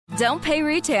Don't pay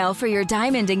retail for your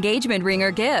diamond engagement ring or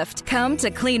gift. Come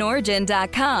to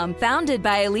CleanOrigin.com. Founded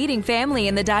by a leading family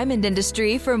in the diamond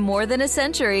industry for more than a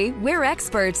century, we're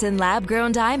experts in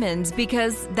lab-grown diamonds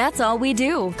because that's all we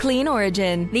do. Clean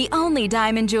Origin, the only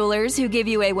diamond jewelers who give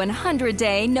you a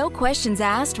 100-day, no questions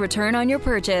asked return on your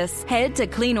purchase. Head to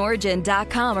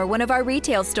CleanOrigin.com or one of our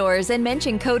retail stores and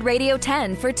mention code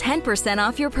Radio10 for 10%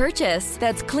 off your purchase.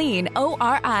 That's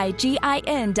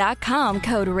CleanOrigin.com,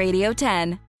 code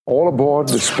Radio10. All aboard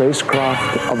the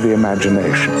spacecraft of the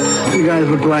imagination. You guys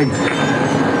look like...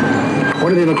 What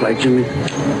do they look like, Jimmy?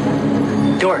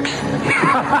 Dorks.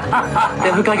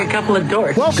 They look like a couple of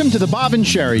dorks. Welcome to the Bob and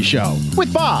Sherry Show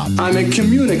with Bob. I'm a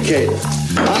communicator.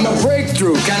 I'm a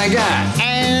breakthrough kind of guy.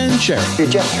 And Sherry. You're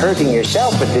just hurting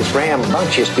yourself with this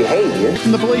rambunctious behavior.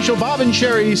 From the palatial Bob and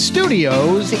Sherry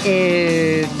studios,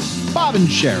 it's Bob and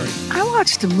Sherry. I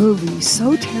watched a movie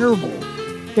so terrible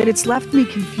that it's left me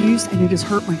confused and it has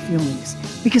hurt my feelings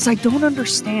because I don't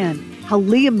understand how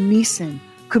Liam Neeson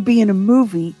could be in a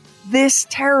movie this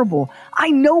terrible.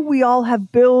 I know we all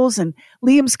have bills and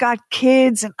Liam's got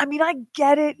kids. And I mean, I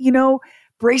get it. You know,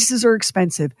 braces are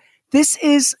expensive. This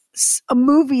is a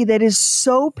movie that is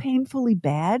so painfully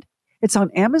bad. It's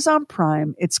on Amazon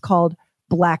Prime. It's called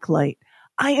Blacklight.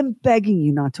 I am begging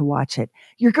you not to watch it.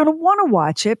 You're going to want to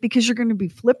watch it because you're going to be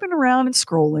flipping around and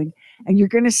scrolling and you're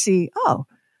going to see,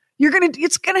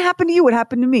 it's going to happen to you what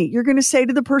happened to me. You're going to say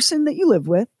to the person that you live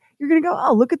with, you're going to go,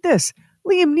 oh, look at this.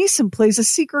 Liam Neeson plays a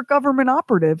secret government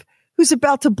operative who's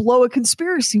about to blow a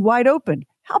conspiracy wide open.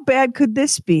 How bad could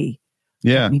this be?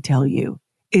 Yeah. Let me tell you,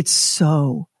 it's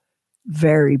so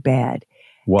very bad.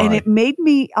 Why? And it made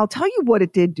me, I'll tell you what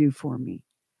it did do for me,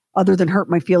 other than hurt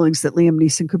my feelings that Liam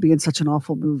Neeson could be in such an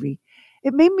awful movie.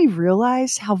 It made me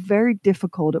realize how very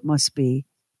difficult it must be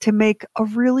to make a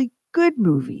really good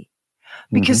movie.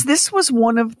 Because this was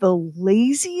one of the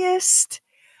laziest,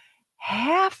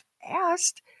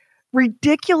 half-assed,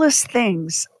 ridiculous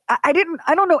things. I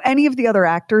don't know any of the other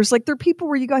actors. Like, there are people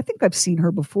where you go, I think I've seen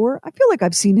her before. I feel like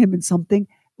I've seen him in something.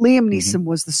 Liam Neeson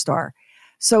was the star.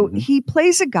 So he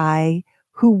plays a guy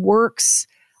who works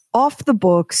off the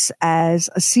books as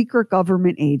a secret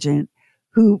government agent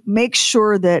who makes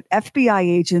sure that FBI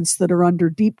agents that are under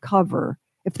deep cover,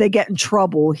 if they get in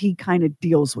trouble, he kind of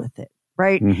deals with it.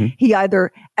 Right? He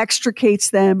either extricates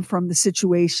them from the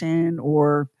situation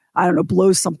or, I don't know,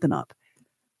 blows something up.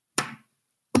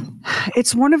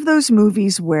 It's one of those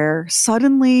movies where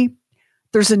suddenly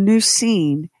there's a new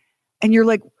scene and you're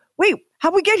like, wait,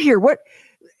 how'd we get here? What?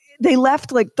 They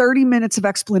left like 30 minutes of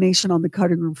explanation on the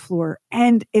cutting room floor.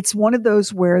 And it's one of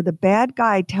those where the bad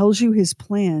guy tells you his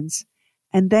plans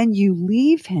and then you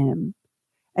leave him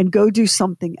and go do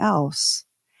something else,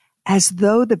 as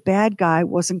though the bad guy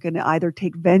wasn't going to either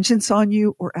take vengeance on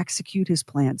you or execute his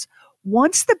plans.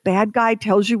 Once the bad guy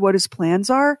tells you what his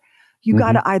plans are, you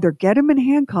got to either get him in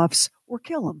handcuffs or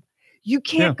kill him. You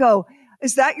can't go,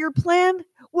 is that your plan?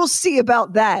 We'll see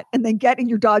about that. And then get in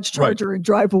your Dodge Charger and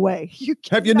drive away.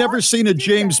 Have you never seen a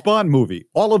James Bond movie?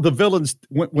 All of the villains,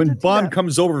 when Bond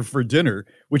comes over for dinner,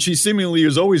 which he seemingly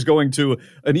is always going to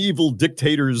an evil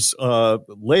dictator's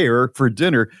lair for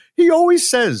dinner, he always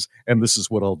says, and this is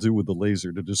what I'll do with the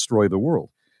laser to destroy the world.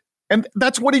 And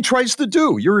that's what he tries to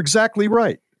do. You're exactly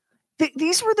right.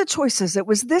 These were the choices. It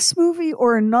was this movie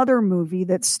or another movie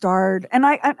that starred,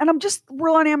 we're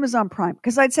on Amazon Prime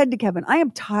because I'd said to Kevin, I am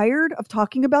tired of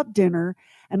talking about dinner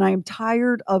and I am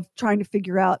tired of trying to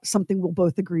figure out something we'll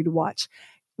both agree to watch.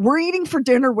 We're eating for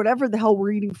dinner, whatever the hell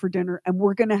we're eating for dinner, and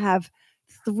we're going to have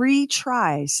 3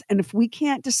 tries. And if we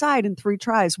can't decide in 3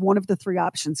 tries, one of the 3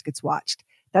 options gets watched.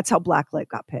 That's how Blacklight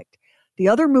got picked. The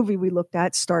other movie we looked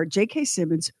at starred J.K.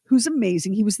 Simmons, who's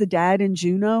amazing. He was the dad in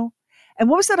Juno. And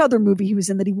what was that other movie he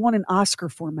was in that he won an Oscar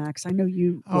for, Max? I know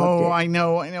you loved it. I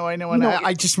know. And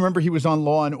I just remember he was on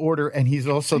Law and Order, and he's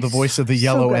also the voice of the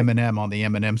yellow M&M on the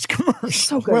M&M's commercial.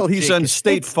 So good. Well, he's on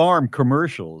State Farm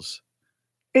commercials.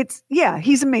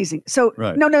 He's amazing. So,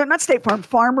 no, not State Farm.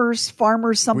 Farmers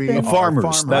something.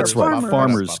 Farmers, that's right.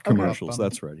 Farmers Okay. commercials,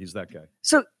 that's right. He's that guy.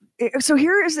 So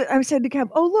here is it. I said to Kev,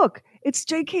 oh, look, it's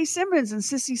J.K. Simmons and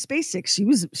Sissy Spacek.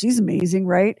 She's amazing,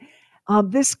 right?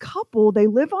 This couple, they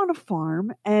live on a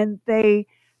farm and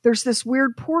there's this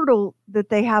weird portal that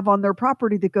they have on their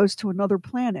property that goes to another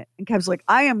planet. And Kev's like,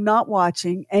 I am not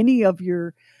watching any of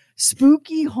your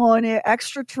spooky, haunted,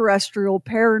 extraterrestrial,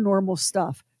 paranormal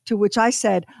stuff. To which I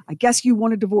said, I guess you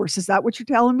want a divorce. Is that what you're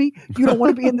telling me? You don't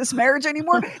want to be in this marriage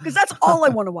anymore? Because that's all I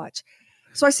want to watch.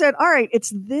 So I said, all right,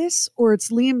 it's this or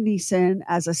it's Liam Neeson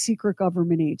as a secret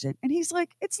government agent. And he's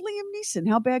like, it's Liam Neeson.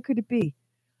 How bad could it be?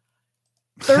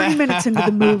 30 minutes into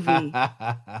the movie,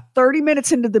 30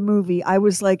 minutes into the movie, I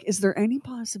was like, is there any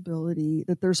possibility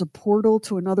that there's a portal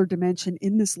to another dimension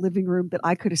in this living room that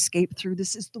I could escape through?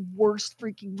 This is the worst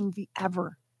freaking movie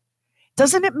ever.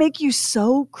 Doesn't it make you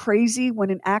so crazy when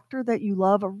an actor that you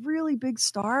love, a really big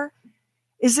star,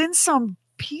 is in some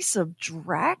piece of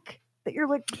dreck that you're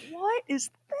like, what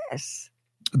is this?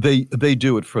 They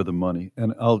do it for the money.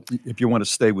 And if you want to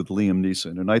stay with Liam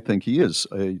Neeson, and I think he is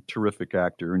a terrific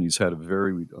actor, and he's had a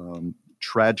very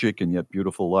tragic and yet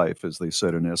beautiful life, as they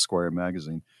said in Esquire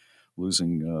magazine,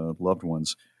 losing loved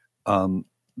ones.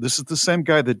 This is the same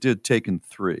guy that did Taken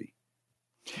 3.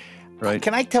 Right.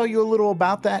 Can I tell you a little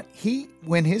about that?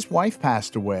 When his wife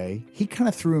passed away, he kind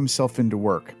of threw himself into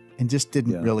work and just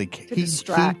didn't really care. He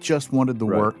just wanted the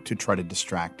work to try to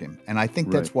distract him. And I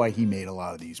think that's why he made a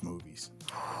lot of these movies.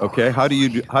 Okay. How do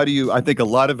you, I think a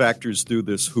lot of actors do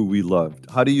this who we loved.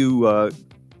 How does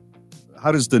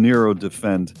De Niro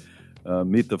defend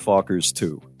Meet the Fockers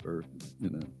 2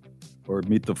 or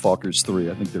Meet the Fockers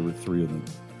 3? I think there were 3 of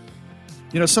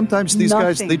them. Sometimes these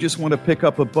guys, they just want to pick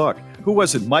up a buck. Who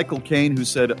was it? Michael Caine, who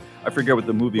said, I forget what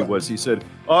the movie was. He said,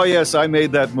 oh, yes, I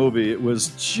made that movie. It was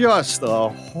just a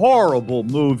horrible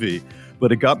movie,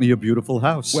 but it got me a beautiful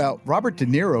house. Well, Robert De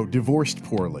Niro divorced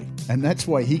poorly, and that's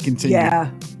why he continued. Yeah.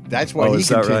 That's why he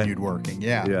continued working.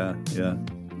 Yeah. Yeah.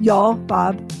 Y'all,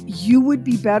 Bob, you would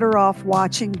be better off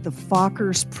watching the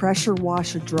Fockers pressure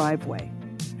wash a driveway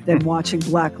than watching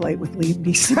Blacklight with Liam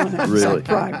Neeson on Amazon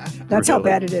Prime. That's how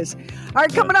bad it is. All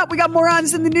right, coming up, we got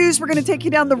morons in the news. We're going to take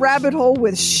you down the rabbit hole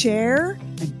with Cher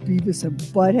and Beavis and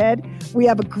Butthead. We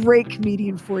have a great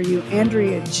comedian for you,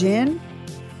 Andrea Jin.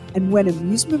 And when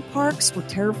amusement parks were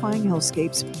terrifying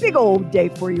hellscapes. Big old day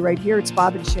for you right here. It's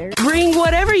Bob and Cher. Bring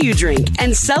whatever you drink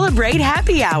and celebrate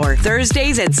Happy Hour.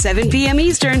 Thursdays at 7 p.m.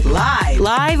 Eastern.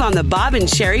 Live on the Bob and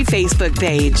Sherry Facebook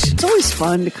page. It's always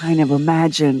fun to kind of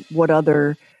imagine what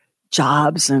other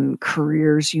jobs and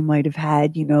careers you might have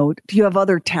had. Do you have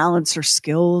other talents or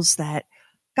skills that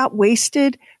got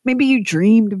wasted? Maybe you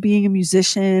dreamed of being a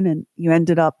musician and you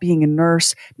ended up being a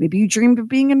nurse. Maybe you dreamed of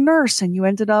being a nurse and you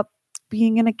ended up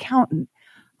being an accountant.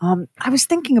 I was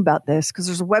thinking about this because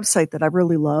there's a website that I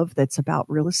really love that's about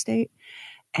real estate.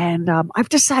 And I've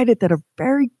decided that a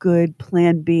very good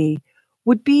plan B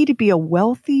would be to be a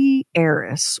wealthy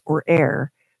heiress or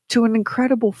heir to an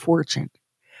incredible fortune.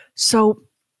 So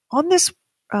on this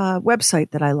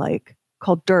website that I like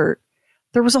called Dirt,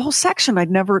 there was a whole section I'd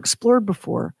never explored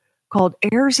before called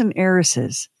Heirs and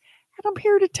Heiresses. And I'm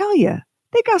here to tell you,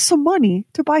 they got some money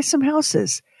to buy some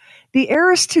houses. The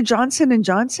heiress to Johnson &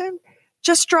 Johnson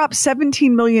just dropped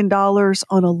 $17 million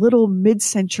on a little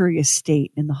mid-century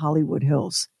estate in the Hollywood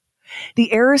Hills.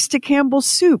 The heiress to Campbell's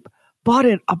Soup bought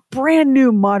a brand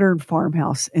new modern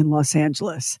farmhouse in Los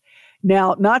Angeles.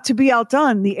 Now, not to be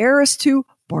outdone, the heiress to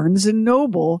Barnes &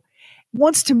 Noble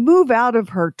wants to move out of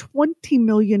her $20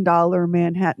 million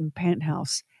Manhattan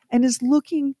penthouse and is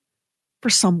looking for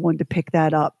someone to pick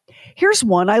that up. Here's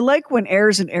one. I like when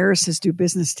heirs and heiresses do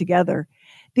business together.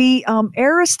 The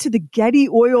heiress to the Getty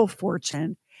oil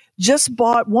fortune just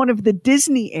bought one of the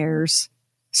Disney heirs'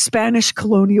 Spanish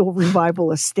colonial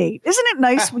revival estate. Isn't it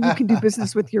nice when you can do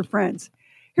business with your friends?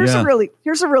 Here's a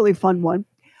really fun one.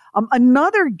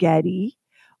 Another Getty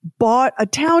bought a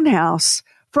townhouse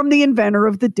from the inventor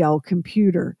of the Dell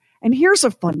computer. And here's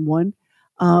a fun one.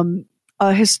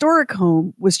 A historic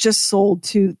home was just sold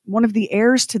to one of the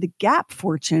heirs to the Gap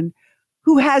fortune,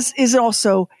 who is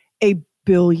also a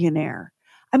billionaire.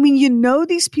 I mean,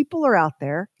 these people are out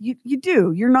there. You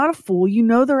do. You're not a fool.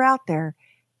 They're out there.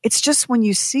 It's just when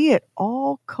you see it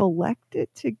all collected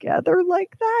together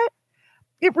like that,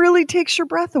 it really takes your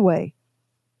breath away.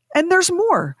 And there's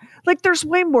more. There's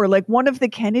way more. One of the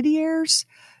Kennedy heirs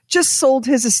just sold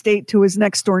his estate to his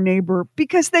next door neighbor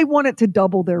because they wanted to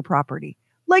double their property.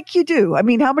 Like you do. I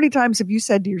mean, how many times have you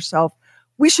said to yourself,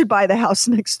 we should buy the house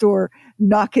next door,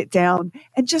 knock it down,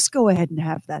 and just go ahead and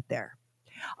have that there?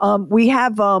 We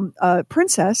have a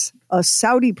princess, a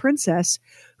Saudi princess,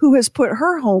 who has put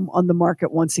her home on the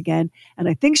market once again. And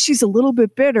I think she's a little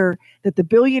bit bitter that the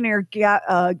billionaire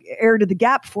heir to the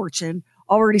Gap fortune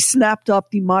already snapped up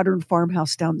the modern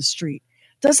farmhouse down the street.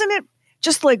 Doesn't it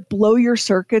just blow your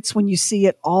circuits when you see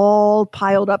it all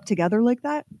piled up together like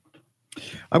that?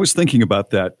 I was thinking about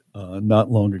that not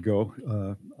long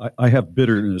ago. I have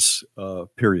bitterness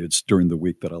periods during the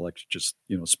week that I like to just,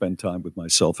 spend time with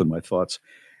myself and my thoughts.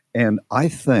 And I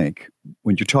think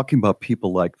when you're talking about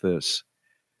people like this,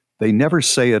 they never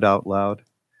say it out loud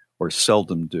or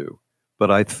seldom do.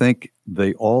 But I think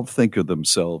they all think of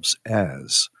themselves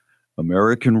as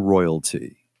American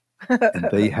royalty. And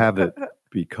they have it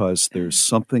because there's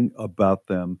something about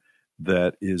them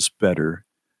that is better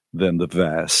than the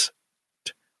vast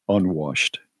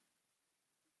unwashed.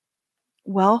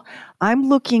 Well, I'm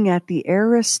looking at the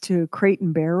heiress to Crate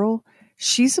and Barrel.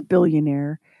 She's a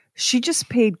billionaire. She just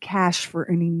paid cash for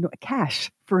an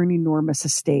enormous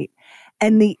estate.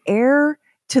 And the heir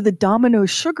to the Domino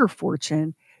sugar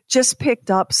fortune just picked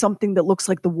up something that looks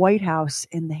like the White House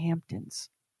in the Hamptons.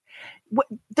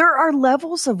 There are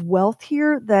levels of wealth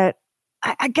here that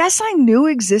I guess I knew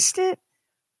existed,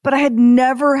 but I had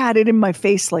never had it in my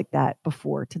face like that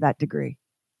before to that degree.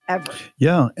 Ever.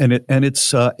 Yeah, and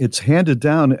it's handed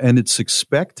down, and it's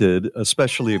expected,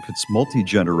 especially if it's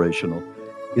multi-generational.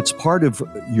 It's part of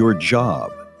your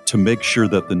job to make sure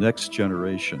that the next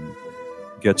generation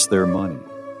gets their money.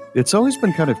 It's always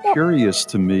been kind of curious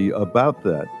to me about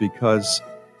that, because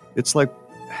it's like,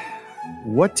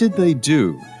 what did they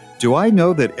do? Do I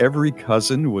know that every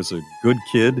cousin was a good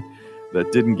kid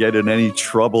that didn't get in any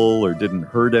trouble or didn't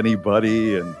hurt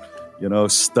anybody and,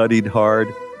 studied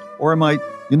hard? Or am I,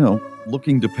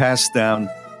 looking to pass down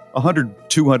 $100,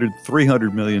 $200,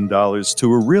 $300 million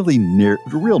to a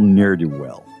real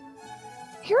ne'er-do-well?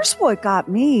 Here's what got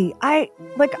me. I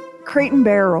like Crate and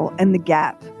Barrel and The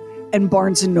Gap and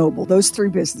Barnes & Noble, those three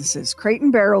businesses, Crate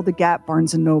and Barrel, The Gap,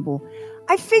 Barnes & Noble.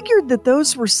 I figured that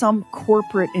those were some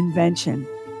corporate invention.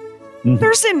 Mm-hmm.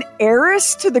 There's an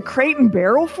heiress to the Crate and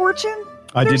Barrel fortune.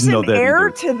 I didn't know that. There's an heir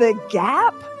either. to The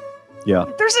Gap. Yeah.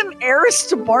 There's an heiress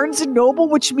to Barnes & Noble,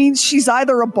 which means she's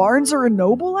either a Barnes or a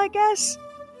Noble, I guess.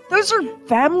 Those are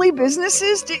family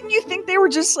businesses. Didn't you think they were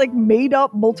just like made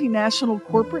up multinational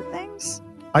corporate things?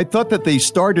 I thought that they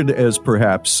started as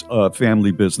perhaps a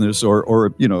family business or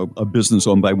a business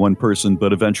owned by one person,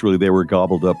 but eventually they were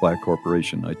gobbled up by a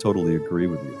corporation. I totally agree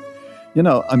with you.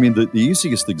 The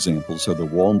easiest examples are the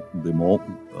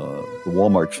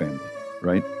Walmart family,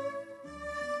 right?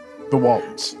 The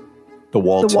Waltons. The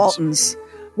Waltons.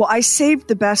 Well, I saved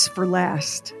the best for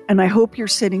last, and I hope you're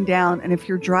sitting down, and if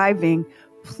you're driving,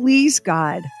 please,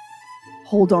 God,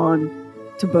 hold on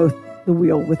to the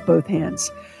wheel with both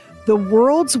hands. The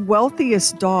world's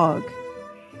wealthiest dog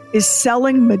is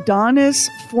selling Madonna's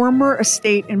former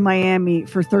estate in Miami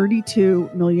for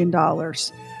 $32 million.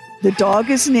 The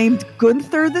dog is named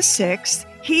Gunther VI.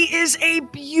 He is a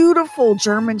beautiful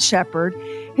German Shepherd.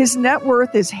 His net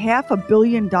worth is $500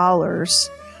 million.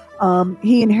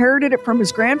 He inherited it from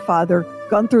his grandfather,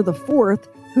 Gunther IV,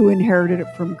 who inherited it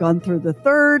from Gunther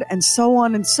III, and so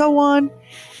on and so on.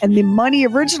 And the money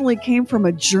originally came from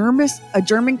a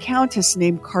German countess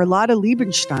named Carlotta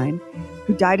Liebenstein,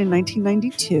 who died in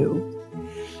 1992.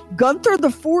 Gunther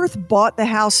IV bought the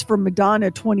house from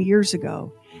Madonna 20 years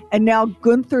ago. And now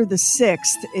Gunther VI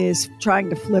is trying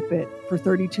to flip it for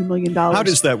 $32 million. How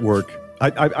does that work?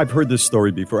 I've heard this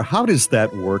story before. How does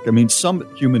that work? I mean,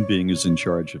 some human being is in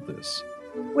charge of this.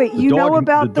 Wait, the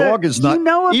dog is not.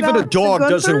 Even a dog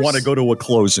doesn't want to go to a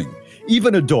closing.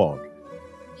 Even a dog.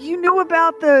 You know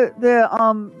about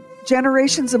the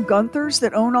generations of Gunthers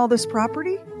that own all this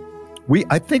property?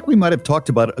 I think we might have talked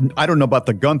about it. I don't know about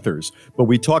the Gunthers, but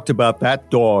we talked about that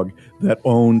dog that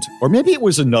owned, or maybe it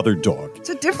was another dog. It's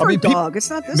a different dog. It's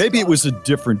not this Maybe dog. It was a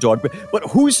different dog, but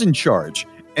who's in charge?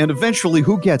 And eventually,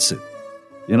 who gets it?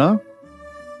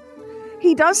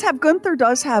 Gunther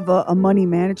does have a money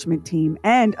management team.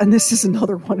 And this is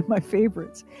another one of my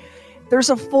favorites. There's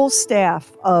a full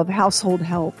staff of household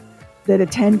help that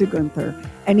attend to Gunther.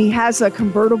 And he has a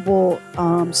convertible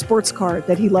sports car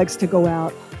that he likes to go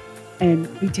out and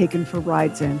be taken for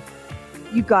rides in.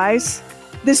 You guys,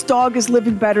 this dog is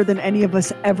living better than any of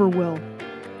us ever will.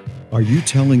 Are you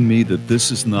telling me that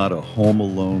this is not a Home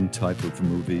Alone type of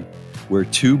movie where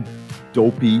two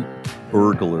dopey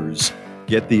burglars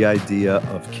get the idea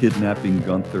of kidnapping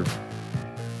Gunther?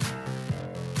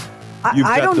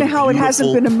 I don't know how it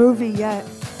hasn't been a movie yet.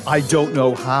 I don't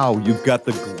know how. You've got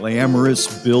the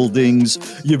glamorous buildings.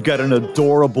 You've got an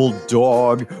adorable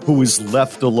dog who is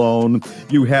left alone.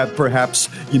 You have perhaps,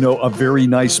 a very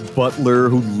nice butler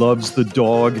who loves the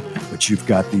dog. But you've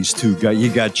got these two guys.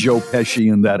 You got Joe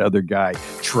Pesci and that other guy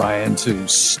trying to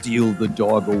steal the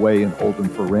dog away and hold him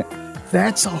for rent.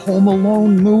 That's a Home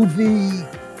Alone movie.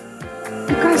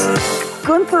 You guys,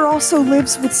 Gunther also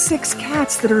lives with 6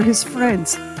 cats that are his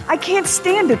friends. I can't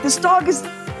stand it. This dog is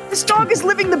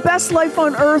living the best life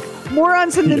on earth.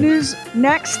 Morons in the news.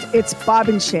 Next, it's Bob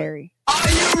and Sherry. Are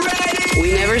you ready?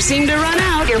 We never seem to run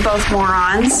out. You're both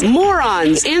morons.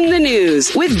 Morons in the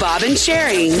news with Bob and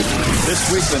Sherry. This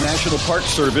week, the National Park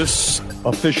Service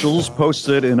officials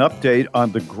posted an update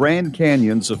on the Grand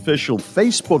Canyon's official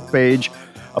Facebook page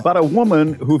about a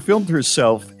woman who filmed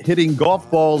herself hitting golf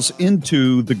balls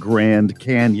into the Grand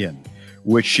Canyon.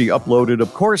 which she uploaded,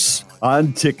 of course,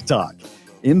 on TikTok.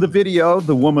 In the video,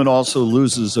 the woman also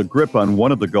loses a grip on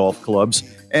one of the golf clubs.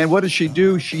 And what does she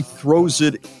do? She throws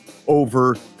it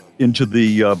over into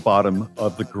the bottom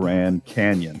of the Grand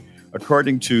Canyon.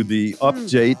 According to the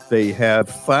update, they have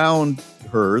found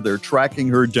her. They're tracking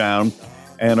her down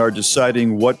and are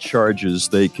deciding what charges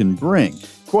they can bring.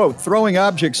 Quote, throwing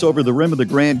objects over the rim of the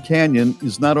Grand Canyon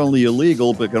is not only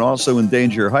illegal, but can also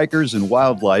endanger hikers and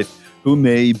wildlife who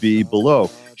may be below.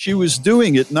 She was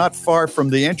doing it not far from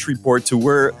the entry port to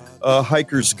where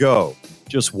hikers go.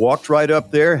 Just walked right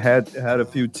up there, had a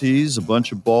few tees, a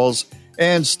bunch of balls,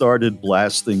 and started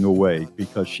blasting away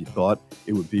because she thought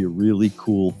it would be a really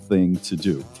cool thing to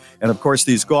do. And of course,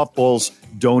 these golf balls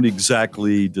don't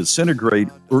exactly disintegrate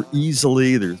or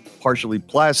easily. They're partially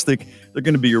plastic. They're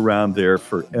going to be around there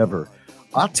forever.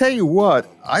 I'll tell you what,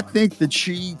 I think that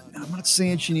I'm not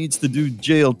saying she needs to do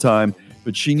jail time,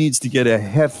 but she needs to get a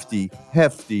hefty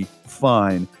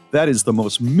fine. That is the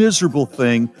most miserable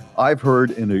thing I've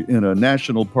heard in a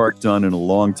national park done in a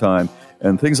long time.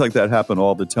 And things like that happen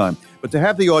all the time. But to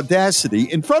have the audacity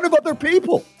in front of other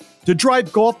people to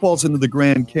drive golf balls into the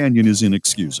Grand Canyon is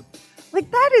inexcusable. Like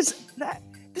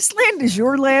this land is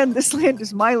your land. This land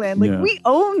is my land. Like we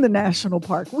own the national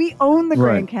park. We own the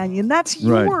Grand Canyon. That's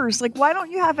yours. Like, why don't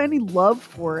you have any love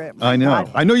for it? I know.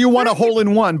 God. I know you want a hole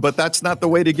in one, but that's not the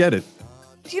way to get it.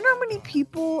 Do you know how many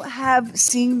people have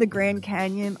seen the Grand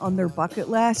Canyon on their bucket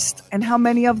list and how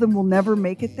many of them will never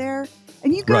make it there?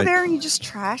 And you go there and you just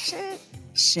trash it?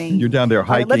 Shame. You're down there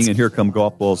hiking and here come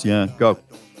golf balls. Yeah, go.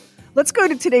 Let's go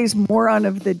to today's moron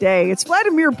of the day. It's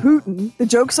Vladimir Putin. The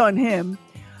joke's on him.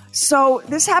 So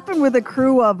this happened with a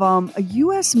crew of a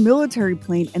U.S. military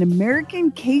plane, an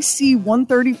American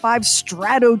KC-135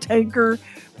 Stratotanker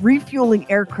refueling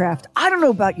aircraft. I don't know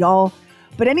about y'all,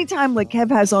 but anytime like Kev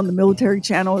has on the military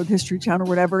channel or the History Channel or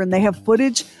whatever, and they have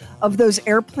footage of those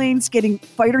airplanes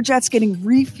fighter jets getting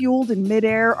refueled in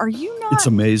midair, are you not It's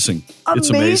amazing. It's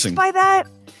amazing by that?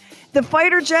 The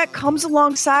fighter jet comes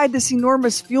alongside this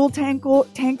enormous fuel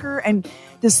tanker and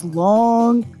this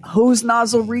long hose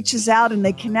nozzle reaches out and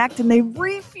they connect and they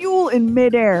refuel in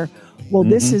midair. Well,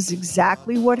 this is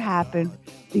exactly what happened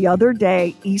the other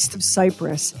day east of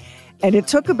Cyprus. And it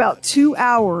took about 2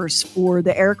 hours for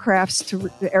the aircraft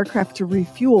to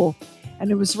refuel.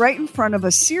 And it was right in front of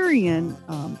a Syrian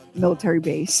military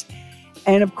base.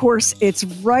 And of course, it's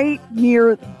right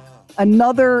near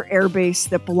another airbase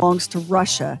that belongs to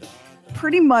Russia,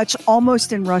 pretty much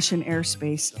almost in Russian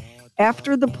airspace.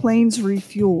 After the planes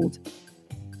refueled,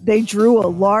 they drew a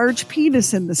large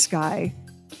penis in the sky,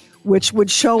 which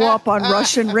would show up on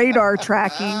Russian radar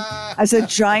tracking as a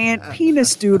giant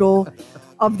penis doodle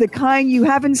of the kind you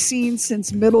haven't seen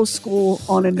since middle school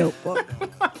on a notebook.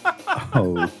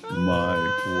 Oh, my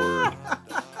word.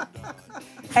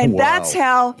 And that's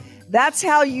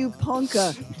how you punk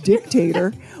a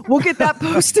dictator. We'll get that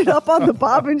posted up on the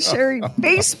Bob and Sherry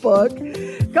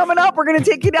Facebook. Coming up, we're going to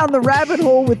take you down the rabbit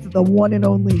hole with the one and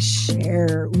only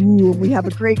Cher. Ooh, we have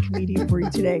a great comedian for you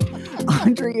today,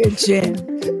 Andrea Jin.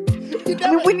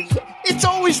 It's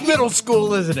always middle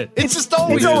school, isn't it? It's just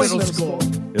always middle school.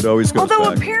 It always goes Although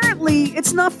back. Apparently,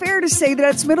 it's not fair to say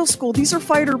that it's middle school. These are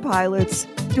fighter pilots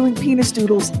doing penis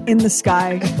doodles in the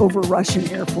sky over Russian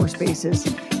Air Force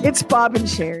bases. It's Bob and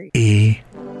Sherry. E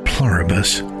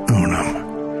pluribus unum.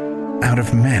 Out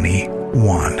of many,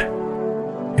 one.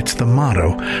 It's the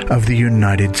motto of the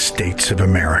United States of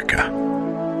America.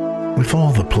 With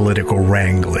all the political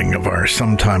wrangling of our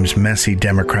sometimes messy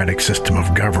democratic system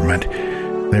of government,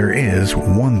 there is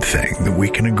one thing that we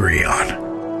can agree on.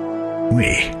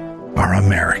 We are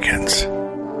Americans.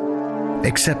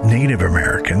 Except Native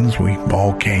Americans, we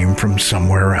all came from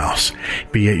somewhere else,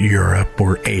 be it Europe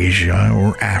or Asia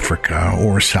or Africa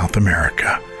or South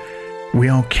America. We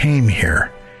all came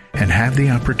here and have the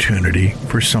opportunity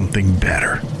for something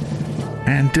better.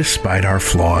 And despite our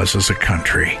flaws as a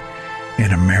country,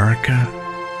 in America,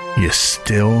 you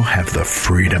still have the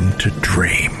freedom to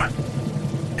dream.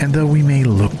 And though we may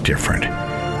look different,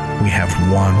 we have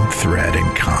one thread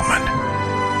in common.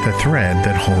 The thread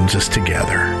that holds us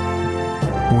together.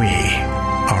 We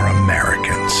are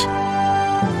Americans.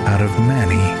 Out of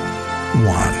many,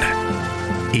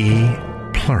 one. E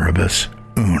pluribus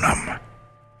unum.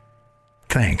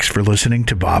 Thanks for listening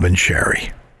to Bob and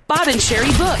Sherry. Bob and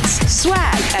Sherry books,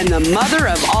 swag, and the mother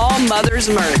of all mothers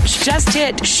merch. Just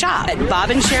hit shop at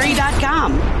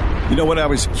bobandSherry.com. You know, when I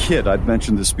was a kid, I've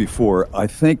mentioned this before, I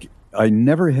think I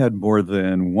never had more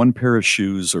than one pair of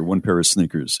shoes or one pair of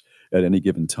sneakers at any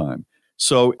given time.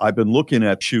 So I've been looking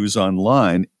at shoes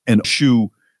online, and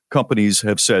shoe companies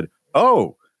have said,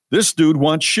 oh, This dude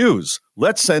wants shoes.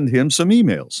 Let's send him some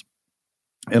emails.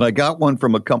 And I got one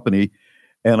from a company,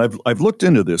 and I've looked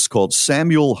into this, called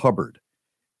Samuel Hubbard.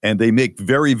 And they make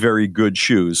very, very good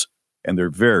shoes, and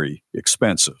they're very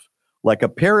expensive. Like a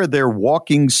pair of their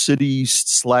Walking City /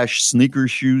 sneaker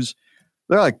shoes,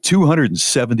 they're like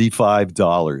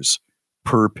 $275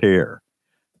 per pair.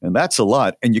 And that's a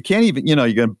lot. And you can't even,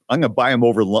 I'm going to buy them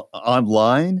over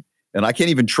online, and I can't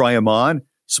even try them on.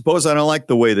 Suppose I don't like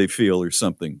the way they feel or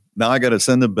something. Now I got to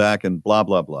send them back and blah,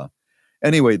 blah, blah.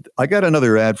 Anyway, I got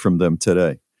another ad from them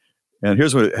today. And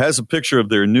here's what it has: a picture of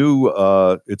their new,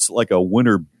 it's like a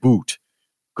winter boot,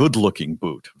 good looking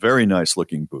boot, very nice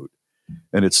looking boot.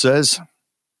 And it says,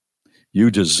 "You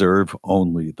deserve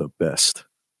only the best."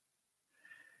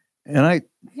 And I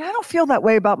don't feel that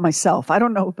way about myself. I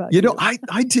don't know about you.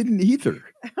 I didn't either.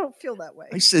 I don't feel that way.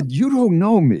 I said, you don't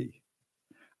know me.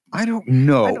 I don't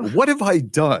know. What have I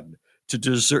done to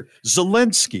deserve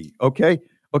Zelensky? Okay.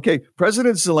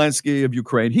 President Zelensky of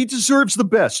Ukraine, he deserves the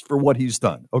best for what he's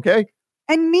done. Okay.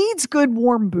 And needs good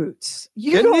warm boots.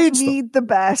 You don't need the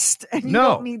best, and you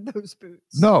don't need those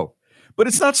boots. No. But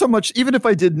it's not so much, even if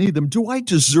I did need them, do I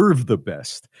deserve the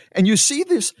best? And you see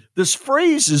this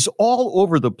phrase is all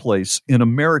over the place in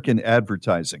American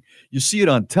advertising. You see it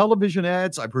on television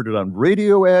ads. I've heard it on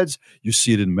radio ads. You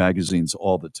see it in magazines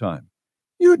all the time.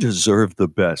 You deserve the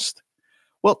best.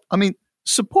 Well, I mean,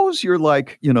 suppose you're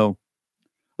like, a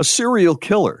serial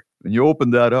killer, and you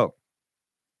open that up.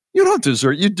 You don't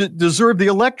deserve, you deserve the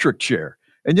electric chair.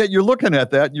 And yet you're looking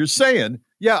at that and you're saying,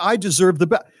 yeah, I deserve the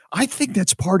best. I think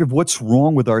that's part of what's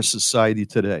wrong with our society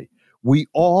today. We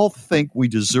all think we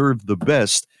deserve the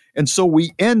best. And so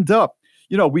we end up,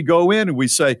 we go in and we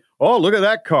say, oh, look at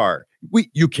that car.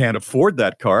 You can't afford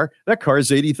that car. That car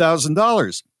is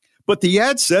 $80,000. But the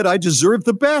ad said, I deserve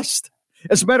the best.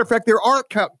 As a matter of fact, there are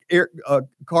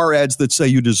car ads that say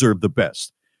you deserve the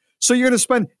best. So you're going to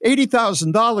spend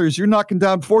 $80,000. You're knocking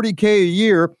down $40K a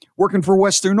year working for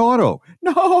Western Auto.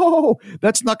 No,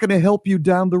 that's not going to help you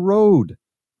down the road.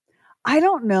 I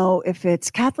don't know if it's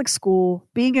Catholic school,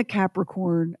 being a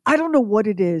Capricorn. I don't know what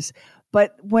it is.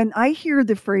 But when I hear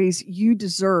the phrase "you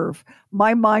deserve,"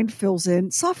 my mind fills in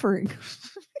suffering.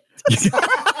 The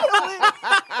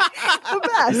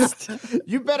best.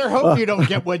 You better hope you don't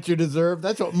get what you deserve.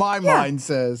 That's what my mind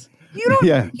says. You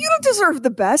don't deserve the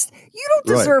best. You don't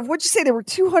deserve, what'd you say? They were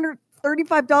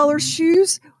 $235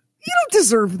 shoes? You don't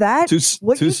deserve that.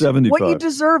 $275. What you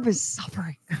deserve is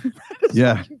suffering.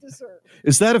 What you deserve.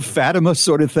 Is that a Fatima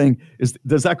sort of thing?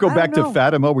 Does that go back to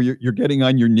Fatima, where you're getting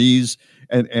on your knees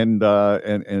and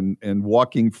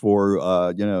walking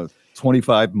for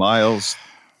 25 miles?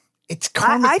 It's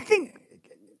karmic. I think.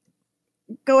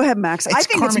 Go ahead, Max. I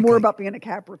think it's more about being a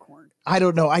Capricorn. I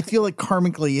don't know. I feel like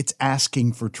karmically it's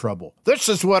asking for trouble. This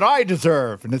is what I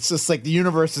deserve. And it's just like the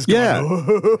universe is going,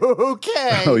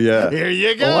 okay. Oh, yeah. Here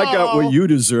you go. Oh, I got what you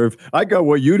deserve. I got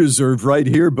what you deserve right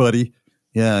here, buddy.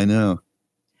 Yeah, I know.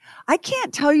 I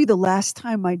can't tell you the last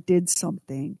time I did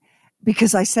something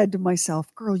because I said to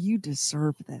myself, girl, you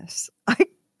deserve this. I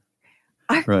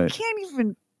can't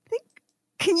even think.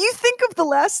 Can you think of the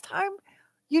last time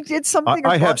you did something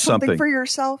or bought something for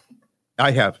yourself?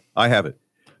 I have it.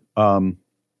 I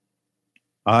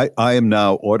am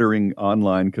now ordering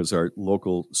online because our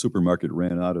local supermarket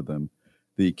ran out of them.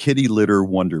 The Kitty Litter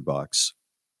Wonder Box,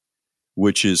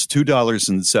 which is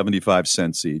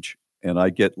 $2.75 each, and I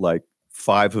get like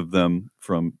 5 of them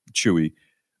from Chewy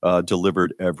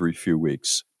delivered every few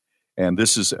weeks. And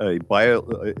this is a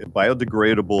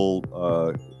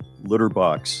biodegradable litter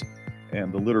box,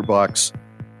 and the litter box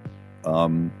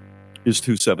is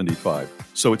 $2.75,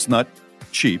 so it's not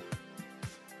cheap.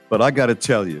 But I got to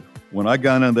tell you, when I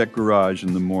got in that garage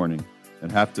in the morning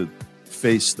and have to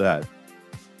face that,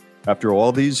 after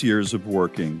all these years of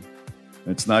working,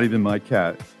 and it's not even my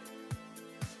cat,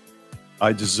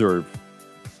 I deserve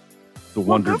the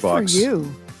Wonder Box. Good for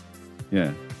you.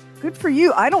 Yeah. Good for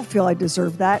you. I don't feel I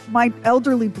deserve that. My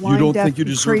elderly, blind, you don't deaf, think you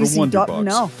deserve crazy a Wonder dog. Box?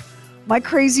 No. My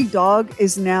crazy dog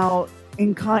is now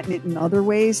incontinent in other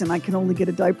ways, and I can only get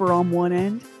a diaper on one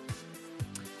end.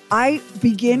 I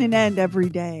begin and end every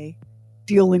day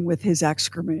dealing with his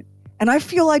excrement, and I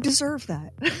feel I deserve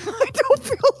that. I don't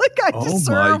feel like I deserve.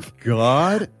 Oh my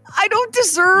God! I don't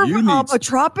deserve a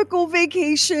tropical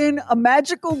vacation, a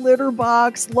magical litter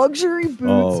box, luxury boots.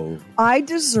 Oh. I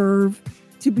deserve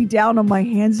to be down on my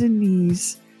hands and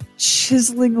knees,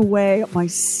 chiseling away at my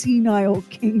senile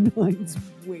canine's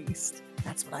waist.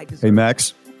 That's what I deserve. Hey,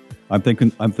 Max. I'm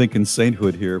thinking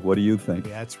sainthood here. What do you think?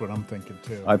 Yeah, that's what I'm thinking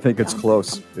too. I think it's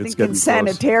close. It's getting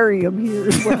sanitarium close. Here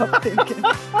is what I'm thinking.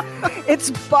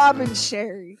 It's Bob and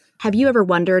Sherry. Have you ever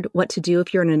wondered what to do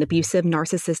if you're in an abusive,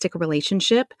 narcissistic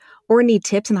relationship? Or need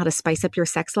tips on how to spice up your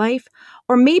sex life?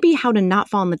 Or maybe how to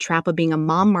not fall in the trap of being a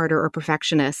mom martyr or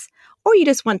perfectionist? Or you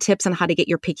just want tips on how to get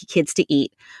your picky kids to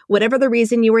eat? Whatever the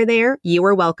reason you are there, you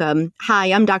are welcome.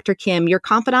 Hi, I'm Dr. Kim, your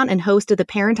confidant and host of the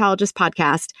Parentologist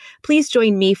podcast. Please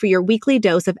join me for your weekly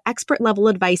dose of expert-level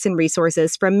advice and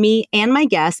resources from me and my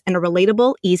guests in a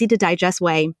relatable, easy-to-digest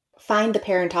way. Find the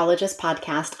Parentologist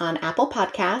podcast on Apple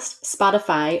Podcasts,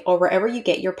 Spotify, or wherever you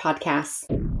get your podcasts.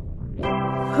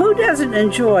 Who doesn't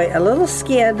enjoy a little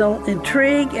scandal,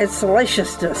 intrigue, and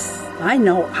salaciousness? I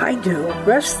know I do.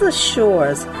 Restless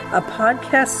Shores, a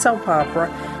podcast soap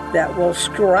opera that will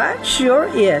scratch your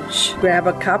itch. Grab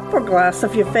a cup or glass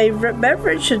of your favorite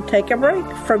beverage and take a break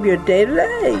from your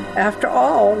day-to-day. After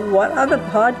all, what other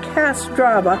podcast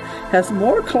drama has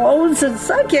more clones and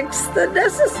psychics than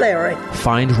necessary?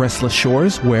 Find Restless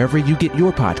Shores wherever you get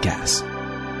your podcasts.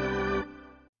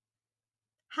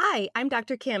 Hi, I'm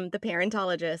Dr. Kim, the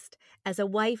Parentologist. As a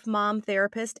wife, mom,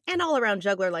 therapist, and all-around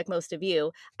juggler like most of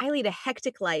you, I lead a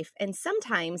hectic life, and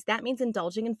sometimes that means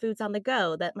indulging in foods on the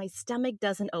go that my stomach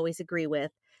doesn't always agree with.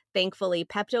 Thankfully,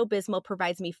 Pepto-Bismol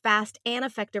provides me fast and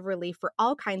effective relief for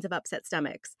all kinds of upset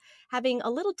stomachs. Having a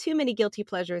little too many guilty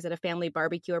pleasures at a family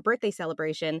barbecue or birthday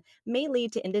celebration may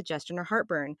lead to indigestion or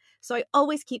heartburn, so I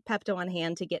always keep Pepto on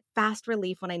hand to get fast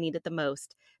relief when I need it the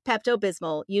most.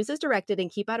 Pepto-Bismol, use as directed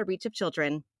and keep out of reach of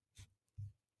children.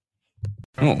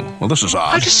 Oh, well, this is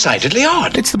odd. How decidedly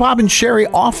odd. It's the Bob and Sherry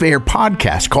off-air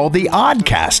podcast called The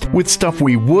Oddcast, with stuff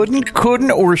we wouldn't,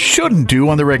 couldn't, or shouldn't do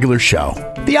on the regular show.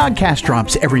 The Oddcast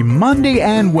drops every Monday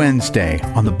and Wednesday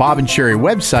on the Bob and Sherry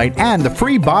website and the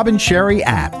free Bob and Sherry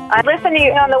app. I listen to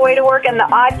you on the way to work and the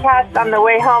Oddcast on the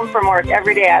way home from work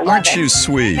every day. I love Aren't you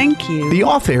sweet? Thank you. The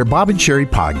off-air Bob and Sherry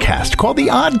podcast called The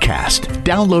Oddcast.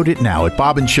 Download it now at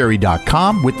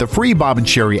bobandsherry.com with the free Bob and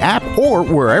Sherry app or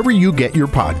wherever you get your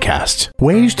podcasts.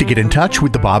 Ways to get in touch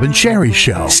with the Bob and Sherry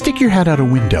Show. Stick your head out a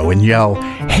window and yell,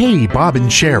 "Hey, Bob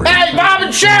and Sherry." Hey, Bob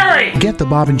and Sherry! Get the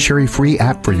Bob and Sherry free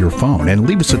app for your phone and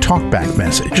leave us a talkback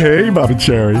message. Hey, Bob and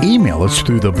Sherry. Email us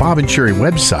through the Bob and Sherry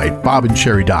website,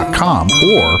 bobandsherry.com,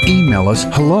 or email us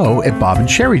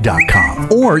hello@bobandsherry.com.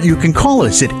 Or you can call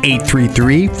us at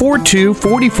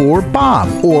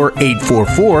 833-4244-BOB or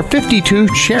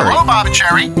 844-52-SHERRY. Hello, Bob and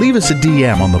Sherry. Leave us a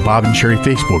DM on the Bob and Sherry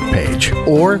Facebook page.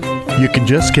 Or you can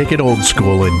just kick it old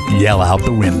school and yell out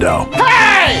the window.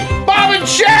 Hey, Bob and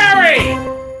Sherry!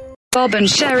 Bob and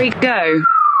Sherry go.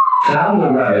 Down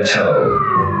the rabbit hole.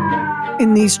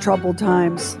 In these troubled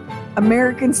times,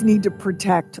 Americans need to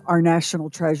protect our national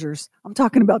treasures. I'm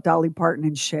talking about Dolly Parton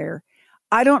and Cher.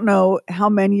 I don't know how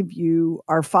many of you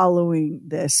are following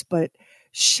this, but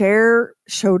Cher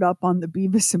showed up on the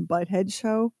Beavis and Butthead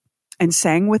show and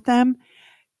sang with them.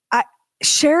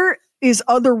 Cher is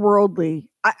otherworldly.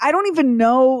 I don't even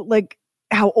know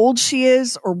how old she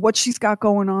is or what she's got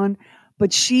going on,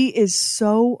 but she is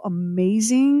so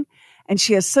amazing. And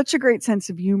she has such a great sense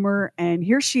of humor. And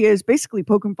here she is basically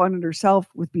poking fun at herself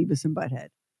with Beavis and Butthead.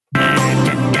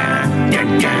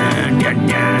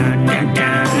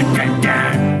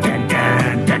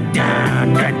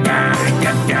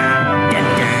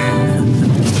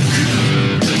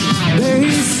 They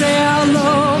say our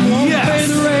love won't pay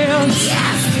the rent,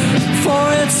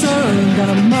 for it's earned and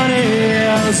the money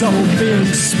is all being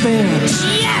spent.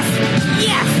 Yes!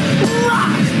 Yes!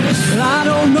 Rock! And I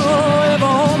don't know if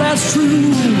all that's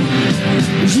true.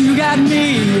 You got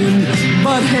me, and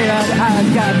Butthead, I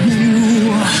got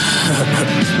you.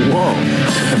 Whoa.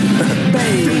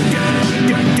 Babe,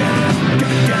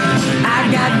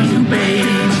 I got you,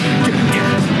 babe.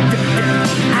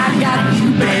 I got you,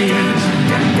 babe.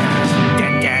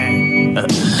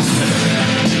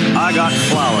 I got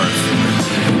flowers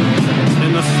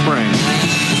in the spring.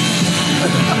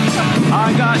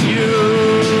 I got you.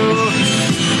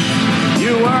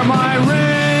 You wear my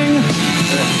ring.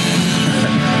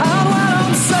 I'm what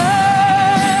I'm saying.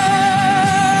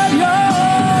 You're a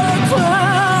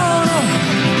clown.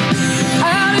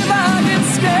 And if I get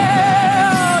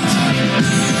scared,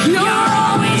 you're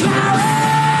always around.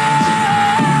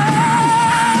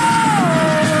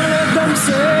 Let them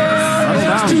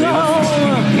say it's too long.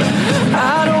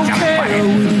 I don't care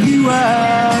with you. I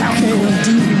can't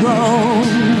do wrong.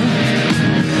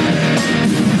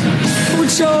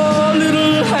 Put your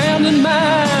little hand in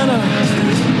mine.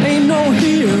 Ain't no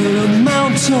hill or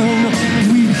mountain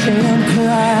we can't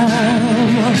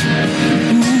climb.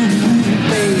 Ooh,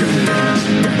 babe.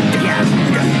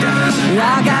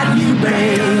 I got you,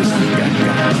 babe.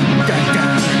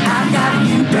 I got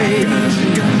you, babe.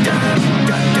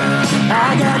 I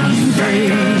got you,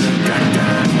 babe.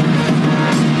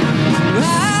 I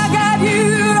got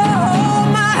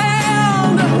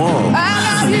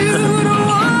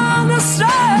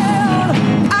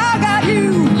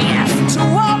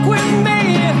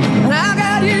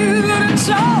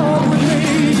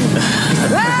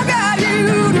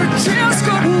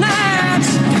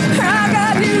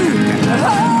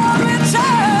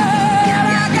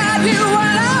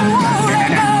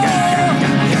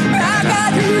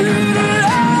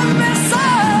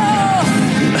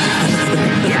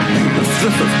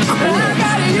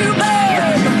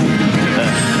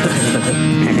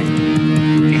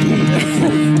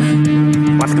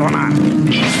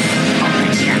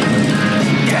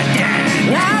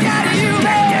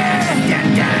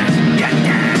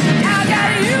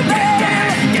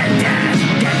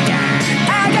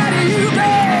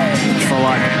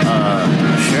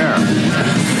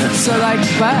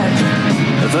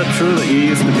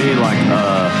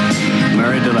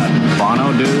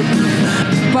dude?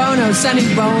 Bono, Sonny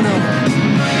Bono.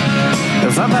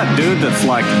 Is that dude that's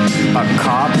like a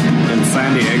cop in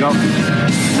San Diego?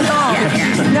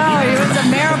 No, he was at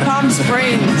Mayor of Palm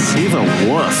Springs. He's a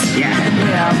wuss. Yeah,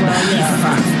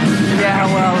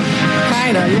 well,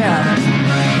 kinda, yeah.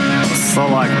 So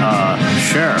like,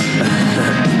 Sheriff,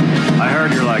 I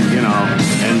heard you're like,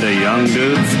 into young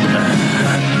dudes.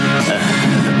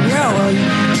 Yeah, well,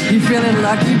 you feeling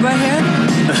lucky, butthead?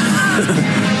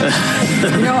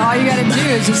 All you gotta do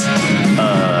is just,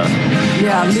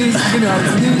 lose.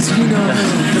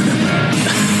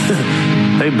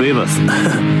 Hey, Beavis,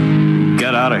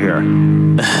 get out of here.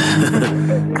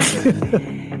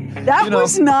 That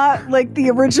was not like the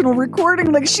original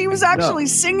recording. Like she was actually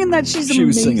singing that. She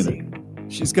was singing it.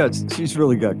 She's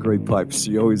really got great pipes.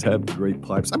 She always had great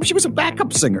pipes. I mean, she was a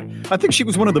backup singer. I think she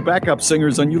was one of the backup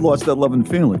singers on You Lost That Love and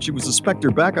Feeling. She was a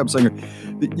Spector backup singer.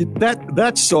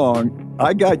 That song,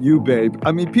 I Got You, Babe.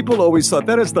 I mean, people always thought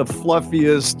that is the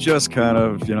fluffiest, just kind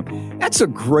of, that's a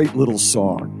great little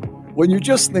song. When you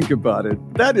just think about it,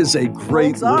 that is a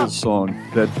great little song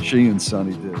that she and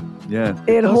Sonny did. Yeah.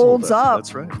 It holds up.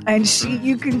 That's right. And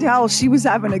you can tell she was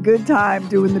having a good time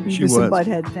doing the Beavis and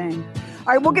Butthead thing. All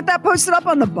right, we'll get that posted up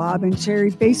on the Bob and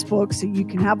Sherry Facebook so you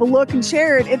can have a look and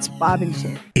share it. It's Bob and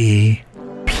Sherry. E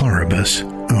pluribus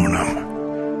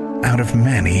unum. Out of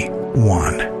many,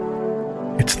 one.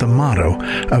 It's the motto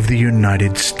of the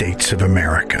United States of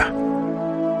America.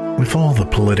 With all the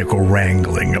political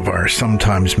wrangling of our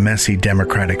sometimes messy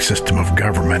democratic system of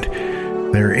government,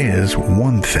 there is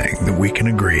one thing that we can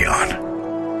agree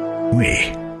on.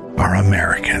 We are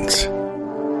Americans.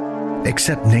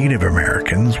 Except Native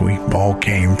Americans, we all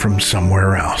came from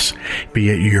somewhere else,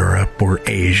 be it Europe or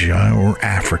Asia or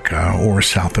Africa or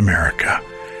South America.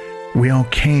 We all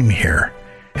came here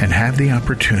and had the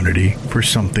opportunity for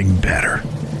something better.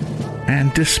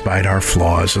 And despite our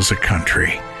flaws as a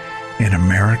country, in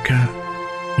America,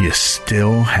 you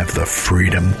still have the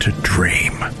freedom to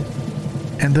dream.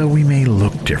 And though we may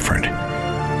look different,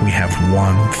 we have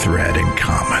one thread in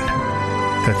common.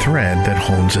 The thread that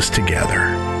holds us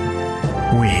together.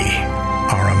 We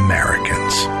are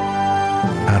Americans.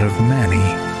 Out of many,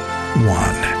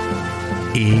 one.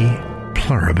 E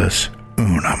pluribus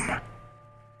unum.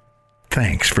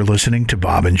 Thanks for listening to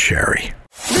Bob and Sherry.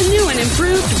 The new and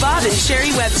improved Bob and Sherry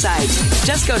website.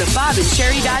 Just go to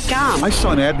bobandsherry.com. I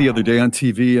saw an ad the other day on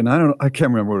TV, and I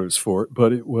can't remember what it was for,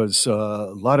 but it was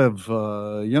a lot of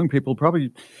young people,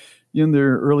 probably in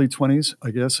their early 20s,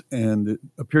 I guess, and it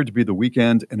appeared to be the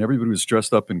weekend, and everybody was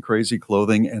dressed up in crazy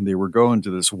clothing, and they were going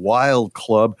to this wild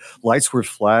club. Lights were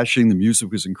flashing. The music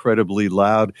was incredibly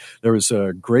loud. There was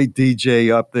a great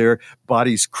DJ up there,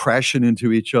 bodies crashing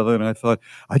into each other, and I thought,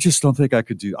 I just don't think I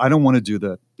could I don't want to do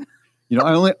that.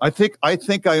 I think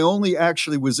I only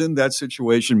actually was in that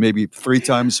situation maybe 3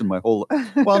 times in my whole life.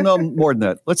 Well, no, more than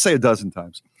that. Let's say 12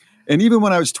 times. And even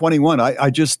when I was 21, I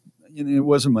just, it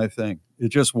wasn't my thing. It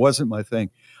just wasn't my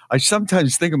thing. I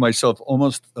sometimes think of myself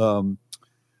almost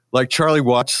like Charlie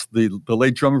Watts, the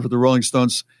late drummer for the Rolling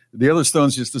Stones. The other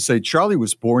Stones used to say Charlie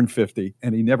was born 50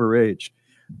 and he never aged.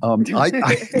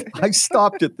 I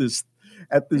stopped at this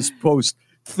post.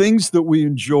 Things that we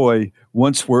enjoy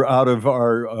once we're out of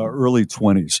our early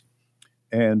 20s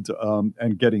and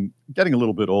getting a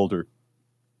little bit older.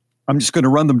 I'm just going to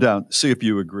run them down, see if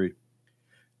you agree.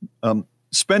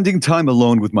 Spending time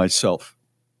alone with myself.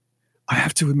 I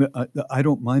have to admit, I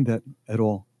don't mind that at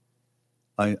all.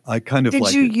 I kind of like it.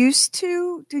 Did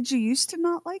you used to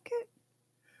not like it?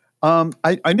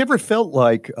 I never felt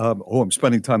like, I'm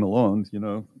spending time alone,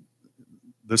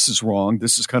 this is wrong,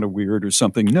 this is kind of weird or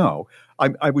something. No,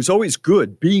 I was always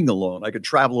good being alone. I could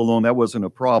travel alone. That wasn't a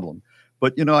problem.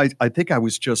 But, I think I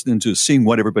was just into seeing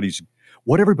what everybody's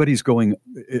going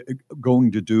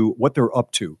to do, what they're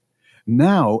up to.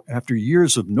 Now, after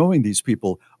years of knowing these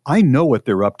people, I know what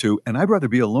they're up to, and I'd rather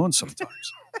be alone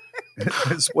sometimes.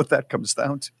 That's what that comes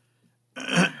down to.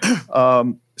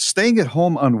 Staying at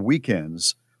home on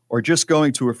weekends or just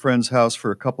going to a friend's house for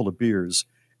a couple of beers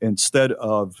instead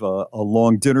of a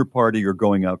long dinner party or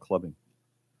going out clubbing.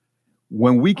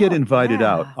 When we get invited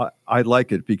out, I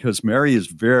like it because Mary is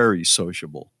very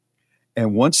sociable.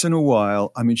 And once in a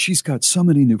while, she's got so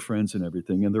many new friends and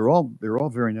everything, and they're all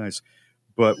very nice.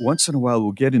 But once in a while,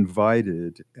 we'll get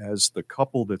invited as the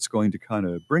couple that's going to kind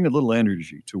of bring a little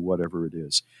energy to whatever it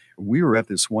is. We were at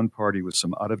this one party with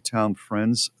some out-of-town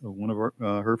friends, one of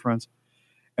her friends,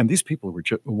 and these people were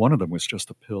one of them was just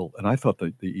a pill, and I thought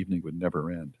the evening would never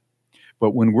end.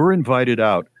 But when we're invited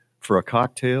out for a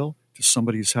cocktail to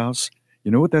somebody's house,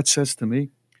 you know what that says to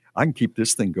me? I can keep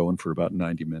this thing going for about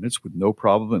 90 minutes with no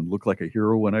problem and look like a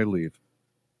hero when I leave.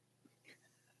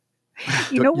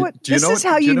 You know what? This is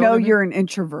how you know you're an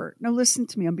introvert. No, listen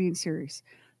to me. I'm being serious.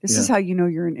 This is how you know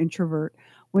you're an introvert.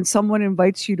 When someone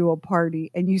invites you to a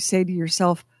party and you say to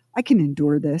yourself, I can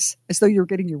endure this, as though you're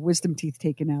getting your wisdom teeth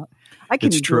taken out. I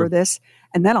can endure this,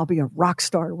 and then I'll be a rock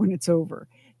star when it's over.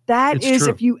 That is,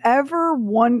 if you ever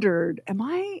wondered, am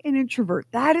I an introvert?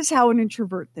 That is how an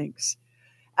introvert thinks.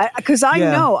 Because I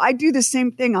know I do the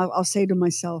same thing. I'll say to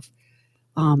myself,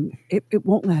 it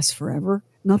won't last forever.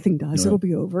 Nothing does. It'll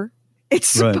be over. It's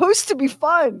supposed to be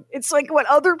fun. It's like what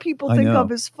other people think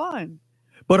of as fun.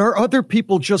 But are other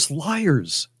people just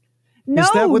liars? No,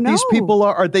 is that what these people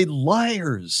are? Are they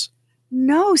liars?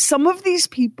 No, some of these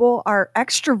people are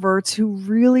extroverts who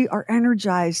really are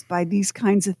energized by these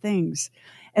kinds of things.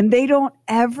 And they don't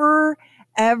ever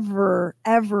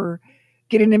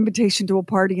get an invitation to a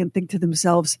party and think to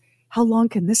themselves, how long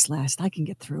can this last? I can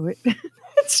get through it.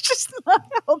 It's just not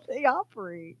how they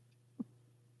operate.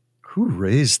 Who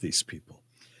raised these people?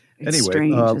 It's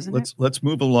anyway, strange, let's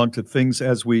move along to things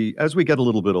as we get a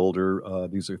little bit older.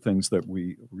 These are things that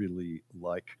we really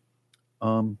like.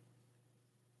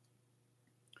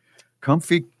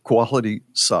 Comfy quality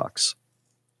socks.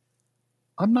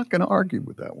 I'm not going to argue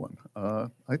with that one.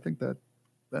 I think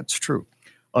that's true.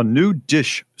 A new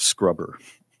dish scrubber.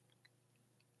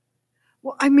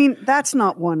 Well, I mean, that's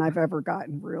not one I've ever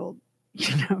gotten real,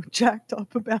 jacked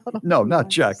up about. No, not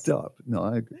jacked up.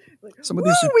 No, some of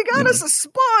these. Woo, we got us a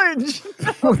sponge.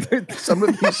 Some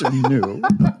of these are new.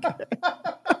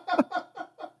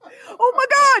 Oh my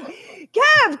God,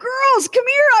 Kev, girls, come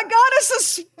here! I got us a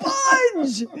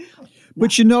sponge.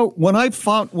 But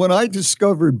when I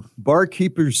discovered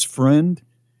Barkeeper's Friend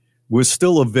was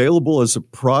still available as a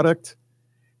product,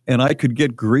 and I could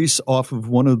get grease off of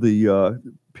one of the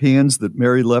pans that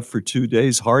Mary left for 2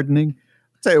 days hardening.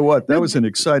 I'll tell you what, that was an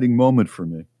exciting moment for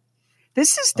me.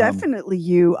 This is definitely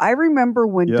you. I remember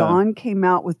when Dawn came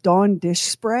out with Dawn dish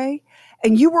spray,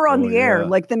 and you were on the air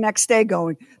like the next day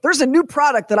going, there's a new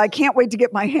product that I can't wait to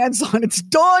get my hands on. It's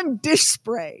Dawn dish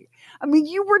spray. I mean,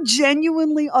 you were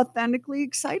genuinely, authentically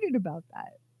excited about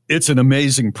that. It's an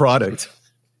amazing product.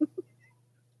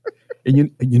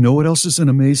 And you know what else is an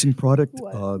amazing product?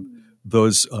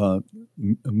 Those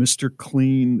Mr.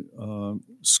 Clean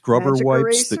scrubber Magic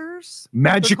wipes. Erasers?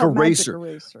 Magic Eraser.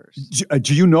 Magic erasers.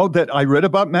 Do you know that I read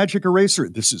about Magic Eraser?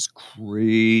 This is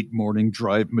great morning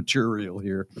drive material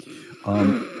here.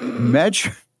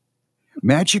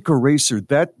 Magic Eraser,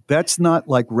 that's not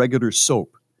like regular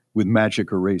soap with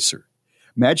Magic Eraser.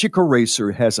 Magic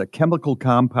Eraser has a chemical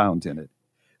compound in it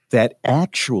that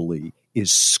actually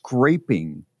is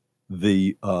scraping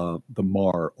the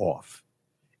mar off.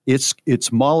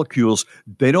 Its molecules,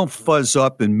 they don't fuzz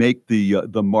up and make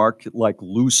the mark like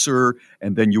looser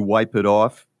and then you wipe it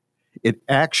off. It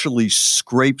actually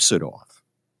scrapes it off.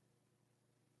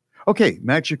 Okay,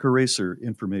 Magic Eraser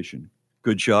information.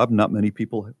 Good job. Not many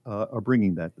people are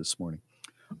bringing that this morning.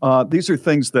 These are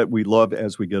things that we love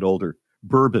as we get older.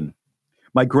 Bourbon.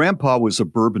 My grandpa was a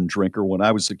bourbon drinker when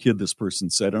I was a kid, this person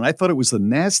said, and I thought it was the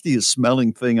nastiest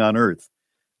smelling thing on earth.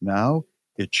 Now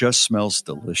it just smells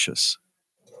delicious.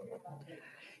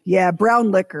 Yeah,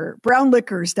 brown liquor. Brown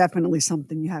liquor is definitely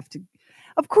something you have to.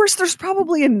 Of course, there's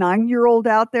probably a 9-year-old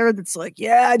out there that's like,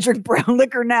 yeah, I drink brown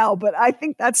liquor now, but I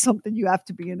think that's something you have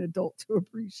to be an adult to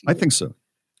appreciate. I think so.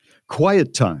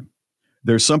 Quiet time.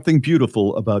 There's something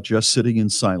beautiful about just sitting in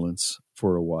silence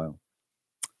for a while.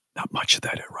 Not much of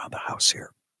that around the house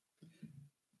here.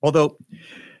 Although,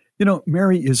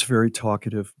 Mary is very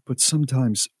talkative, but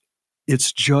sometimes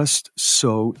it's just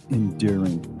so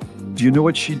endearing. Do you know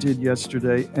what she did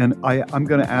yesterday? And I'm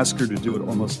going to ask her to do it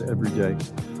almost every day.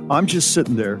 I'm just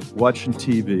sitting there watching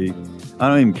TV. I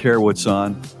don't even care what's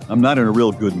on. I'm not in a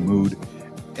real good mood.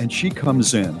 And she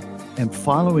comes in, and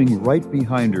following right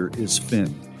behind her is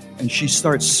Finn. And she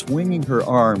starts swinging her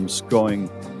arms going,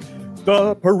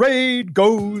 the parade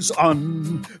goes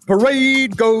on,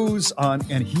 parade goes on.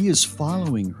 And he is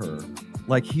following her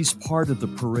like he's part of the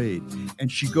parade.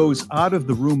 And she goes out of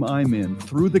the room I'm in,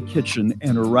 through the kitchen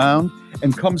and around,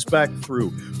 and comes back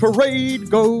through.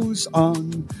 Parade goes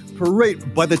on,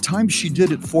 parade. By the time she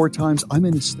did it 4 times, I'm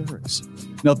in hysterics.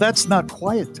 Now, that's not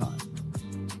quiet time,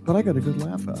 but I got a good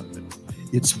laugh out of it.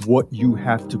 It's what you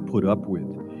have to put up with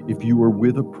if you are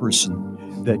with a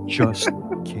person that just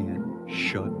can't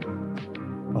shut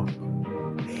up.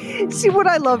 See, what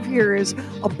I love here is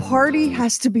a party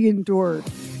has to be endured.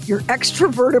 Your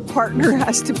extroverted partner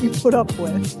has to be put up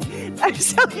with.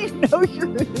 That's how you know you're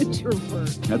an introvert.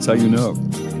 That's how you know.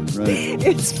 Right.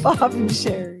 It's Bob and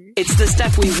Sherry. It's the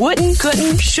stuff we wouldn't,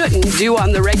 couldn't, shouldn't do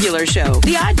on the regular show.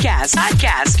 The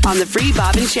Oddcast on the free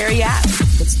Bob and Sherry app.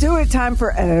 Let's do it. Time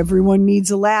for Everyone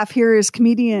Needs a Laugh. Here is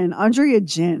comedian Andrea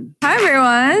Jin. Hi,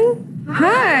 everyone.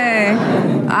 Hi.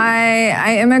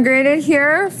 I immigrated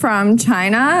here from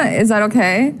China. Is that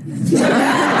okay?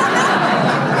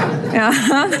 Yeah.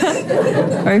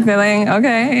 Are you feeling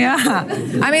okay? Yeah.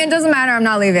 I mean, it doesn't matter. I'm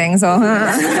not leaving, so.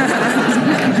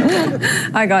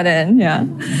 I got in, yeah.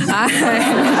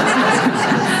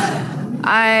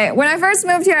 When I first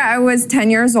moved here, I was 10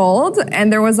 years old,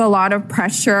 and there was a lot of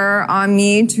pressure on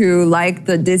me to like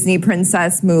the Disney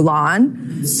princess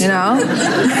Mulan, you know?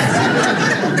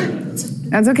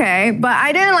 That's okay, but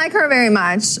I didn't like her very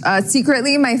much.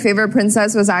 Secretly, my favorite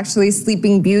princess was actually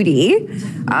Sleeping Beauty,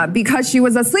 because she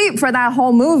was asleep for that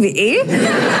whole movie.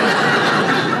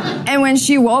 And when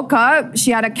she woke up,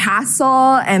 she had a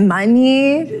castle and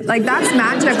money. Like, that's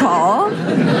magical.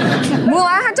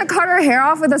 Mulan had to cut her hair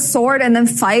off with a sword and then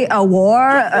fight a war.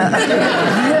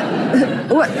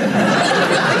 What?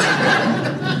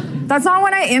 That's not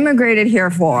what I immigrated here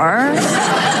for.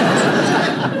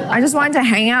 I just wanted to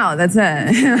hang out, that's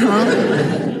it. You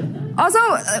know? Also,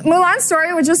 Mulan's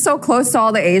story was just so close to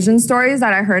all the Asian stories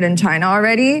that I heard in China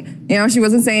already. You know, she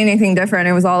wasn't saying anything different.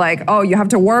 It was all like, oh, you have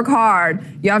to work hard,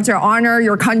 you have to honor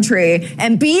your country,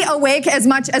 and be awake as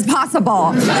much as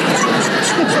possible.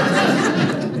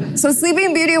 So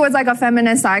Sleeping Beauty was like a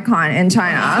feminist icon in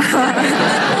China.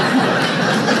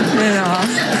 You know.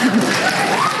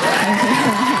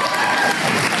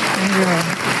 Thank you.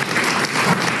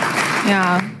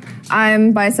 Yeah.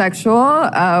 I'm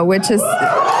bisexual, which is...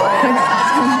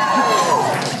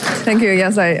 Thank you.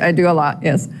 Yes, I do a lot.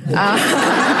 Yes.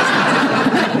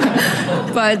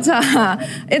 But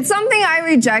it's something I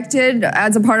rejected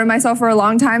as a part of myself for a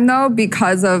long time, though,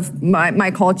 because of my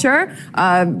culture.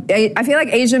 I feel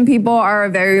like Asian people are a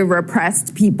very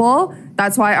repressed people.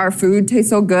 That's why our food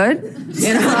tastes so good,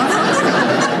 you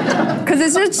know? Because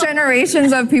it's just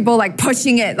generations of people like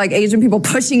pushing it, like Asian people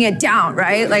pushing it down,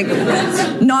 right? Like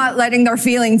not letting their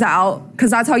feelings out,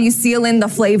 because that's how you seal in the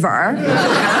flavor.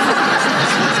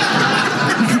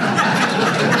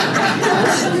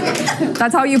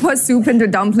 That's how you put soup into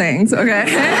dumplings, okay?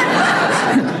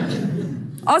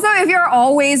 Also, if you're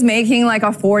always making like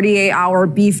a 48-hour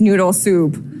beef noodle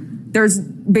soup, there's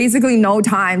basically no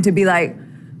time to be like,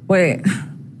 wait,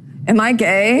 am I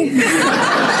gay?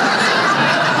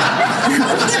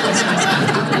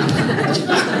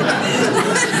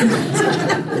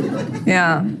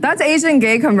 Yeah, that's Asian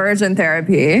gay conversion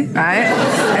therapy, right?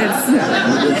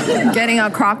 It's getting a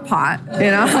crock pot,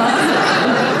 you know?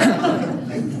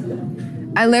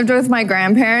 I lived with my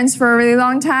grandparents for a really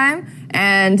long time,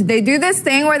 and they do this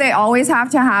thing where they always have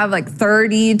to have like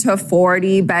 30 to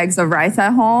 40 bags of rice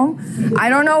at home. I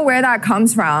don't know where that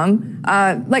comes from.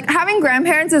 Like having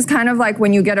grandparents is kind of like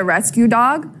when you get a rescue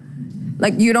dog.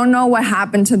 Like you don't know what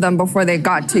happened to them before they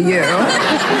got to you.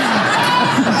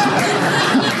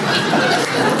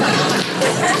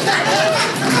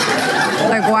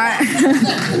 Like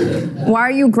why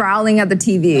are you growling at the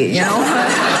TV, you know?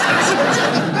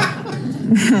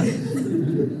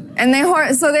 And they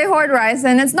hoard rice,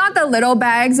 and it's not the little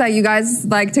bags that you guys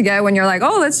like to get when you're like,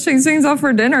 oh, let's change things up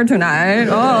for dinner tonight.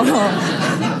 Oh,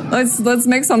 let's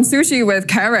make some sushi with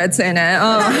carrots in it.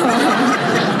 Oh.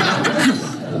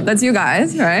 That's you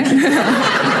guys, right?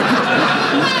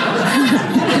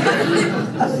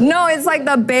 No, it's like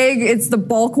it's the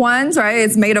bulk ones, right?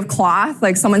 It's made of cloth,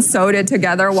 like someone sewed it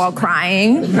together while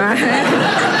crying, right?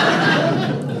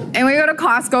 And we go to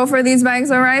Costco for these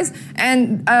bags of rice.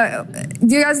 And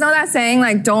do you guys know that saying,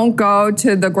 like, don't go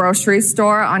to the grocery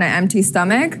store on an empty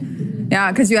stomach?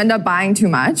 Yeah, because you end up buying too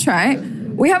much, right?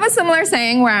 We have a similar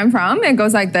saying where I'm from. It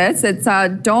goes like this. It's,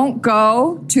 don't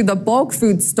go to the bulk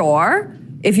food store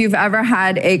if you've ever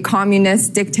had a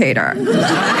communist dictator.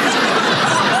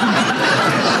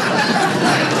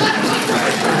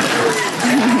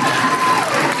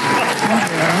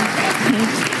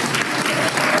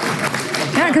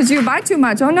 Because you buy too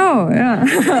much. Oh, no. Yeah.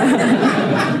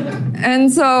 And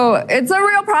so it's a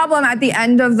real problem at the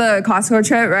end of the Costco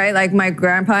trip, right? Like my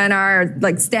grandpa and I are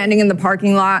like standing in the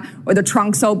parking lot with the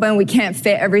trunks open. We can't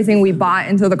fit everything we bought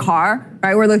into the car,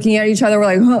 right? We're looking at each other.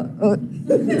 We're like,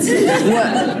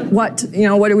 what? You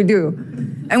know, what do we do?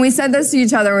 And we said this to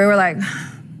each other. We were like,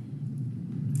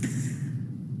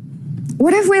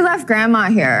 what if we left grandma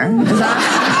here?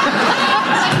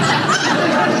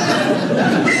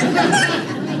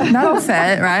 Is that'll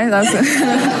fit, right?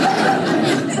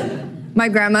 My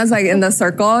grandma's like in the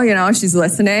circle, you know, she's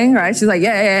listening, right? She's like,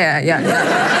 yeah.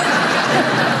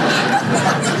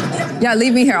 Yeah,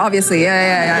 leave me here, obviously.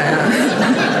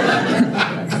 Yeah.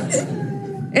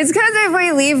 It's because if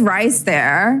we leave rice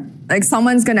there, like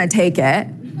someone's going to take it,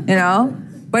 you know?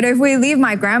 But if we leave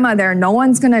my grandma there, no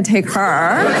one's going to take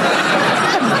her.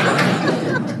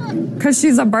 Because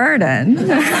she's a burden. All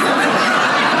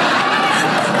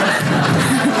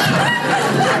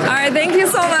right, thank you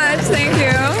so much. Thank you.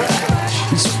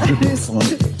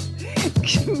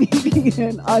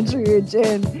 Comedian Andrea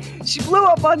Jin. She blew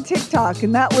up on TikTok,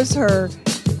 and that was her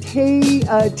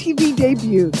TV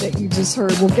debut that you just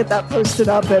heard. We'll get that posted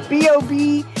up at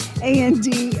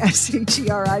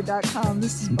BOBANDSHERI.com.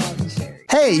 This is Bob and Sherry.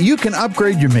 Hey, you can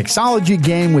upgrade your mixology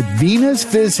game with Venus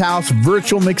Fizz House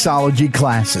virtual mixology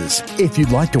classes. If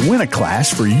you'd like to win a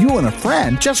class for you and a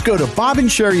friend, just go to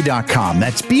bobandsheri.com.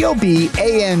 That's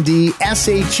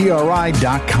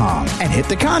BOBANDSHERI.com and hit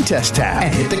the contest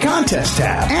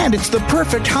tab. And it's the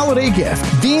perfect holiday gift.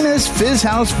 Venus Fizz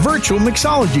House virtual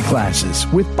mixology classes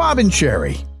with Bob and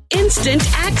Sherry. Instant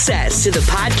access to the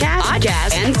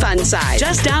podcast, and fun side.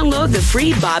 Just download the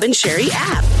free Bob and Sherry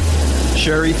app.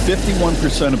 Sherry,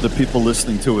 51% of the people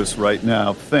listening to us right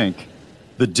now think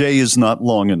the day is not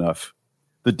long enough.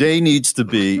 The day needs to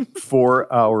be 4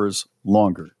 hours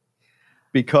longer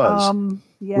because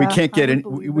we can't get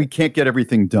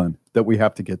everything done that we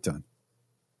have to get done.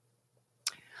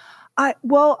 I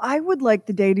would like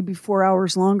the day to be 4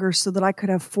 hours longer so that I could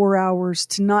have 4 hours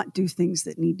to not do things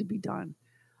that need to be done.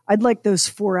 I'd like those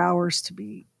 4 hours to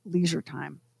be leisure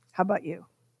time. How about you?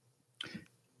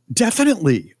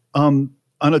 Definitely. On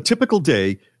a typical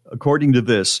day, according to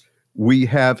this, we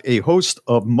have a host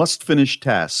of must-finish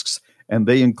tasks, and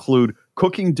they include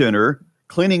cooking dinner,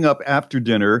 cleaning up after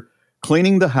dinner,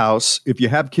 cleaning the house, if you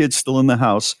have kids still in the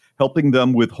house, helping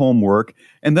them with homework,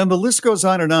 and then the list goes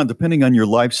on and on, depending on your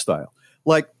lifestyle.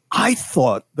 Like, I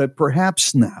thought that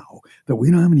perhaps now that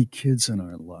we don't have any kids in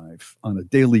our life on a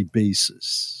daily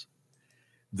basis,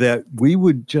 that we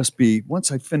would just be, once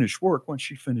she finishes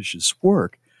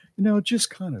work, just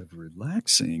kind of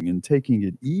relaxing and taking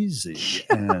it easy.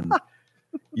 And,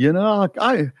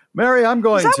 Mary, I'm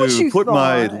going to put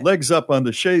my legs up on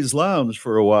the chaise lounge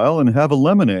for a while and have a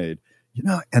lemonade.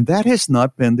 And that has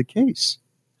not been the case.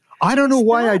 I don't know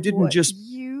why I don't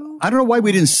know why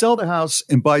we didn't sell the house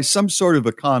and buy some sort of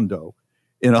a condo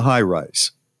in a high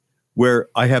rise where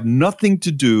I have nothing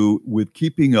to do with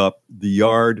keeping up the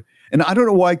yard. And I don't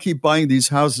know why I keep buying these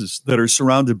houses that are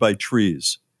surrounded by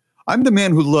trees. I'm the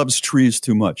man who loves trees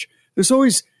too much. There's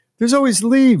always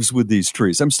leaves with these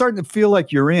trees. I'm starting to feel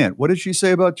like your aunt. What did she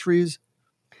say about trees?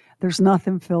 There's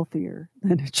nothing filthier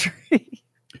than a tree.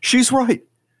 She's right.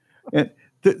 And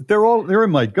they're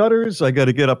in my gutters. I got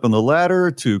to get up on the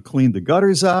ladder to clean the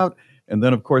gutters out. And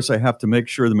then, of course, I have to make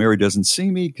sure the Mary doesn't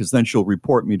see me because then she'll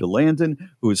report me to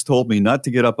Landon, who has told me not to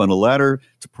get up on a ladder,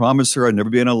 to promise her I'd never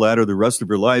be on a ladder the rest of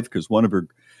her life because one of her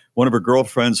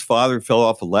girlfriend's father fell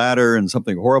off a ladder and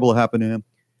something horrible happened to him.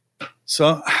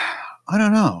 So I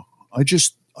don't know. I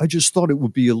just thought it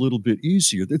would be a little bit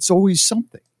easier. It's always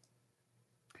something.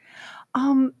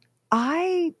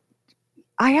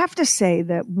 I have to say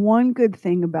that one good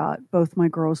thing about both my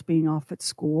girls being off at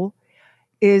school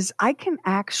is I can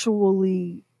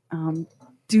actually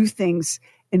do things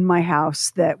in my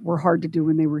house that were hard to do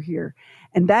when they were here.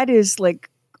 And that is like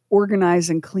organize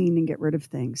and clean and get rid of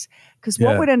things. Because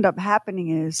what would end up happening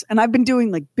is, and I've been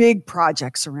doing like big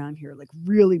projects around here, like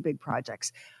really big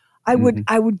projects. I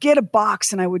would get a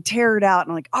box and I would tear it out and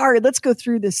I'm like, all right, let's go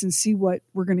through this and see what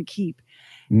we're going to keep.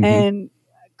 Mm-hmm. And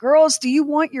girls, do you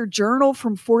want your journal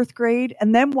from 4th grade?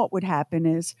 And then what would happen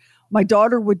is my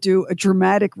daughter would do a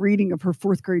dramatic reading of her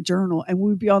 4th grade journal and we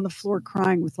would be on the floor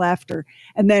crying with laughter.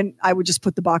 And then I would just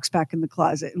put the box back in the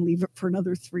closet and leave it for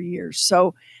another 3 years.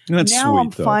 So that's now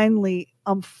sweet,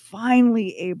 I'm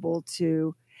finally able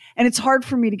to, and it's hard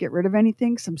for me to get rid of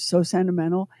anything because I'm so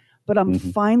sentimental, but I'm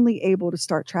finally able to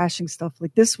start trashing stuff.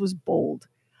 Like this was bold.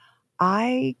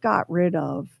 I got rid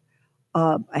of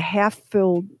a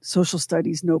half-filled social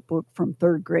studies notebook from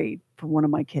 3rd grade for one of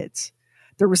my kids.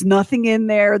 There was nothing in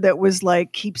there that was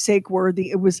like keepsake worthy.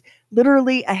 It was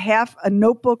literally a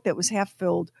notebook that was half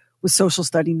filled with social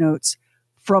study notes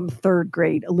from 3rd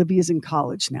grade. Olivia's in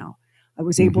college now. I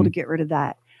was able to get rid of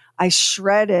that. I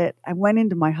shredded. I went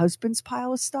into my husband's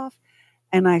pile of stuff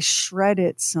and I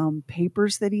shredded some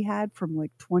papers that he had from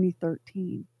like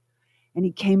 2013. And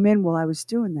he came in while I was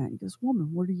doing that. He goes,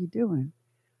 "Woman, what are you doing?"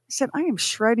 I said, "I am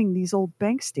shredding these old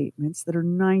bank statements that are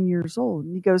 9 years old."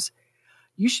 And he goes,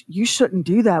 You shouldn't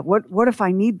do that. What if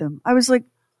I need them? I was like,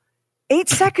 8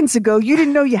 seconds ago, you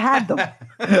didn't know you had them.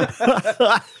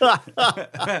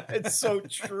 It's so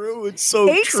true. It's so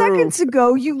true. 8 seconds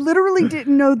ago, you literally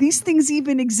didn't know these things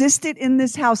even existed in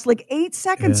this house. Like 8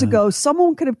 seconds ago,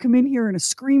 someone could have come in here in a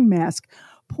scream mask,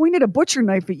 pointed a butcher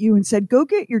knife at you and said, go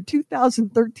get your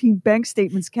 2013 bank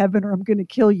statements, Kevin, or I'm going to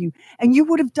kill you. And you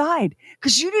would have died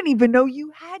because you didn't even know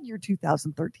you had your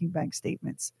 2013 bank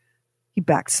statements. He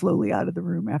backed slowly out of the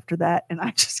room after that, and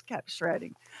I just kept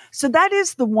shredding. So that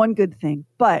is the one good thing.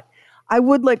 But I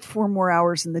would like 4 more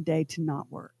hours in the day to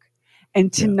not work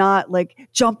and to not like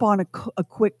jump on a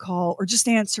quick call or just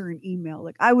answer an email.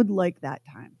 Like I would like that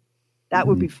time. That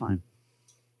would be fun.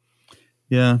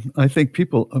 Yeah, I think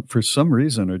people, for some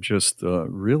reason, are just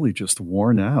really just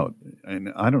worn out.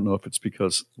 And I don't know if it's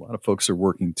because a lot of folks are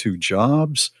working 2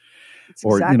 jobs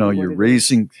or, exactly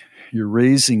you're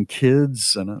raising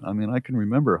kids. And I mean, I can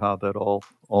remember how that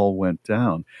all went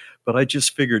down. But I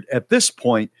just figured at this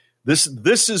point, this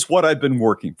is what I've been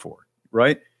working for,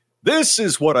 right? This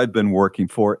is what I've been working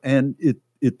for. And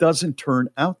it doesn't turn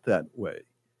out that way.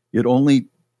 It only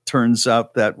turns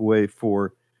out that way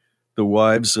for the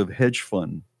wives of hedge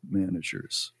fund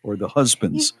managers or the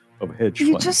husbands of hedge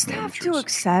fund managers. You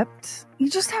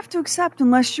just have to accept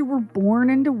unless you were born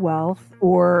into wealth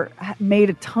or made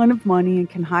a ton of money and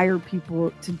can hire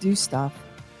people to do stuff,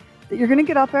 that you're going to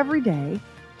get up every day.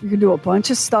 You're going to do a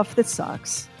bunch of stuff that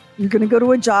sucks. You're going to go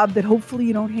to a job that hopefully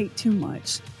you don't hate too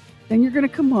much. Then you're going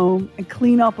to come home and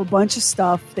clean up a bunch of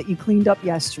stuff that you cleaned up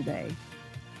yesterday.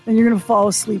 Then you're going to fall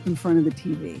asleep in front of the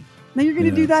TV. Then you're going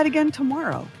to do that again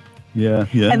tomorrow. Yeah.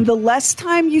 And the less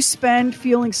time you spend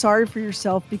feeling sorry for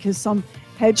yourself because some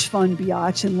hedge fund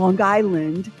biatch in Long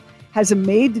Island has a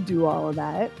maid to do all of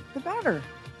that, the better.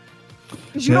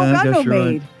 Because you don't got no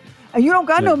maid. Right. And you don't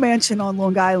got no mansion on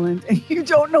Long Island. And you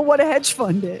don't know what a hedge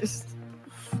fund is.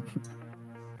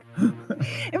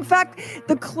 In fact,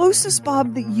 the closest,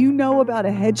 Bob, that you know about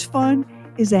a hedge fund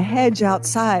is a hedge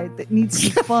outside that needs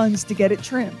some funds to get it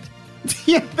trimmed.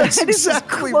 Yeah, that's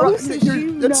exactly right.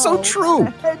 That's so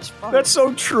true. That's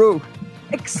so true.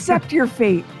 Accept your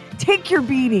fate. Take your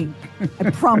beating.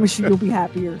 I promise you'll be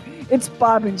happier. It's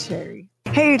Bob and Sherry.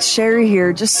 Hey, it's Sherry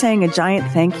here, just saying a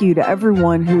giant thank you to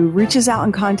everyone who reaches out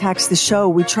and contacts the show.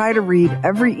 We try to read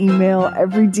every email,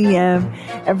 every DM,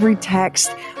 every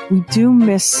text. We do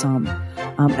miss some,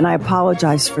 and I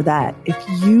apologize for that. If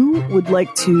you would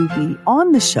like to be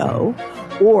on the show,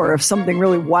 or if something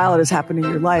really wild has happened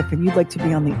in your life and you'd like to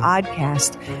be on the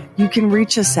Oddcast, you can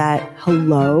reach us at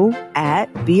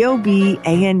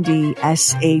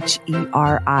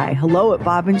hello@BOBANDSHERI,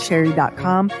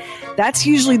 hello@bobandsherry.com. That's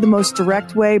usually the most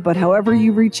direct way, but however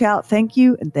you reach out, thank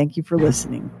you, and thank you for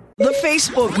listening. The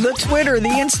Facebook, the Twitter, the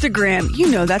Instagram,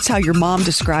 that's how your mom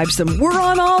describes them. We're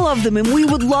on all of them, and we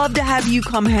would love to have you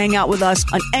come hang out with us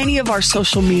on any of our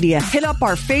social media. Hit up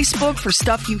our Facebook for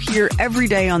stuff you hear every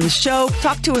day on the show.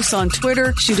 Talk to us on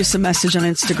Twitter. Shoot us a message on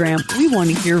Instagram. We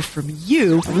want to hear from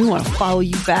you, and we want to follow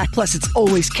you back. Plus, it's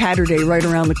always Catterday right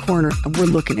around the corner, and we're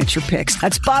looking at your pics.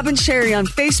 That's Bob and Sherry on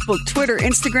Facebook, Twitter,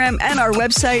 Instagram, and our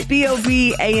website,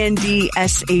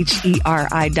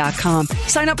 BOBANDSHERI.com.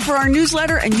 Sign up for our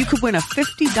newsletter, and you could win a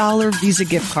 $50 Visa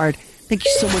gift card. Thank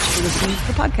you so much for listening to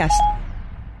the podcast.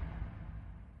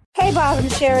 Hey, Bob and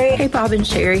Sherry. Hey, Bob and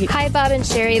Sherry. Hi, Bob and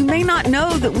Sherry. You may not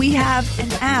know that we have an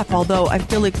app, although I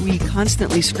feel like we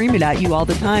constantly scream it at you all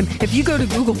the time. If you go to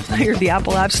Google Play or the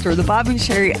Apple App Store, the Bob and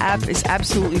Sherry app is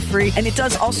absolutely free, and it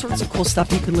does all sorts of cool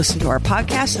stuff. You can listen to our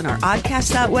podcast and our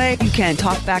Oddcast that way. You can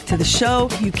talk back to the show.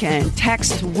 You can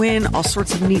text to win all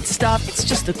sorts of neat stuff. It's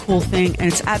just a cool thing,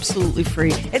 and it's absolutely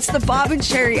free. It's the Bob and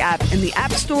Sherry app in the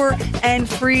App Store and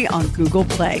free on Google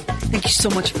Play. Thank you so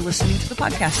much for listening to the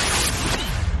podcast.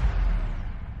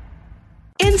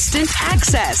 Instant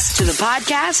access to the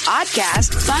podcast,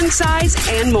 Oddcast, Fun Size,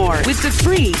 and more with the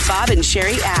free Bob and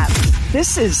Sherry app.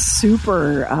 This is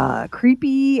super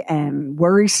creepy and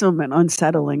worrisome and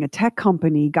unsettling. A tech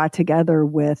company got together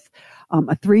with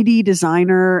a 3D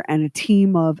designer and a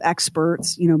team of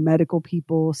experts, medical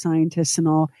people, scientists and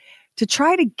all, to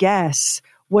try to guess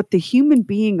what the human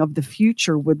being of the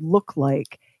future would look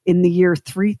like in the year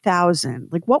 3000.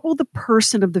 Like, what will the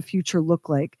person of the future look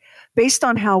like based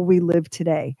on how we live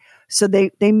today? So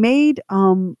they made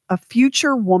a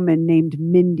future woman named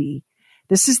Mindy.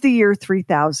 This is the year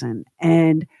 3000.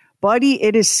 And buddy,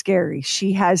 it is scary.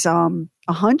 She has a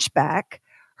hunchback.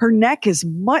 Her neck is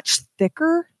much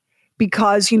thicker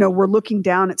because, we're looking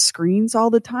down at screens all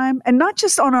the time, and not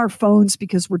just on our phones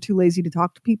because we're too lazy to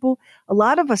talk to people. A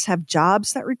lot of us have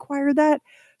jobs that require that.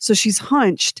 So she's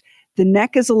hunched. The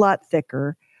neck is a lot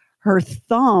thicker. Her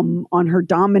thumb on her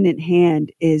dominant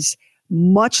hand is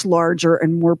much larger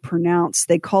and more pronounced.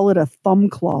 They call it a thumb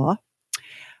claw.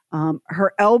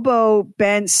 Her elbow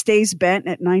stays bent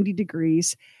at 90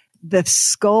 degrees. The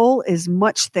skull is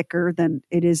much thicker than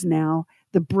it is now.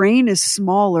 The brain is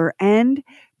smaller, and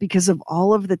because of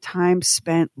all of the time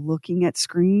spent looking at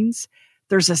screens.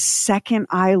 There's a second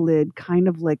eyelid, kind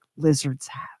of like lizards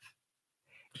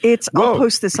have. I'll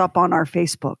post this up on our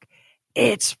Facebook.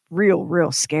 It's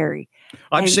real scary.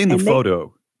 I've seen the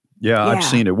photo. Yeah, I've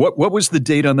seen it. What was the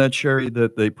date on that, Sherry,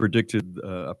 that they predicted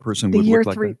a person would look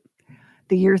like that?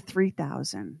 The year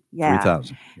 3000. Yeah.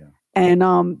 3000. Yeah. And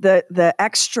the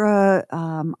extra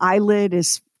eyelid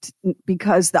is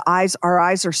because our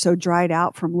eyes are so dried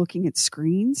out from looking at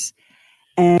screens.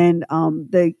 And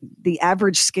the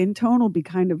average skin tone will be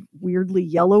kind of weirdly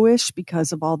yellowish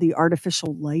because of all the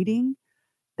artificial lighting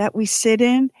that we sit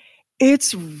in.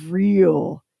 It's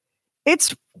real.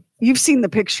 You've seen the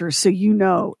pictures, so you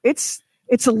know it's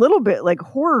a little bit like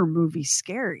horror movie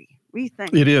scary. What do you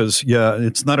think? It is, yeah.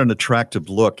 It's not an attractive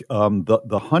look.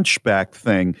 The hunchback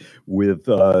thing with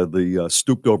the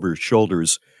stooped over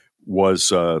shoulders was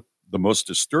the most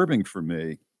disturbing for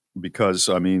me because,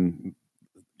 I mean,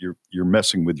 you're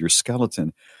messing with your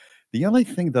skeleton. The only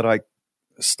thing that I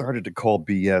started to call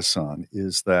BS on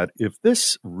is that if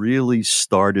this really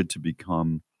started to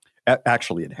become,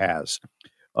 actually it has,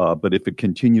 but if it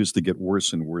continues to get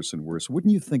worse and worse and worse,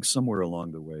 wouldn't you think somewhere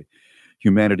along the way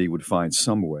humanity would find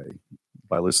some way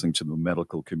by listening to the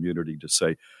medical community to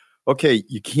say, okay,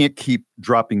 you can't keep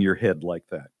dropping your head like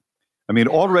that. I mean,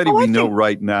 already we know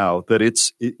right now that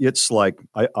it's like,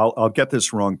 I'll get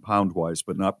this wrong pound-wise,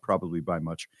 but not probably by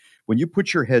much. When you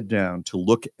put your head down to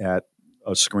look at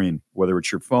a screen, whether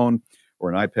it's your phone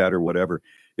or an iPad or whatever,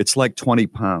 it's like 20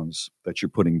 pounds that you're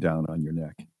putting down on your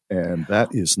neck. And that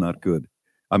is not good.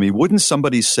 I mean, wouldn't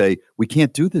somebody say, we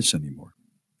can't do this anymore?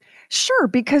 Sure,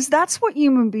 because that's what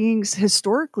human beings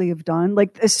historically have done.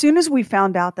 Like, as soon as we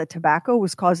found out that tobacco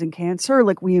was causing cancer,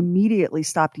 like, we immediately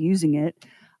stopped using it.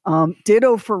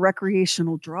 Ditto for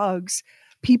recreational drugs.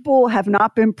 People have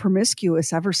not been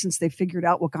promiscuous ever since they figured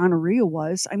out what gonorrhea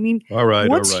was. I mean,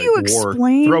 once you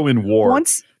explain, throw in war.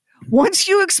 Once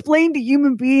you explain to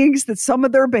human beings that some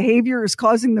of their behavior is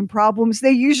causing them problems,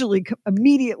 they usually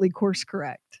immediately course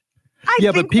correct. I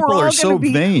think but people we're all are so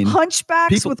vain.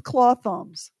 Hunchbacks with claw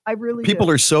thumbs. I really People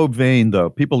do. are so vain, though.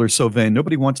 People are so vain.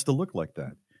 Nobody wants to look like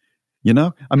that. You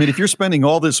know? I mean, if you're spending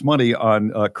all this money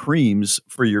on creams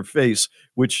for your face,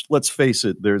 which, let's face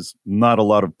it, there's not a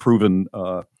lot of proven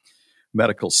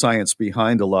medical science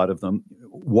behind a lot of them,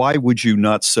 why would you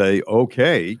not say,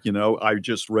 okay, you know, I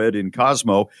just read in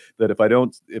Cosmo that if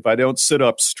I don't sit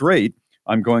up straight,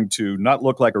 I'm going to not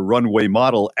look like a runway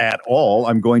model at all.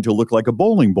 I'm going to look like a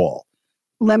bowling ball.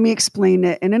 Let me explain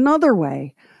it in another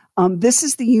way. This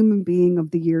is the human being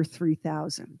of the year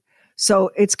 3000.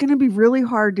 So it's going to be really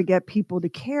hard to get people to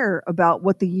care about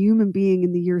what the human being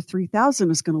in the year 3000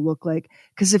 is going to look like.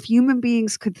 Because if human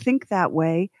beings could think that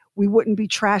way, we wouldn't be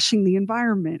trashing the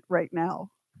environment right now.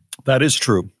 That is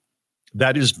true.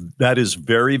 That is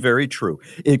very, very true.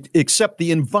 Except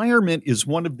the environment is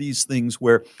one of these things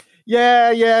where,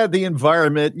 the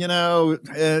environment, you know,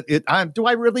 do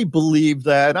I really believe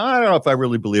that? I don't know if I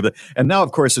really believe it. And now,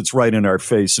 of course, it's right in our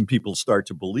face and people start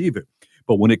to believe it.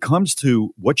 But when it comes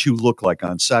to what you look like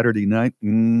on Saturday night, I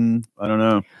don't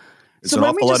know. There's an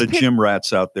awful lot of gym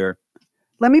rats out there.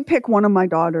 Let me pick one of my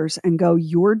daughters and go,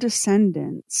 your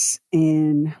descendants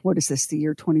in, what is this, the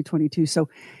year 2022? So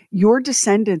your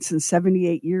descendants in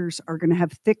 78 years are going to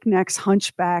have thick necks,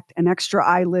 hunchbacked, an extra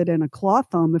eyelid, and a claw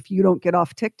thumb if you don't get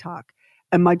off TikTok.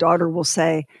 And my daughter will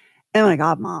say, oh my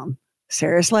God, Mom,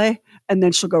 seriously? And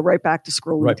then she'll go right back to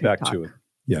scrolling right TikTok. Back to it.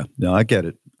 Yeah, no, I get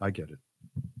it.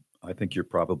 I think you're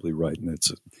probably right. And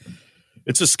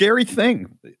it's a scary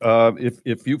thing.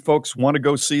 If you folks want to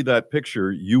go see that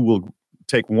picture, you will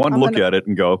take one look at it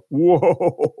and go,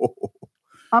 whoa.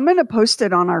 I'm going to post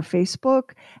it on our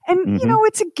Facebook. And, you know,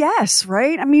 it's a guess,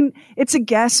 right? I mean, it's a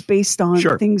guess based on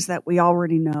things that we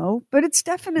already know, but it's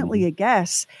definitely a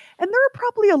guess. And there are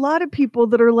probably a lot of people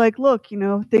that are like, look, you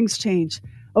know, things change.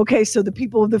 Okay, so the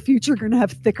people of the future are going to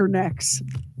have thicker necks.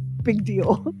 Big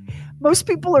deal. Most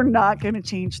people are not going to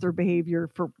change their behavior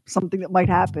for something that might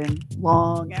happen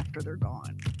long after they're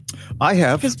gone. I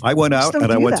have. I went out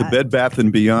and I went to Bed Bath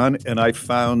 & Beyond and I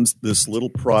found this little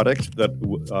product that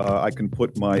I can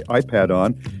put my iPad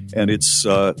on, and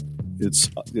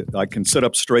I can sit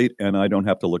up straight and I don't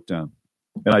have to look down.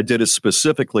 And I did it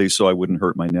specifically so I wouldn't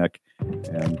hurt my neck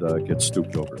and get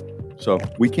stooped over. So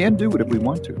we can do it if we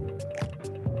want to.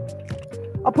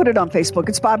 I'll put it on Facebook.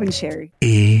 It's Bob and Sherry.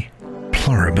 E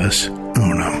pluribus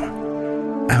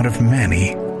unum. Out of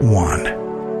many, one.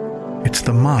 It's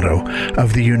the motto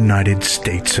of the United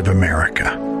States of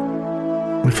America.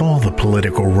 With all the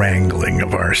political wrangling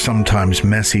of our sometimes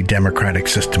messy democratic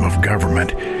system of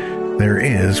government, there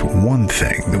is one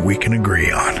thing that we can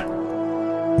agree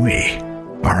on. We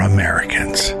are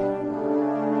Americans.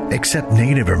 Except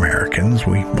Native Americans,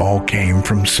 we all came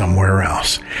from somewhere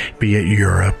else, be it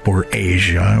Europe or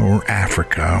Asia or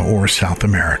Africa or South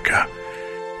America.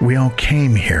 We all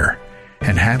came here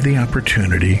and have the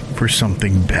opportunity for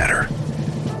something better.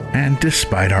 And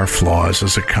despite our flaws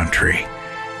as a country,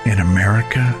 in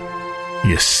America,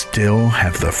 you still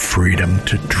have the freedom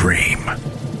to dream.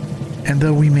 And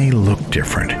though we may look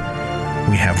different,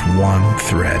 we have one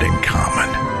thread in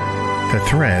common. The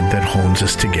thread that holds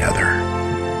us together.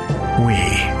 We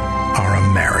are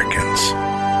Americans.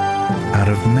 Out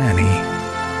of many,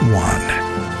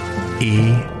 one.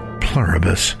 E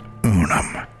pluribus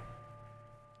unum.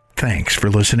 Thanks for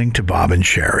listening to Bob and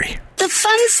Sherry. The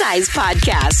Fun Size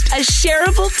Podcast, a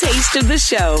shareable taste of the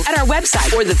show at our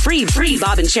website or the free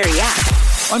Bob and Sherry app.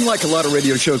 Unlike a lot of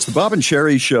radio shows, the Bob and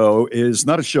Sherry Show is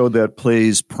not a show that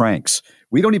plays pranks.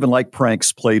 We don't even like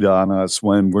pranks played on us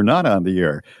when we're not on the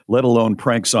air, let alone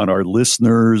pranks on our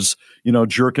listeners,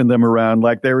 jerking them around.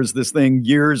 Like there was this thing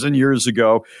years and years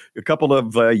ago, a couple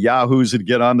of yahoos would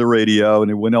get on the radio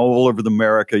and it went all over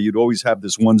America. You'd always have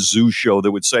this one zoo show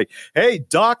that would say, hey,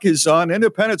 Doc is on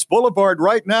Independence Boulevard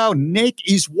right now.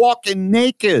 He's walking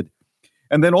naked.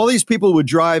 And then all these people would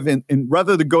drive and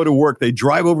rather than go to work, they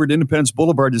drive over to Independence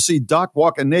Boulevard to see Doc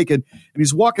walking naked. And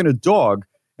he's walking a dog.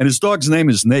 And his dog's name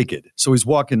is Naked. So he's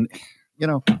walking,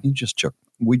 he just joke.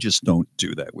 We just don't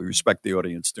do that. We respect the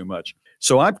audience too much.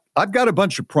 So I've got a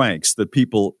bunch of pranks that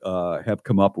people have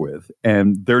come up with,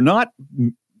 and they're not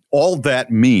all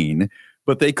that mean,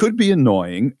 but they could be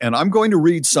annoying. And I'm going to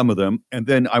read some of them, and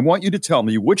then I want you to tell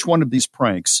me which one of these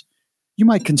pranks you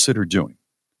might consider doing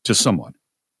to someone.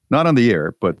 Not on the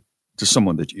air, but to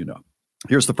someone that you know.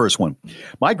 Here's the first one.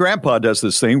 My grandpa does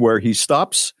this thing where he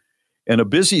stops in a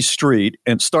busy street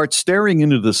and starts staring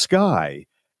into the sky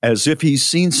as if he's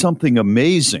seen something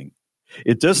amazing.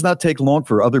 It does not take long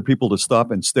for other people to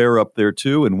stop and stare up there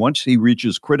too, and once he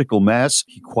reaches critical mass,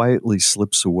 he quietly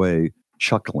slips away,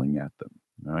 chuckling at them.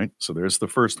 All right, so there's the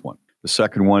first one. The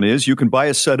second one is you can buy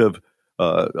a set of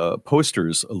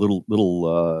posters,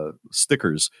 little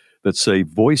stickers that say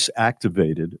voice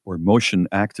activated or motion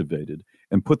activated,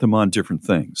 and put them on different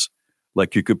things.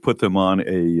 Like you could put them on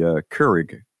a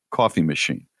Keurig coffee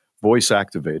machine, voice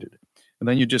activated. And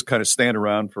then you just kind of stand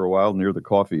around for a while near the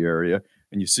coffee area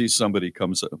and you see somebody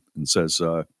comes up and says,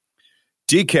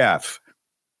 decaf,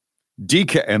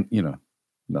 and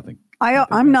nothing.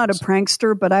 I'm not a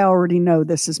prankster, but I already know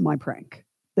this is my prank.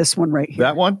 This one right here.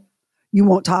 That one? You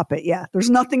won't top it. Yeah. There's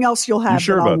nothing else you'll have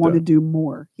sure that I want that? to do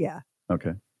more. Yeah.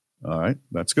 Okay. All right.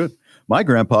 That's good. My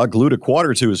grandpa glued a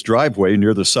quarter to his driveway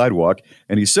near the sidewalk,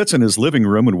 and he sits in his living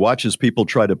room and watches people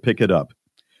try to pick it up.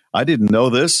 I didn't know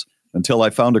this until I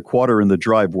found a quarter in the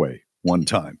driveway one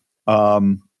time.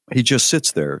 He just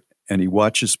sits there and he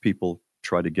watches people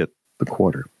try to get the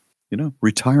quarter.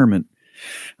 Retirement,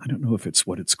 I don't know if it's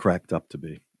what it's cracked up to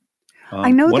be.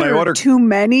 I know there are too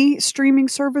many streaming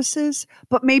services,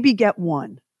 but maybe get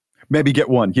one. Maybe get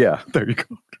one. Yeah, there you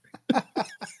go.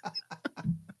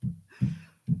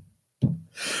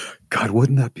 God,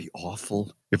 wouldn't that be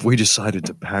awful if we decided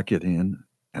to pack it in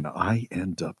and I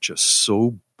end up just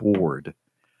so bored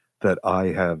that I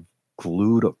have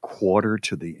glued a quarter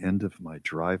to the end of my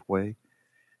driveway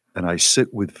and I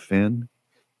sit with Finn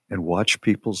and watch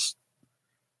people's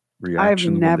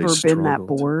reaction. I've never been that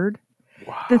bored.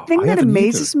 Wow, the thing that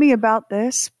amazes me about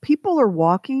this, people are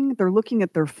walking, they're looking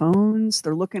at their phones,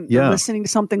 they're listening to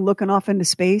something, looking off into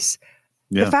space.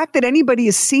 Yeah. The fact that anybody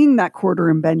is seeing that quarter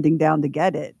and bending down to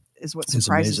get it is what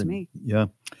surprises me. Yeah.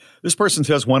 This person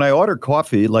says, when I order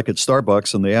coffee, like at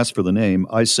Starbucks, and they ask for the name,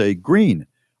 I say green,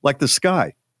 like the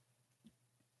sky.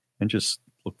 And just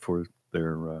look for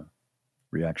their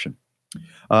reaction.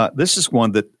 This is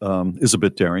one that is a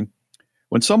bit daring.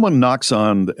 When someone knocks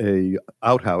on a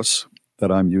outhouse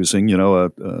that I'm using,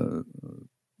 a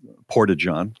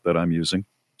porta-john that I'm using,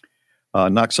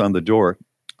 knocks on the door,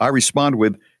 I respond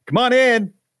with, come on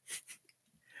in.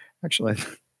 Actually, I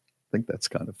think that's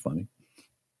kind of funny.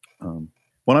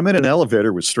 When I'm in an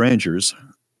elevator with strangers,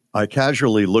 I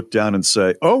casually look down and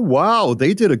say, oh, wow,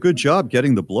 they did a good job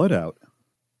getting the blood out.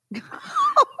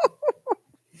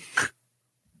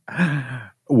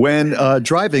 When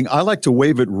driving, I like to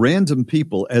wave at random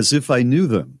people as if I knew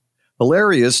them.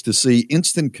 Hilarious to see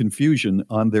instant confusion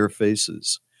on their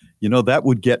faces. That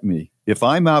would get me. If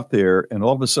I'm out there and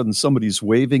all of a sudden somebody's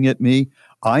waving at me,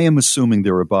 I am assuming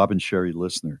they're a Bob and Sherry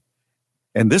listener.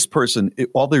 And this person,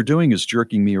 all they're doing is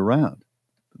jerking me around.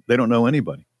 They don't know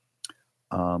anybody.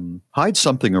 Hide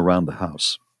something around the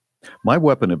house. My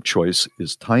weapon of choice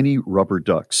is tiny rubber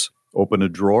ducks. Open a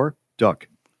drawer, duck.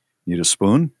 Need a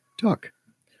spoon? Duck.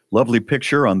 Lovely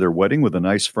picture on their wedding with a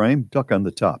nice frame, duck on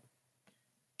the top.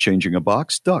 Changing a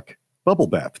box, duck. Bubble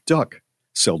bath, duck.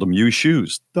 Seldom used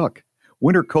shoes, duck.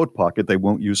 Winter coat pocket they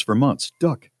won't use for months,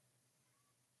 duck.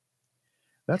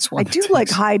 That's one. I do like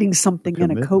hiding something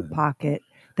in a coat pocket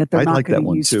that they're not going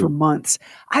to use for months.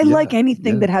 I like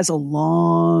anything that has a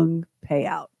long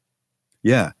payout.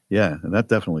 Yeah, and that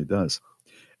definitely does.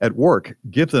 At work,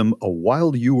 give them a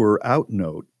while you were out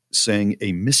note saying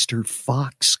a Mr.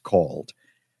 Fox called,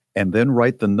 and then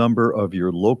write the number of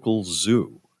your local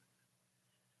zoo.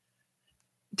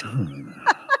 I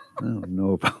don't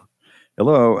know about.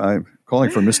 Hello, I'm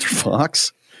calling for Mr.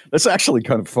 Fox. That's actually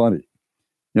kind of funny.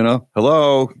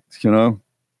 Hello,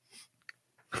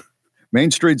 Main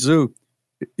Street Zoo.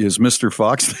 Is Mr.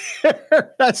 Fox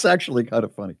there? That's actually kind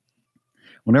of funny.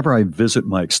 Whenever I visit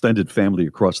my extended family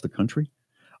across the country,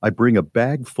 I bring a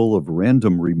bag full of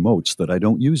random remotes that I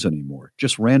don't use anymore.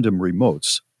 Just random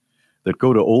remotes that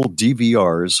go to old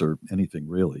DVRs or anything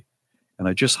really. And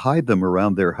I just hide them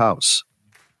around their house.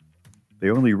 They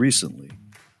only recently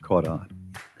caught on.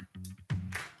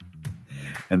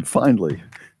 And finally,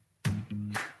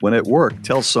 when at work,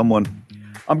 tell someone,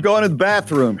 I'm going to the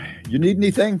bathroom. You need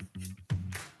anything?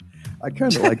 I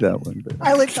kind of like that one.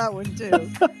 I like that one too.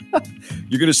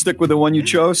 You're going to stick with the one you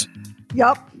chose?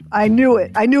 Yep. I knew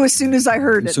it. I knew as soon as I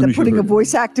heard it that putting a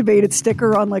voice-activated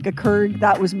sticker on like a Keurig,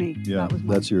 that was me. Yeah,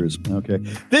 that's yours. Okay.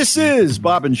 This is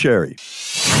Bob and Sherry.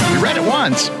 You read it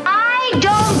once. I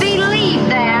don't believe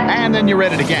that. And then you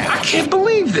read it again. I can't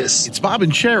believe this. It's Bob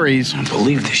and Sherry's. I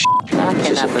believe this. I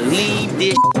cannot believe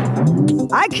this.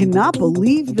 I cannot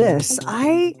believe this.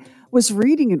 I was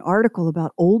reading an article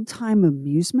about old-time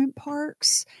amusement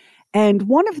parks. And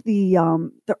one of the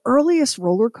earliest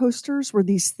roller coasters were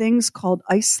these things called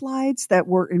ice slides that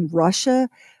were in Russia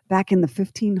back in the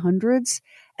 1500s.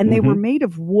 And they were made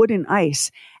of wood and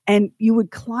ice. And you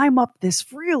would climb up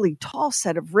this really tall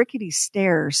set of rickety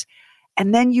stairs.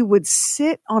 And then you would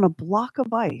sit on a block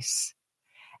of ice.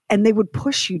 And they would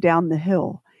push you down the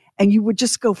hill. And you would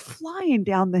just go flying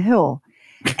down the hill.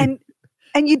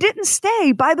 And you didn't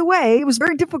stay. By the way, it was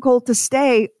very difficult to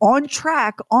stay on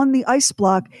track on the ice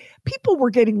block. People were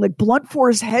getting like blunt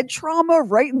force head trauma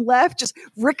right and left, just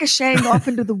ricocheting off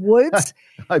into the woods.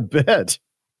 I bet.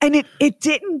 And it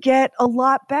didn't get a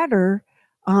lot better.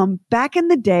 Back in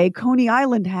the day, Coney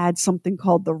Island had something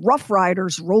called the Rough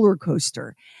Riders roller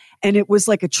coaster. And it was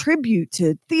like a tribute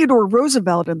to Theodore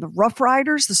Roosevelt and the Rough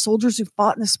Riders, the soldiers who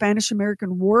fought in the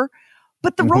Spanish-American War.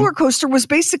 But the roller coaster was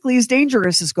basically as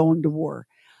dangerous as going to war.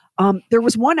 There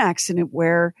was one accident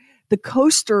where the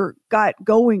coaster got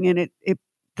going and it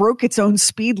broke its own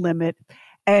speed limit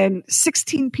and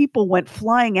 16 people went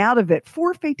flying out of it,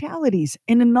 4 fatalities.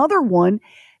 In another one,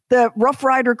 the Rough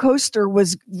Rider coaster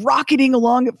was rocketing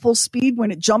along at full speed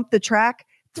when it jumped the track,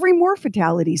 3 more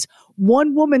fatalities.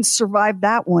 One woman survived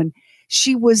that one.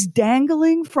 She was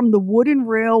dangling from the wooden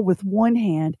rail with one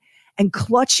hand and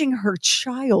clutching her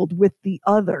child with the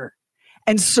other,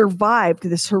 and survived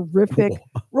this horrific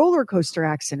roller coaster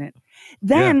accident.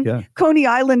 Then Coney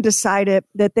Island decided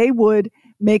that they would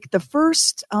make the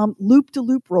first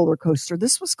loop-de-loop roller coaster.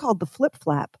 This was called the Flip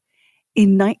Flap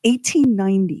in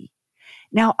 1890.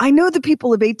 Now, I know the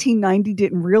people of 1890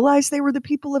 didn't realize they were the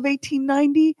people of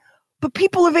 1890, but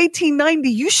people of 1890,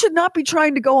 you should not be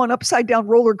trying to go on upside-down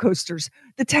roller coasters.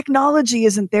 The technology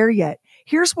isn't there yet.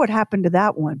 Here's what happened to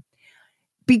that one.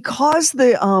 Because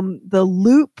the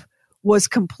loop was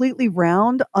completely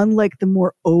round, unlike the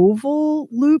more oval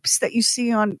loops that you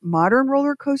see on modern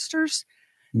roller coasters,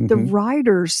 the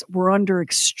riders were under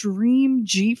extreme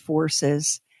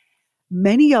G-forces.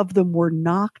 Many of them were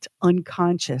knocked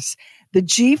unconscious. The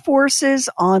G-forces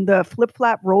on the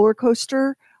flip-flap roller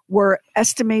coaster were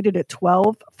estimated at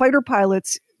 12. Fighter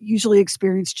pilots usually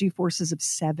experience G-forces of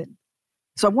 7.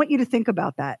 So I want you to think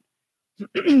about that.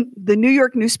 The New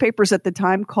York newspapers at the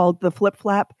time called the Flip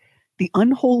Flap the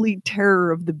unholy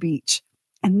terror of the beach.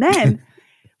 And then,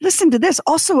 listen to this,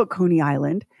 also at Coney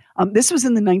Island, this was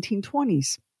in the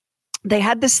 1920s. They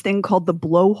had this thing called the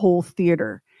Blowhole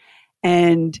Theater.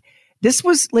 And this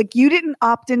was like, you didn't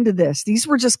opt into this. These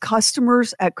were just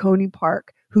customers at Coney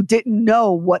Park who didn't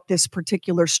know what this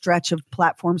particular stretch of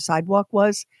platform sidewalk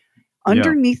was.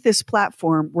 Underneath this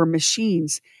platform were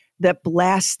machines that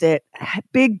blasted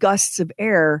big gusts of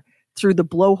air through the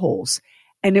blowholes.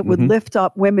 And it would lift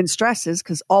up women's dresses,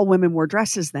 because all women wore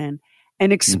dresses then,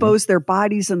 and expose their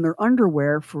bodies and their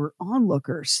underwear for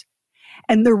onlookers.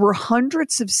 And there were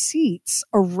hundreds of seats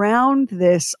around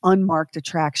this unmarked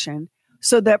attraction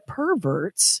so that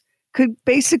perverts could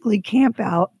basically camp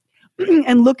out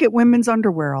and look at women's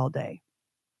underwear all day.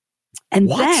 And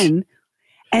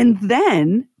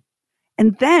then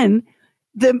And then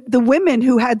the women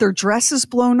who had their dresses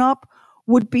blown up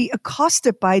would be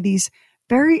accosted by these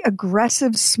very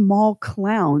aggressive small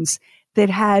clowns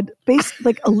that had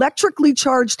like electrically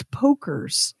charged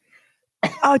pokers,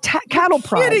 cattle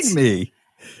prods. Kidding me?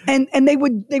 And they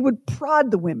would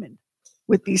prod the women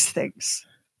with these things.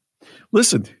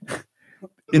 Listen,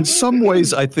 in some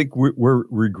ways, I think we're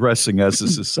regressing as a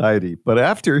society. But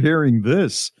after hearing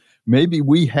this, maybe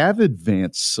we have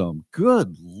advanced some.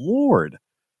 Good Lord.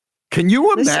 Can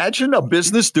you imagine a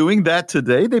business doing that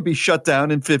today? They'd be shut down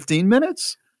in 15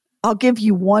 minutes. I'll give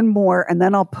you one more, and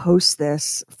then I'll post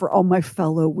this for all my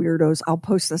fellow weirdos. I'll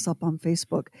post this up on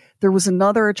Facebook. There was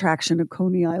another attraction at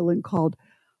Coney Island called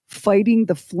Fighting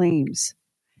the Flames.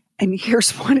 And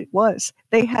here's what it was.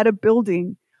 They had a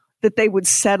building that they would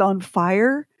set on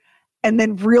fire, and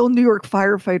then real New York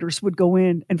firefighters would go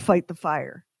in and fight the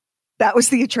fire. That was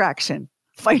the attraction,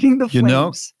 Fighting the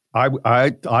Flames.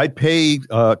 I'd pay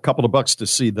a couple of bucks to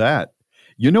see that.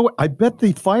 You know, I bet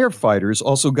the firefighters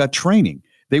also got training.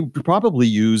 They probably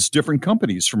use different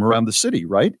companies from around the city,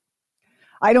 right?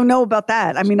 I don't know about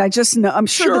that. I mean, I just know, I'm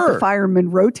sure that the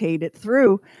firemen rotate it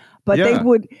through, but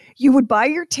you would buy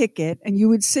your ticket and you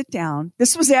would sit down.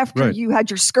 This was after you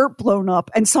had your skirt blown up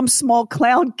and some small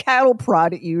clown cattle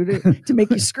prod at you to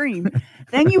make you scream.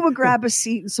 Then you would grab a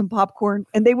seat and some popcorn,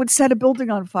 and they would set a building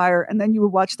on fire, and then you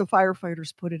would watch the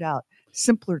firefighters put it out.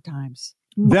 Simpler times.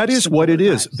 That is what it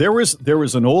is. There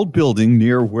was an old building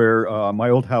near where my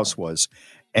old house was.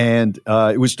 And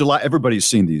it was everybody's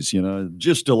seen these,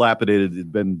 just dilapidated. It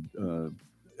had been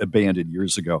abandoned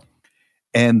years ago.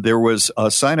 And there was a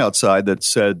sign outside that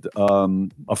said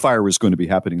a fire was going to be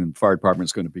happening and the fire department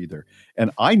was going to be there.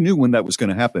 And I knew when that was going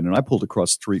to happen. And I pulled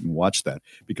across the street and watched that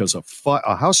because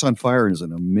a house on fire is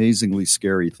an amazingly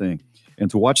scary thing. And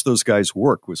to watch those guys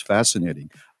work was fascinating.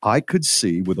 I could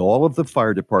see with all of the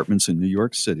fire departments in New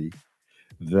York City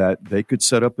that they could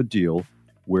set up a deal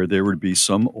where there would be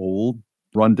some old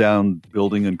rundown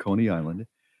building in Coney Island,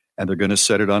 and they're going to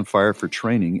set it on fire for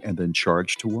training and then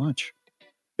charge to watch.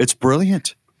 It's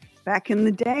brilliant. Back in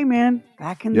the day, man.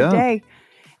 Back in the day.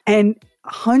 And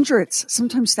hundreds,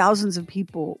 sometimes thousands of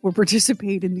people will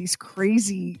participate in these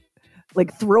crazy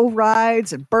like thrill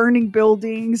rides and burning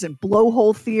buildings and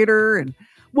blowhole theater. And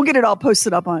we'll get it all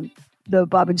posted up on the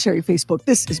Bob and Sherry Facebook.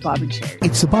 This is Bob and Sherry.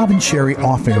 It's the Bob and Sherry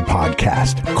off-air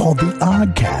podcast called The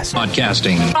Oddcast.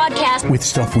 Podcast. With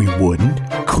stuff we wouldn't,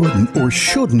 couldn't, or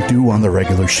shouldn't do on the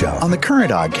regular show. On the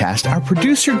current Oddcast, our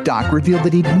producer Doc revealed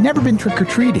that he'd never been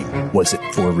trick-or-treating. Was it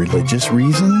for religious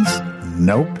reasons?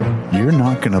 Nope. You're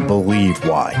not going to believe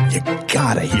why. You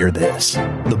gotta hear this.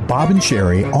 The Bob and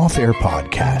Sherry off-air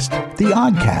podcast, The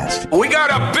Oddcast. We got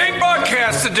a big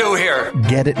podcast to do here.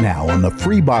 Get it now on the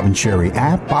free Bob and Sherry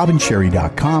app,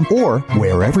 bobandsherry.com, or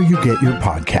wherever you get your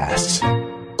podcasts.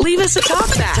 Leave us a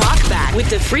talk back with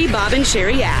the free Bob and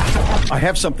Sherry app. I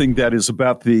have something that is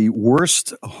about the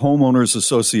worst homeowners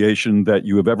association that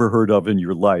you have ever heard of in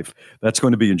your life. That's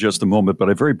going to be in just a moment, but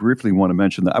I very briefly want to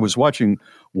mention that I was watching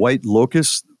White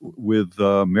Lotus with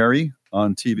Mary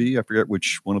on TV. I forget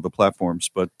which one of the platforms,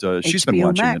 but she's been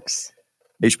watching it.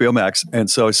 HBO Max. And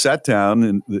so I sat down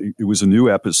and it was a new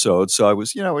episode. So I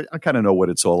was, I kind of know what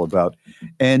it's all about.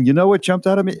 And you know what jumped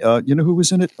out at me? You know who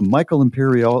was in it? Michael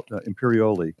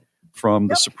Imperioli from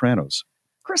The Sopranos.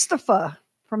 Christopher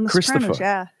from The Sopranos,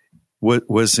 yeah.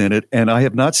 Was in it. And I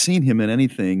have not seen him in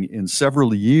anything in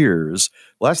several years.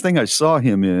 Last thing I saw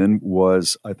him in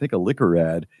was, I think, a liquor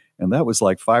ad. And that was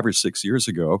like 5 or 6 years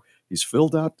ago. He's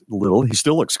filled out a little. He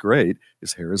still looks great.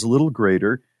 His hair is a little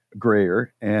grayer.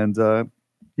 And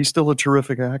he's still a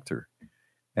terrific actor.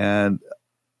 And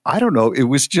I don't know, it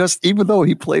was just, even though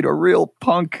he played a real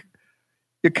punk,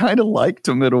 you kind of liked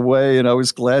him in a way. And I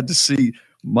was glad to see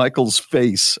Michael's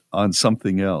face on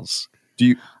something else. Do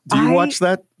you watch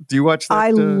that? Do you watch that? I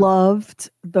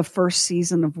loved the first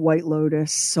season of White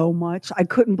Lotus so much. I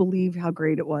couldn't believe how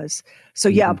great it was. So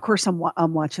yeah, of course I'm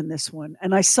watching this one.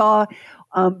 And I saw,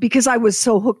 because I was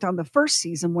so hooked on the first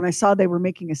season, when I saw they were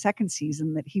making a second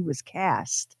season that he was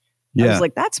cast. I was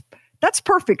like, that's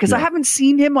perfect, because I haven't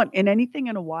seen him in anything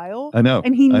in a while. I know.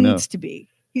 And he needs to be.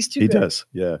 He's too good. He does.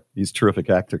 Yeah. He's a terrific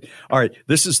actor. All right.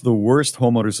 This is the worst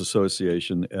homeowners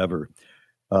association ever.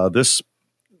 This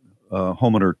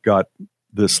homeowner got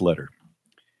this letter.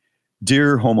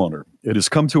 Dear homeowner, it has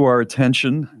come to our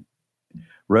attention.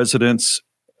 Residents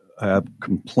have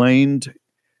complained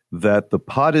that the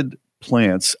potted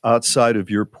plants outside of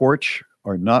your porch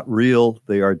are not real.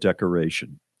 They are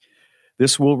decoration.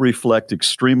 This will reflect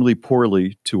extremely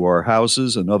poorly to our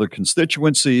houses and other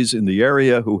constituencies in the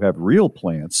area who have real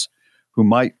plants, who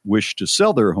might wish to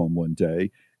sell their home one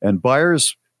day, and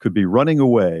buyers could be running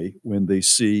away when they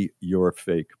see your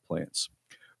fake plants.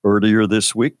 Earlier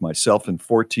this week, myself and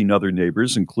 14 other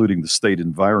neighbors, including the state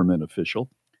environment official,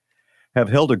 have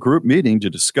held a group meeting to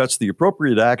discuss the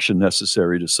appropriate action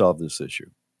necessary to solve this issue.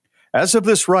 As of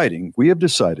this writing, we have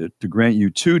decided to grant you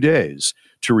 2 days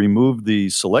to remove the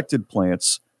selected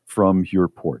plants from your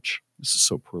porch. This is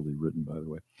so poorly written, by the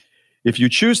way. If you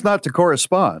choose not to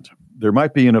correspond, there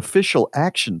might be an official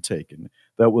action taken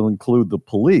that will include the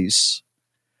police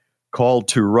called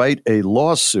to write a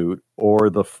lawsuit, or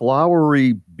the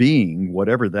flowery being,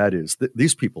 whatever that is,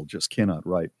 these people just cannot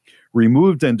write,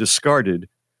 removed and discarded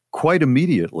quite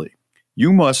immediately.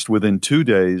 You must, within 2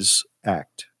 days,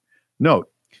 act. Note,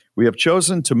 we have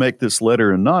chosen to make this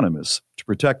letter anonymous to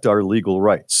protect our legal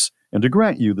rights and to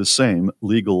grant you the same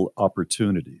legal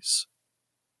opportunities.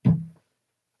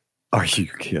 Are you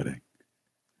kidding?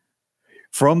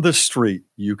 From the street,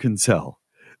 you can tell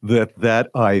that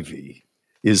ivy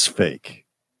is fake.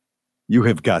 You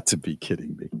have got to be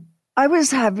kidding me. I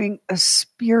was having a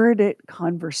spirited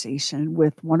conversation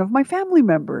with one of my family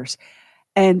members,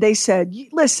 and they said,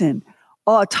 listen,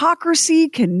 autocracy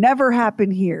can never happen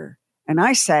here. And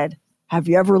I said, have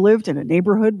you ever lived in a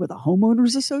neighborhood with a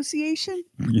homeowners association?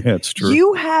 Yeah, it's true.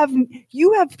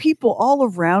 You have people all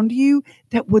around you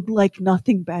that would like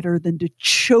nothing better than to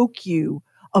choke you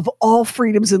of all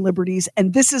freedoms and liberties.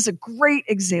 And this is a great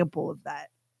example of that.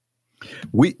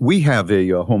 We have a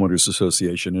homeowners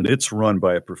association, and it's run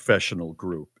by a professional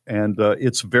group, and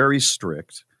it's very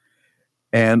strict.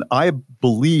 And I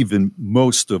believe in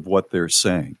most of what they're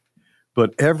saying.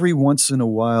 But every once in a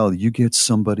while, you get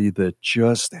somebody that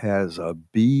just has a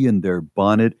bee in their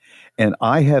bonnet. And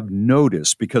I have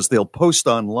noticed, because they'll post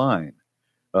online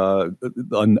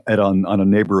on a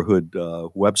neighborhood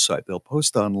website, they'll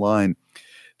post online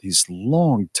these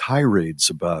long tirades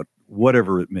about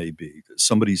whatever it may be.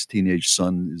 Somebody's teenage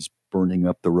son is burning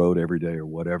up the road every day or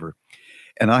whatever.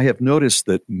 And I have noticed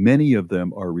that many of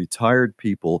them are retired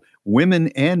people, women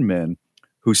and men,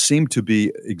 who seem to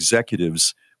be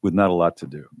executives with not a lot to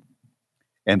do.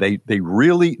 And they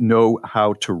really know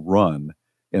how to run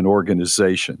an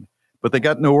organization, but they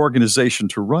got no organization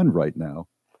to run right now.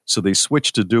 So they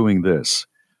switched to doing this.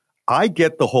 I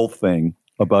get the whole thing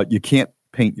about you can't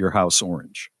paint your house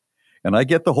orange. And I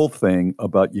get the whole thing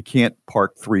about you can't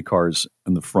park 3 cars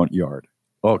in the front yard.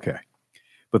 Okay.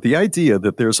 But the idea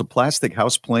that there's a plastic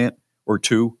houseplant or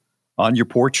 2 on your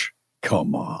porch,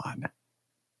 come on.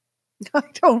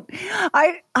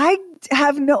 I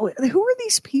have no, who are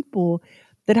these people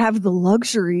that have the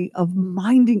luxury of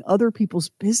minding other people's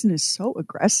business so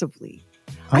aggressively?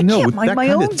 I know, can't mind my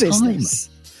own business.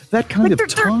 That kind of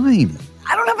time.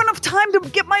 I don't have enough time to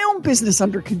get my own business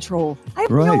under control. I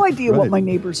have no idea what my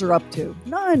neighbors are up to.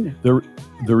 None. The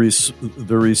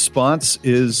response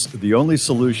is the only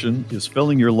solution is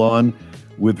filling your lawn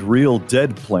with real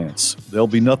dead plants. There'll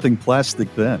be nothing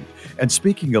plastic then. And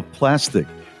speaking of plastic,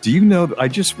 do you know, I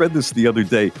just read this the other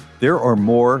day, there are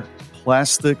more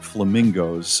plastic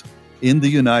flamingos in the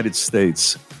United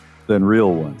States than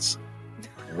real ones.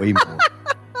 Way more.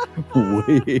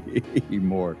 Way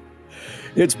more.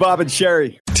 It's Bob and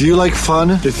Sherry. Do you like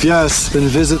fun? If yes, then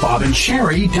visit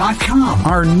BobandSherry.com,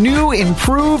 our new,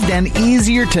 improved, and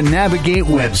easier to navigate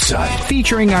website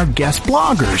featuring our guest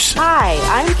bloggers. Hi,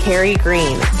 I'm Carrie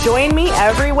Green. Join me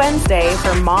every Wednesday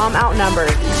for Mom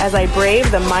Outnumbered as I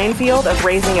brave the minefield of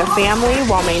raising a family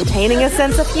while maintaining a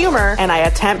sense of humor, and I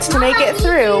attempt to make it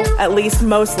through, at least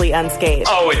mostly unscathed.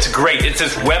 Oh, it's great. It's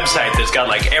this website that's got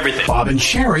like everything.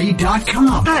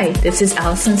 BobandSherry.com. Hi, this is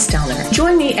Allison Stelner.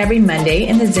 Join me every Monday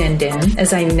in the Zen Den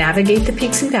as I navigate the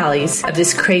peaks and valleys of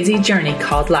this crazy journey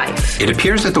called life. It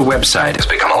appears that the website has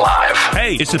become alive.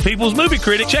 Hey, it's the People's Movie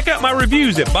Critic. Check out my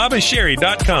reviews at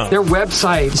BobandSherry.com. Their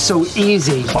website is so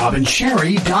easy.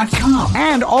 BobandSherry.com.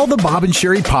 And all the Bob and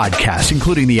Sherry podcasts,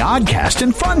 including the Oddcast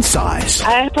and Fun Size.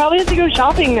 I probably have to go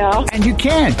shopping now. And you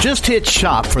can. Just hit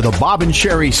shop for the Bob and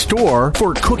Sherry store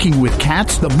for Cooking with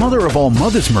Cats, the Mother of All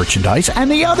Mothers merchandise, and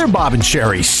the other Bob and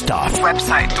Sherry stuff. The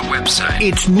website.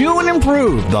 It's new and improved.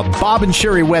 The Bob and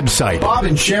Sherry website,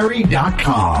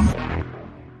 BobandSherry.com.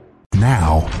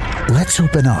 Now, let's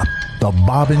open up the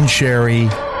Bob and Sherry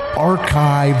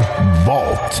Archive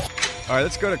Vault. All right,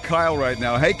 let's go to Kyle right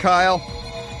now. Hey, Kyle.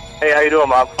 Hey, how you doing,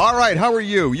 Bob? All right, how are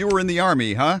you? You were in the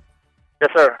Army, huh?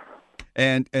 Yes, sir.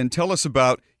 And tell us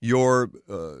about your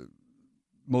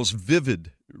most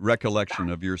vivid recollection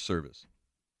of your service.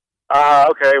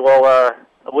 Okay, well, I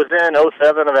was in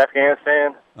 2007 of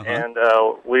Afghanistan, and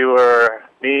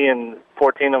me and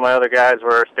 14 of my other guys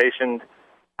were stationed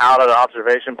out at an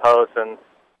observation post, and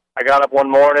I got up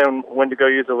one morning, went to go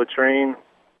use the latrine,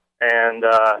 and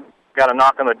got a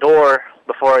knock on the door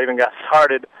before I even got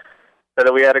started, said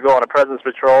that we had to go on a presence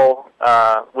patrol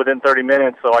within 30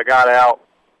 minutes. So I got out,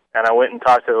 and I went and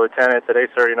talked to the lieutenant, said, hey,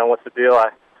 sir, you know, what's the deal?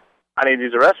 I need to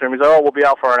use the restroom. He said, oh, we'll be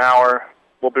out for an hour.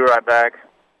 We'll be right back.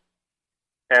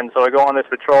 And so I go on this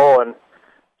patrol, and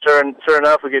sure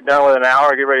enough, we get done with an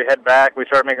hour, get ready to head back. We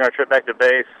start making our trip back to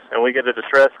base, and we get a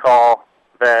distress call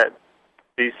that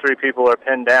these 3 people are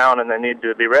pinned down and they need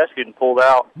to be rescued and pulled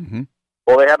out. Mm-hmm.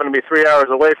 Well, they happen to be 3 hours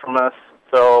away from us,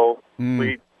 so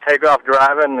we take off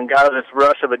driving and got this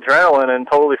rush of adrenaline and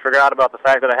totally forgot about the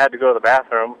fact that I had to go to the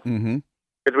bathroom. Mm-hmm.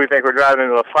 Because we think we're driving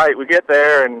into a fight. We get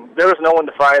there, and there was no one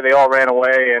to fight. They all ran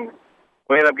away, and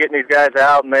we ended up getting these guys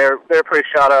out, and they're pretty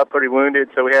shot up, pretty wounded,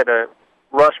 so we had to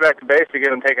rush back to base to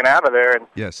get them taken out of there. And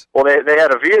yes. Well, they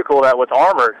had a vehicle that was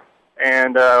armored,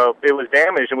 and it was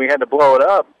damaged, and we had to blow it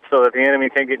up so that the enemy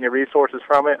can't get any resources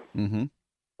from it. Mm-hmm.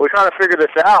 We're trying to figure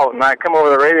this out, and I come over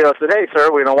the radio and said, hey,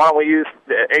 sir, why don't we use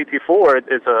the AT-4?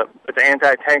 It's an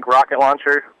anti-tank rocket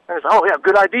launcher. And I said, oh, yeah,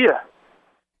 good idea.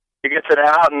 He gets it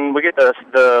out, and we get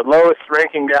the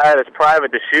lowest-ranking guy that's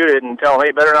private to shoot it and tell him,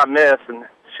 hey, better not miss. And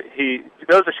he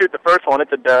goes to shoot the first one.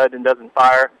 It's a dud and doesn't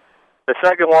fire. The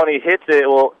second one, he hits it.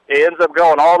 Well, it ends up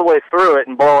going all the way through it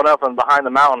and blowing up and behind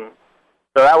the mountain.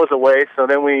 So that was a waste. So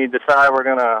then we decide we're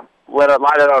going to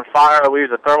light it on fire. We use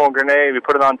a thermal grenade. We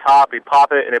put it on top. We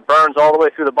pop it, and it burns all the way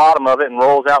through the bottom of it and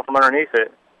rolls out from underneath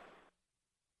it.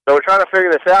 So we're trying to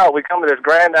figure this out. We come to this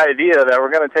grand idea that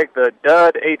we're going to take the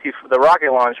dud the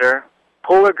rocket launcher,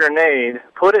 pull a grenade,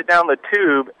 put it down the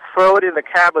tube, throw it in the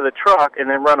cab of the truck, and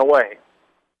then run away.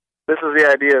 This is the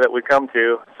idea that we come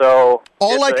to. So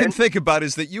all I can think about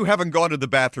is that you haven't gone to the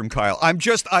bathroom, Kyle. I'm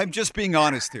just being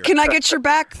honest here. Can I get your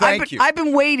back? Thank you. I've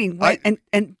been waiting.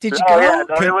 And did you go? Yeah,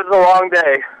 no, it was a long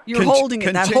day. You were holding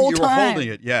it that whole time. You were holding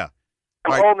it, yeah.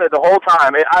 I'm holding it the whole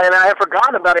time. I had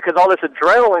forgotten about it because all this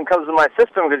adrenaline comes in my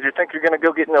system because you think you're going to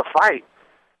go get in a fight.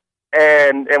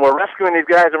 And we're rescuing these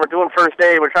guys, and we're doing first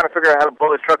aid. We're trying to figure out how to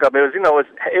blow this truck up. It was,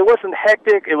 it wasn't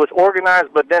hectic. It was organized,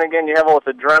 but then again, you have all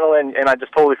this adrenaline, and I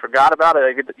just totally forgot about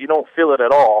it. You don't feel it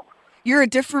at all. You're a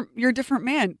different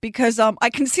man because I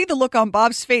can see the look on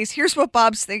Bob's face. Here's what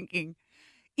Bob's thinking.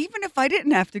 Even if I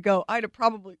didn't have to go, I'd have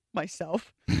probably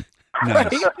myself.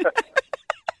 Nice.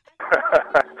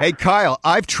 Hey, Kyle,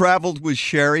 I've traveled with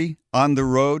Sherry on the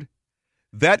road.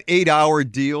 That 8-hour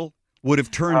deal would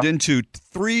have turned into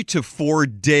 3 to 4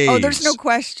 days. Oh, there's no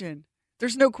question.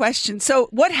 There's no question. So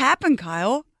what happened,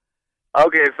 Kyle?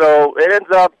 Okay, so it ends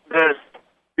up there's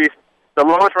the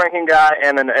lowest ranking guy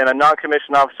and a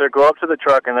non-commissioned officer go up to the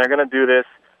truck, and they're going to do this.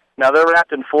 Now, they're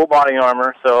wrapped in full body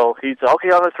armor, so he's, okay,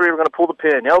 on the 3, we're going to pull the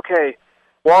pin. Okay,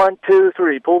 1, 2,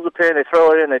 3, pulls the pin, they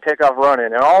throw it in, they take off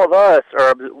running. And all of us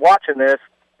are watching this,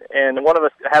 and one of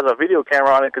us has a video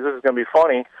camera on it because this is going to be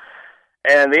funny.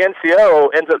 And the NCO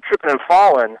ends up tripping and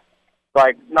falling,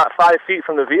 like not 5 feet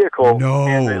from the vehicle. No.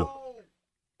 And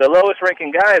the lowest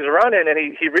ranking guy is running, and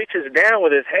he reaches down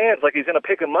with his hands like he's going to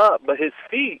pick him up, but his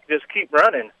feet just keep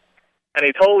running. And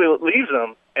he totally leaves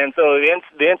him. And so the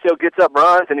NCO gets up,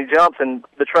 runs, and he jumps, and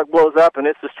the truck blows up, and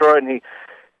it's destroyed, and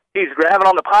he's grabbing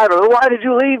on the pipe. Why did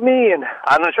you leave me? And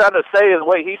I'm trying to say it the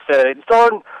way he said it.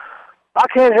 Sergeant, I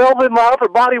can't help it. My upper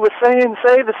body was saying,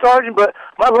 save the sergeant, but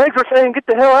my legs were saying, get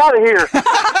the hell out of here.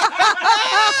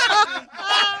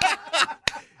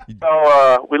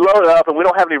 So we load it up, and we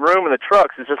don't have any room in the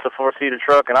trucks. It's just a 4-seater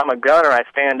truck, and I'm a gunner. I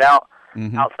stand out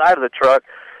outside of the truck.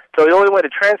 So the only way to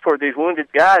transport these wounded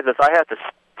guys is I have to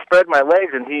spread my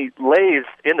legs, and he lays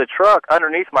in the truck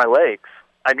underneath my legs.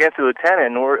 I get to the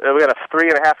lieutenant, and we got a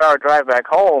 3.5-hour drive back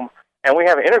home, and we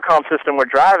have an intercom system we're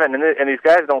driving, and these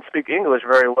guys don't speak English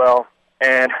very well.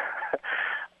 And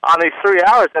on these 3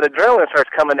 hours, that adrenaline starts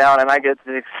coming down, and I get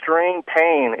the extreme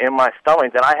pain in my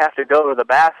stomach, and I have to go to the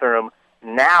bathroom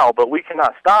now, but we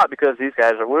cannot stop because these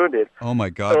guys are wounded. Oh,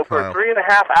 my God, So Kyle. for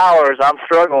 3.5 hours, I'm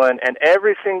struggling, and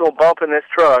every single bump in this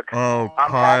truck, Oh, I'm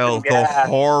Kyle, passing the gas.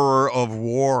 horror of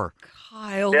war.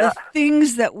 Kyle, Yeah. the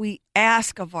things that we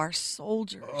ask of our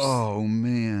soldiers. Oh,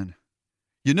 man.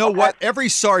 You know what? Every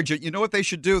sergeant, you know what they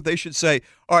should do? They should say,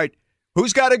 all right,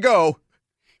 who's got to go?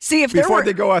 See, if Before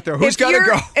they go out there, who's got to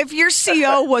go? If your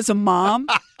CO was a mom,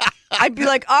 I'd be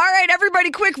like, all right, everybody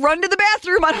quick, run to the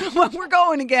bathroom. I don't know when we're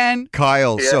going again.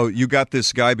 Kyle, so you got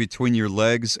this guy between your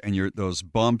legs and those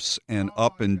bumps and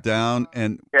up and down.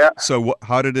 And so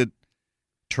how did it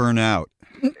turn out?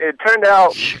 It turned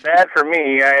out bad for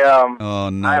me. Oh, no,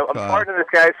 I'm Kyle. farting in this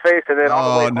guy's face, and then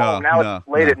on the way home, now it's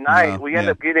late at night, we end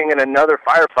up getting in another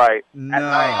firefight at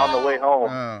night on the way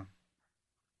home.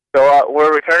 So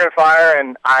we're returning fire,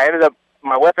 and I ended up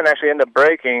my weapon actually ended up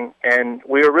breaking, and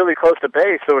we were really close to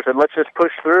base, so we said, let's just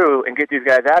push through and get these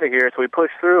guys out of here. So we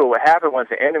pushed through. What happened was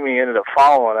the enemy ended up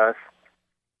following us.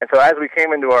 And so as we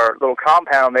came into our little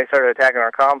compound, they started attacking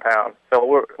our compound.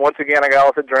 So once again, I got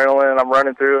all this adrenaline, and I'm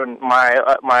running through, and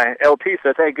my LT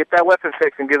says, hey, get that weapon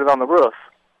fixed and get it on the roof.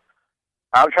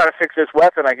 I'm trying to fix this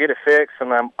weapon. I get it fixed,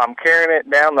 and I'm carrying it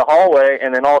down the hallway,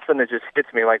 and then all of a sudden it just hits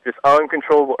me like this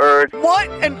uncontrollable urge. What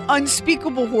an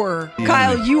unspeakable horror. Yeah.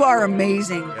 Kyle, you are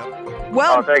amazing. Yep.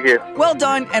 Well, thank you. Well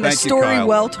done, and a story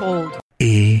well told.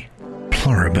 E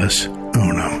pluribus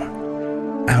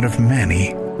unum. Out of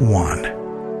many, one.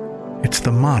 It's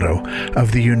the motto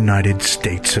of the United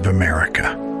States of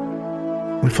America.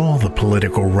 With all the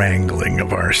political wrangling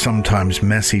of our sometimes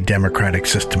messy democratic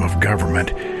system of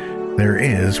government, there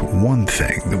is one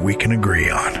thing that we can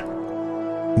agree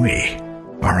on. We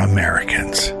are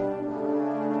Americans.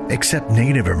 Except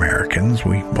Native Americans,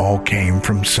 we all came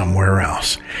from somewhere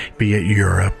else, be it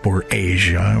Europe or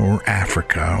Asia or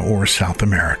Africa or South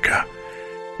America.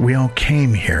 We all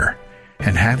came here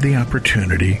and have the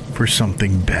opportunity for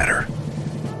something better.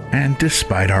 And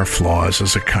despite our flaws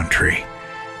as a country,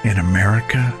 in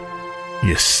America,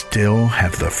 you still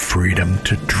have the freedom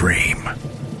to dream.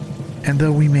 And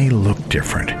though we may look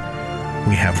different,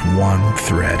 we have one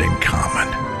thread in common.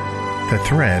 The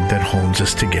thread that holds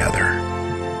us together.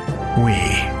 We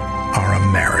are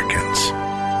Americans.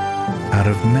 Out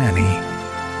of many,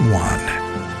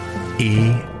 one.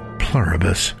 E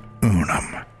pluribus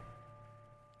unum.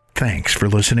 Thanks for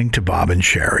listening to Bob and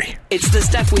Sherry. It's the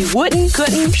stuff we wouldn't,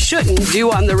 couldn't, shouldn't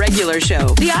do on the regular show.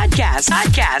 The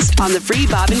Oddcast on the free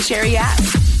Bob and Sherry app.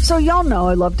 So y'all know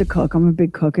I love to cook. I'm a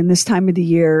big cook. And this time of the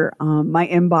year, my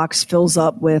inbox fills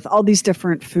up with all these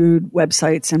different food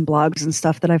websites and blogs and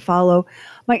stuff that I follow.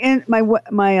 My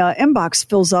inbox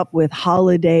fills up with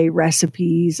holiday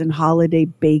recipes and holiday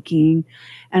baking.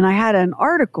 And I had an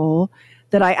article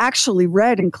that I actually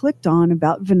read and clicked on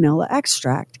about vanilla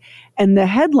extract. And the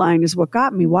headline is what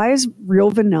got me. Why is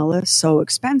real vanilla so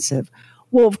expensive?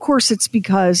 Well, of course, it's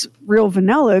because real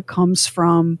vanilla comes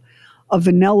from a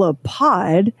vanilla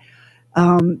pod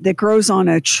that grows on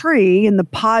a tree, and the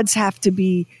pods have to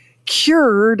be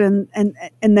cured and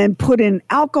then put in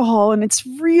alcohol. And it's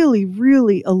really,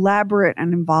 really elaborate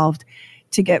and involved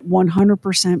to get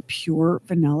 100% pure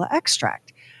vanilla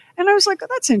extract. And I was like, oh,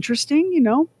 that's interesting, you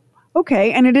know.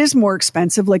 Okay. And it is more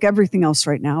expensive, like everything else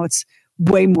right now. It's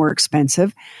way more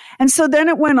expensive. And so then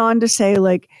it went on to say,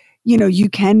 like, you know, you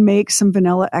can make some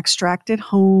vanilla extract at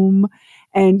home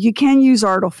and you can use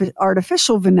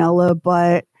artificial vanilla,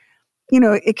 but, you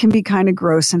know, it can be kind of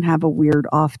gross and have a weird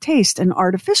off taste. And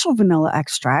artificial vanilla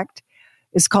extract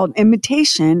is called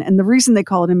imitation. And the reason they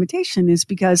call it imitation is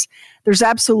because there's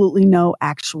absolutely no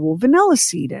actual vanilla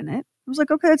seed in it. I was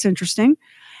like, okay, that's interesting.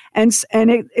 And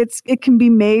it can be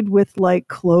made with like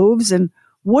cloves and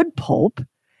wood pulp.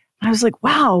 I was like,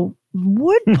 wow,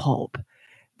 wood pulp.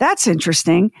 That's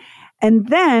interesting. And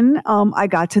then I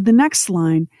got to the next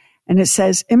line, and it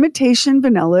says, imitation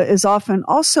vanilla is often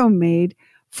also made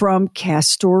from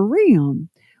castoreum,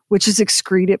 which is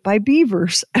excreted by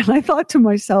beavers. And I thought to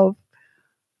myself,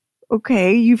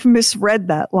 okay, you've misread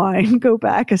that line. Go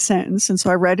back a sentence. And so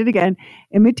I read it again.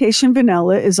 Imitation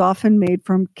vanilla is often made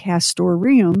from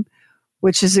castoreum,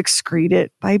 which is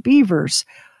excreted by beavers.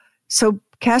 So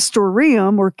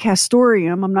castoreum or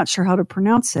castoreum, I'm not sure how to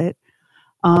pronounce it,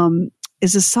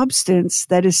 is a substance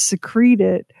that is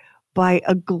secreted by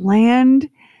a gland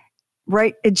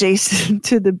right adjacent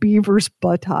to the beaver's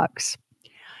buttocks.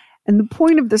 And the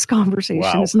point of this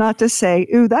conversation is not to say,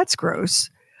 ooh, that's gross,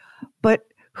 but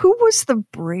who was the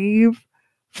brave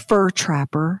fur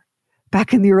trapper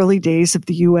back in the early days of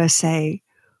the USA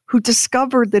who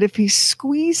discovered that if he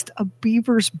squeezed a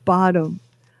beaver's bottom,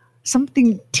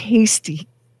 something tasty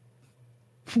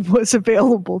was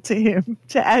available to him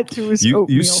to add to his oatmeal?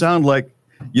 You sound like,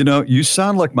 you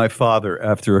sound like my father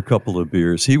after a couple of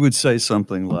beers. He would say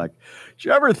something like, did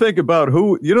you ever think about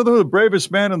who the bravest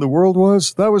man in the world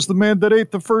was? That was the man that ate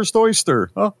the first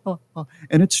oyster.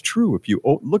 And it's true. If you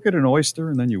look at an oyster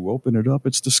and then you open it up,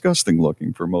 it's disgusting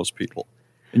looking for most people.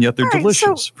 And yet they're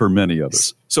delicious for many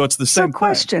others. So it's the same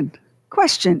question.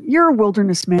 You're a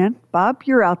wilderness man, Bob.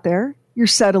 You're out there. You're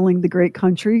settling the great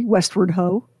country, westward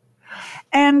ho.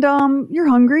 And you're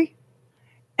hungry.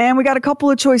 And we got a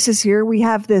couple of choices here. We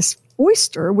have this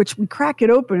oyster, which we crack it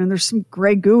open, and there's some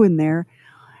gray goo in there.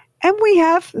 And we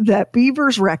have that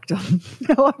beaver's rectum.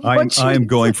 I'm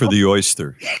going for the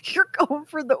oyster. You're going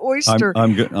for the oyster.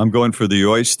 I'm going for the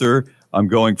oyster. I'm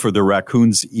going for the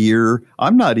raccoon's ear.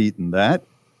 I'm not eating that.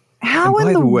 How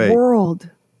in the world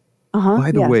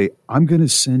By the way, I'm going to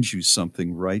send you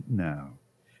something right now.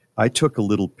 I took a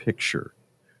little picture.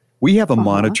 We have a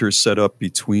monitor set up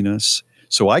between us,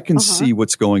 so I can see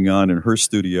what's going on in her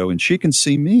studio, and she can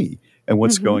see me and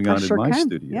what's going on in my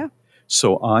studio. Yeah.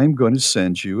 So I'm going to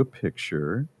send you a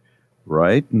picture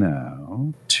right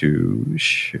now to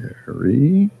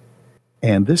Sherry.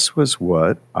 And this was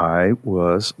what I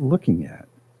was looking at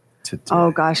today.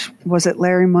 Oh, gosh. Was it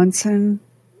Larry Munson?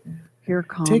 Here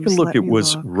comes. Take a look. It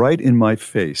was right in my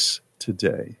face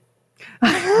today.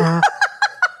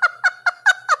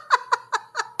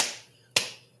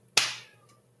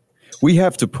 We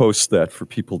have to post that for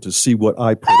people to see what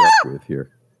I put up with here.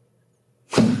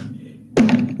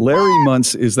 Larry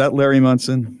Munson, is that Larry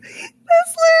Munson?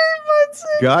 That's Larry Munson.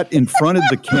 Got in front of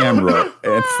the camera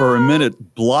and for a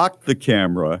minute blocked the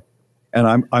camera, and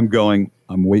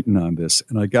I'm waiting on this,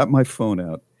 and I got my phone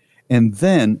out, and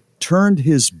then turned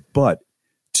his butt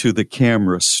to the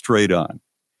camera straight on.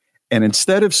 And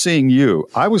instead of seeing you,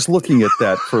 I was looking at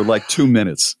that for like 2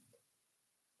 minutes.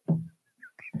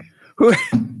 Who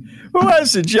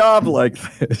has a job like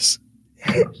this?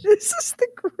 This is the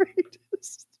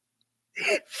greatest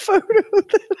photo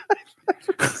that I've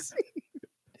ever seen.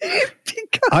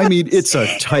 Because I mean, it's a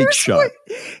tight shot.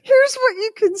 Here's what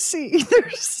you can see.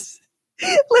 There's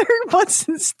Larry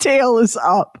Munson's tail is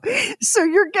up. So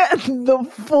you're getting the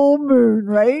full moon,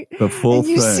 right? The full and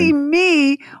you thing. see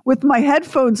me with my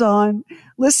headphones on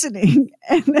listening.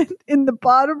 And then in the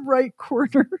bottom right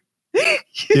corner,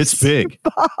 it's big.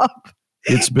 Bob.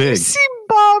 It's big. You see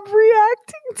Bob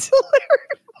reacting to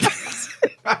Larry Munson.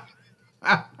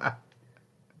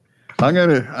 I'm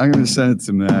gonna send it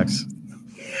to Max.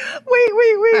 Wait.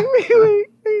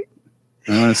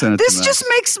 I'm gonna send it to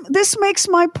Max. This makes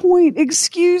my point.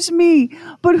 Excuse me,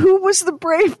 but who was the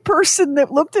brave person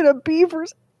that looked at a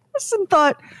beaver's ass and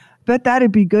thought, "Bet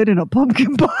that'd be good in a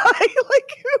pumpkin pie"?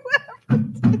 Like whoever.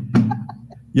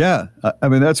 Yeah, I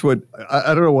mean that's what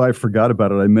I don't know why I forgot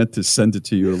about it. I meant to send it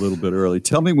to you a little bit early.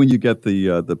 Tell me when you get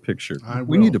the picture.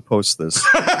 We need to post this.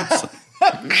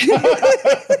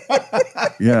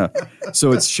 Yeah,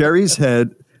 so it's Sherry's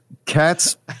head,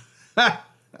 cat's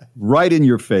right in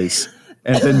your face,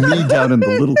 and then me down in the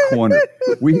little corner.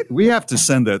 We have to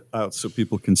send that out so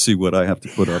people can see what I have to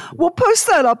put up with. We'll post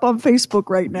that up on Facebook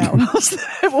right now.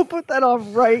 We'll put that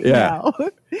on right now. All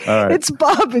right. It's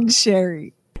Bob and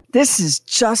Sherry. This is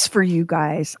just for you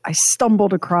guys. I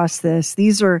stumbled across this.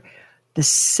 These are the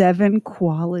 7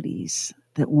 qualities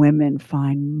that women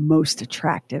find most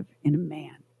attractive in a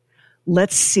man.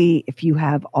 Let's see if you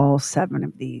have all 7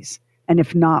 of these. And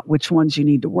if not, which ones you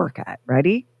need to work at.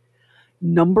 Ready?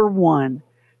 Number 1,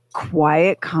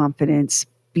 quiet confidence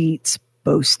beats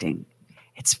boasting.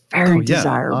 It's very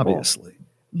desirable. Obviously.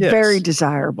 Yes. Very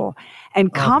desirable.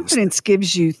 And confidence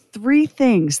gives you 3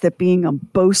 things that being a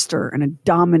boaster and a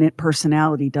dominant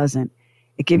personality doesn't.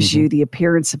 It gives you the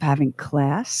appearance of having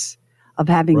class, of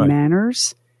having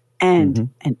manners, and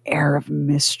an air of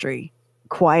mystery.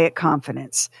 Quiet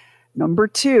confidence. Number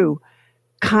 2,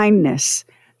 kindness.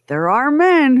 There are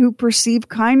men who perceive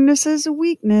kindness as a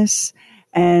weakness,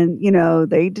 and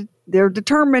they're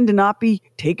determined to not be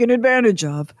taken advantage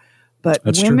of. But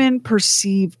women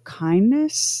perceive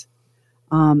kindness.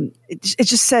 It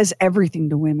just says everything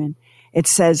to women. It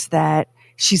says that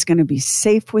she's going to be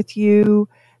safe with you,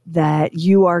 that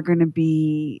you are going to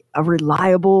be a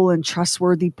reliable and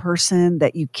trustworthy person,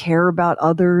 that you care about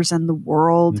others and the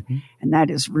world. And that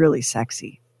is really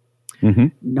sexy.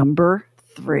 Number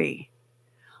 3,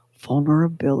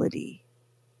 vulnerability.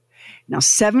 Now,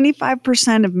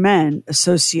 75% of men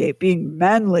associate being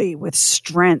manly with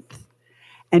strength.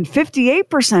 And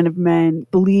 58% of men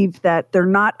believe that they're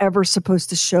not ever supposed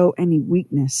to show any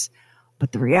weakness.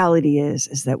 But the reality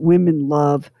is that women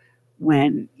love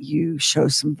when you show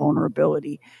some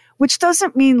vulnerability, which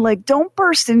doesn't mean like don't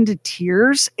burst into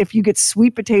tears if you get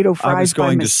sweet potato fries. I was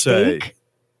going to say,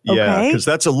 yeah, because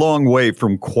that's a long way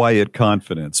from quiet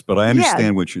confidence. But I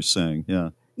understand what you're saying.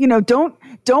 Yeah.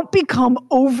 Don't become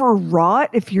overwrought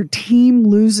if your team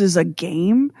loses a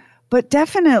game, but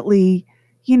definitely,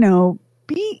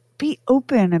 be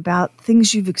open about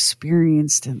things you've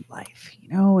experienced in life,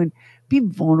 and be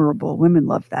vulnerable. Women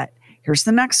love that. Here's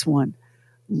the next one.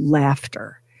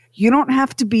 Laughter. You don't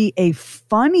have to be a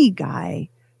funny guy,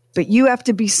 but you have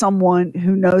to be someone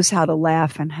who knows how to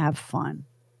laugh and have fun.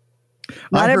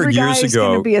 Not every guy is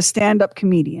going to be a stand-up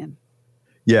comedian.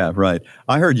 Yeah, right.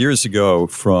 I heard years ago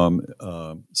from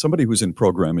somebody who's in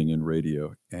programming in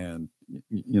radio, and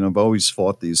I've always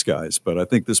fought these guys, but I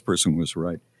think this person was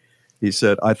right. He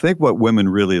said, I think what women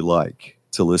really like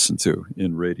to listen to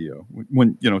in radio,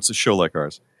 when it's a show like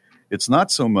ours, it's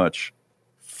not so much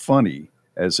funny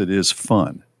as it is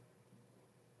fun.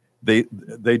 They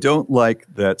don't like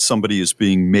that somebody is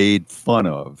being made fun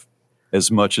of as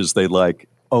much as they like,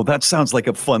 oh, that sounds like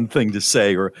a fun thing to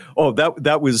say, or, oh,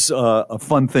 that was a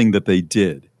fun thing that they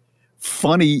did.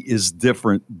 Funny is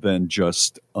different than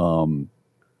just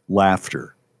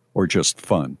laughter or just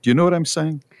fun. Do you know what I'm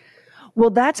saying?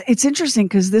 Well, it's interesting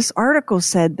because this article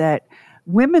said that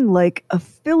women like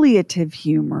affiliative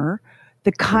humor,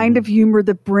 the kind of humor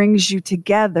that brings you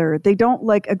together. They don't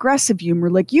like aggressive humor.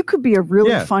 Like, you could be a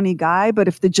really funny guy, but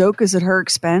if the joke is at her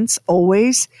expense,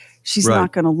 always, she's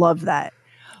not going to love that.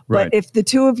 But if the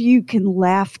two of you can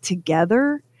laugh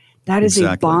together, that is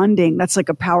a bonding. That's like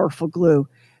a powerful glue.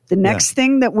 The next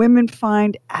thing that women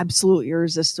find absolutely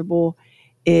irresistible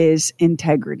is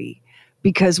integrity,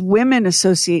 because women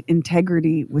associate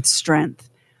integrity with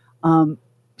strength.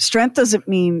 Strength doesn't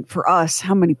mean for us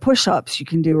how many push-ups you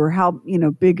can do or how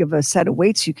big of a set of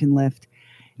weights you can lift.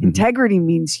 Mm-hmm. Integrity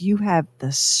means you have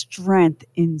the strength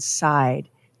inside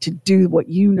to do what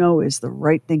you know is the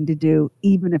right thing to do,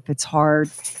 even if it's hard,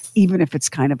 even if it's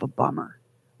kind of a bummer.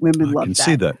 Women love that. I can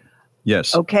see that.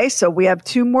 Yes. Okay, so we have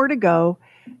 2 more to go.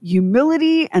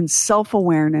 Humility and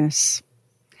self-awareness.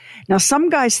 Now, some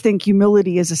guys think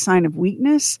humility is a sign of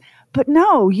weakness, but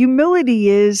no, humility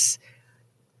is...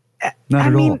 Not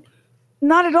at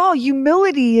all.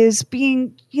 Humility is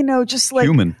being, just like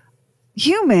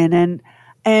human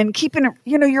and keeping it,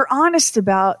 you're honest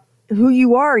about who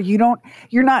you are. your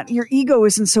ego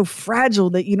isn't so fragile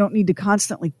that you don't need to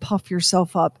constantly puff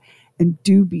yourself up, and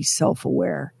do be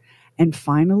self-aware. And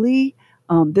finally,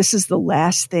 this is the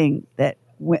last thing the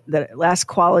last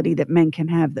quality that men can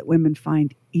have that women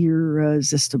find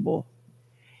irresistible.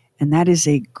 And that is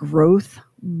a growth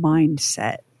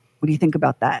mindset. What do you think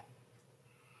about that?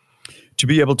 To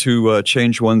be able to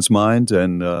change one's mind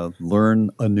and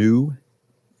learn anew,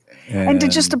 and to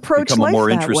just approach become life a more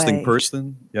that interesting way.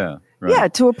 person. Yeah, right. Yeah,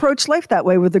 to approach life that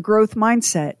way with a growth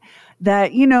mindset.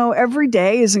 That every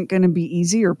day isn't going to be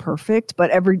easy or perfect, but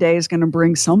every day is going to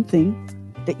bring something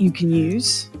that you can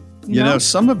use. You know,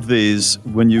 some of these,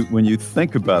 when you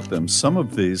think about them, some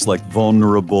of these like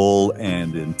vulnerable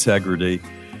and integrity.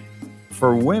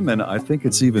 For women, I think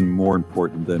it's even more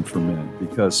important than for men,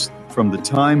 because from the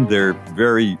time they're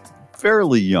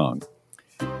fairly young,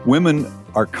 women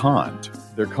are conned.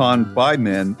 They're conned by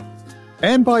men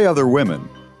and by other women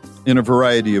in a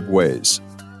variety of ways.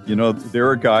 There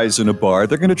are guys in a bar,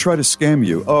 they're going to try to scam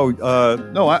you. Oh,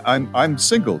 no, I'm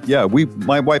single. Yeah,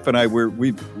 my wife and I,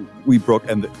 we broke,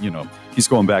 and he's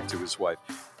going back to his wife.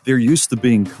 They're used to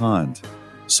being conned.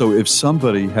 So if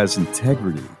somebody has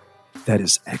integrity, that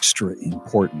is extra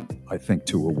important, I think,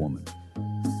 to a woman.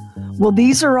 Well,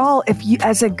 these are all, if you,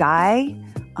 as a guy,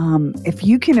 if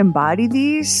you can embody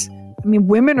these,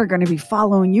 women are going to be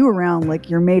following you around like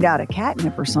you're made out of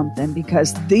catnip or something,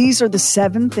 because these are the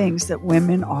 7 things that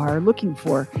women are looking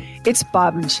for. It's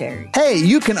Bob and Sherry. Hey,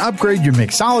 you can upgrade your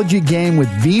mixology game with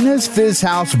Venus Fizz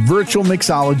House virtual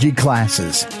mixology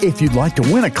classes. If you'd like to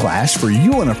win a class for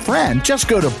you and a friend, just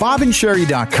go to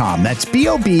bobandsherry.com. That's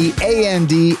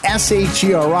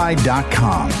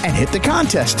BOBANDSHERI.com and hit the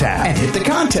contest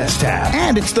tab.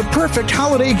 And it's the perfect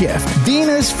holiday gift.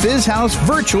 Venus Fizz House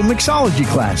virtual mixology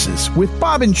classes with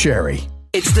Bob and Sherry.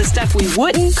 It's the stuff we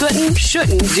wouldn't, couldn't,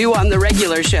 shouldn't do on the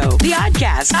regular show. The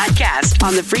Oddcast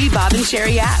on the free Bob and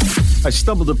Sherry app. I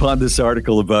stumbled upon this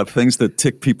article about things that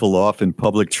tick people off in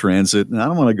public transit, and I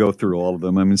don't want to go through all of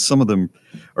them. Some of them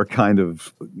are kind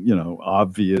of,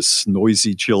 obvious,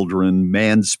 noisy children,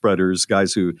 man-spreaders,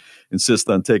 guys who insist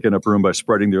on taking up room by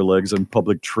spreading their legs on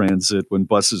public transit when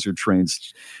buses or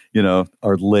trains,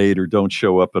 are late or don't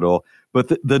show up at all.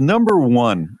 But the number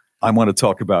one I want to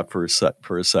talk about for a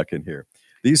second here.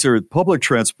 These are public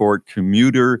transport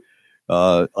commuter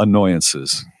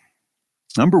annoyances.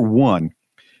 Number one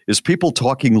is people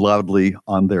talking loudly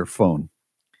on their phone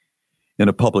in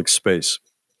a public space.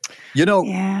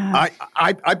 I've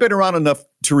been around enough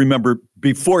to remember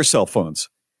before cell phones.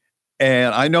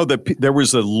 And I know that there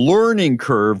was a learning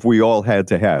curve we all had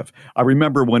to have. I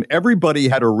remember when everybody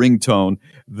had a ringtone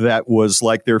that was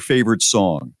like their favorite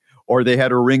song, or they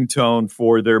had a ringtone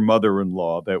for their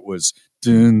mother-in-law that was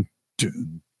dun,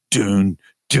 dun, dun,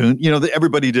 dun.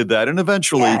 Everybody did that. And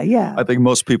eventually, I think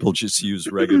most people just use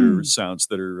regular sounds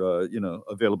that are,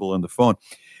 available on the phone.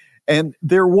 And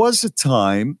there was a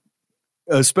time,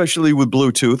 especially with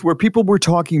Bluetooth, where people were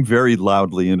talking very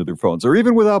loudly into their phones, or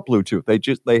even without Bluetooth. They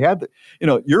had,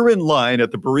 you're in line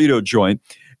at the burrito joint,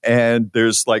 and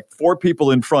there's like 4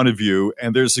 people in front of you,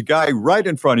 and there's a guy right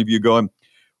in front of you going,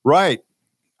 right.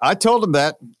 I told him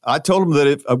that. I told him that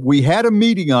if we had a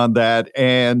meeting on that,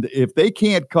 and if they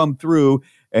can't come through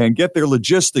and get their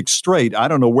logistics straight, I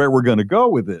don't know where we're going to go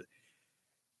with it.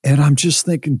 And I'm just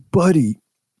thinking, buddy,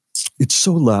 it's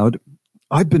so loud.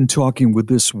 I've been talking with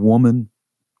this woman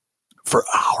for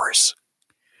hours.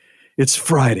 It's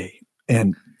Friday,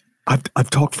 and I've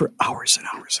talked for hours and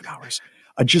hours and hours.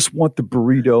 I just want the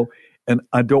burrito, and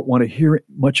I don't want to hear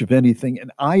much of anything.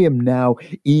 And I am now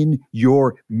in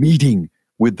your meeting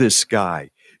with this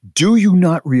guy. Do you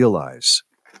not realize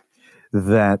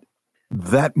that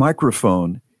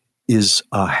microphone is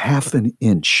a half an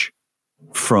inch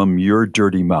from your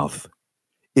dirty mouth?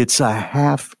 It's a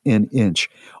half an inch.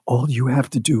 All you have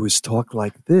to do is talk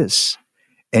like this,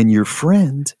 and your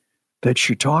friend that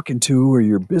you're talking to or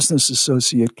your business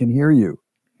associate can hear you.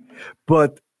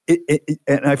 But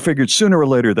and I figured sooner or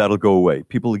later that'll go away.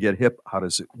 People will get hip. How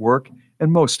does it work?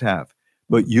 And most have.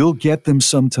 But you'll get them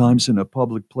sometimes in a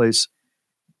public place,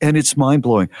 and it's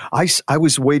mind-blowing. I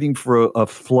was waiting for a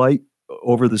flight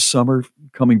over the summer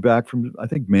coming back from, I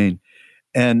think, Maine.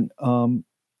 And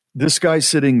this guy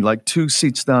sitting like 2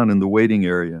 seats down in the waiting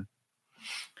area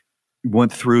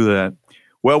went through that.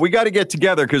 Well, we got to get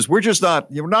together because we're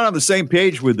not on the same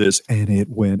page with this. And it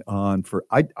went on for,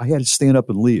 I had to stand up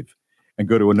and leave and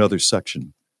go to another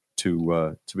section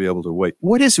to be able to wait.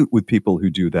 What is it with people who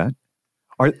do that?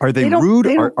 Are they rude?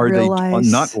 Are they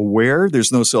not aware?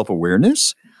 There's no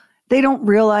self-awareness? They don't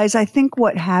realize. I think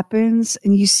what happens,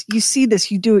 and you see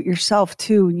this, you do it yourself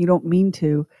too, and you don't mean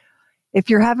to. If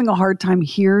you're having a hard time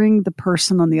hearing the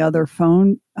person on the other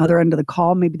end of the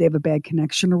call, maybe they have a bad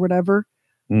connection or whatever,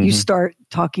 you start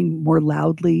talking more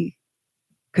loudly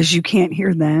because you can't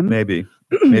hear them. Maybe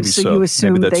so. You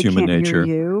assume maybe that's they human can't nature.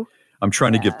 Hear you. I'm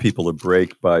trying to give people a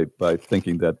break by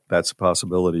thinking that that's a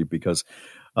possibility because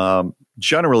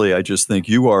generally I just think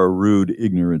you are a rude,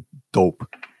 ignorant dope.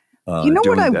 You know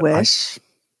what I wish?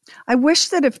 I wish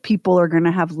that if people are going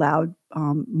to have loud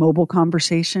mobile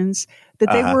conversations,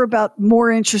 that they were about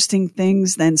more interesting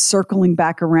things than circling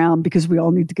back around because we all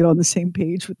need to get on the same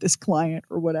page with this client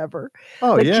or whatever.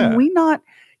 Oh, like, yeah.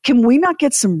 Can we not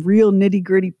get some real nitty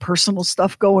gritty personal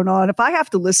stuff going on? If I have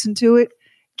to listen to it,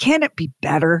 can it be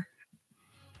better?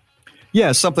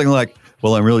 Yeah, something like,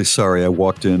 well, I'm really sorry I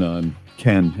walked in on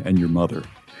Ken and your mother.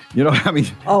 You know, I mean,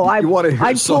 you want to hear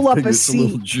I'd pull up a seat. A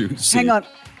little juicy. Hang on.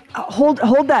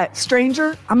 Hold that,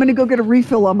 stranger. I'm going to go get a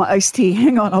refill on my iced tea.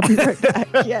 Hang on, I'll be right back.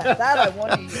 Yeah, that I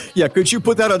want to hear. Yeah, could you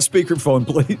put that on speakerphone,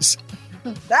 please?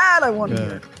 That I want to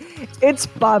hear. It's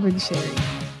Bob and Sherry.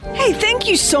 Hey, thank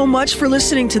you so much for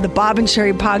listening to the Bob and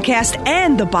Sherry podcast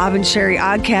and the Bob and Sherry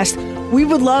Oddcast. We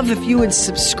would love if you would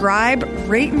subscribe,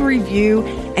 rate and review,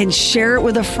 and share it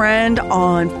with a friend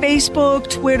on Facebook,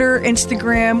 Twitter,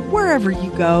 Instagram, wherever you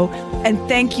go. And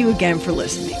thank you again for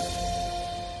listening.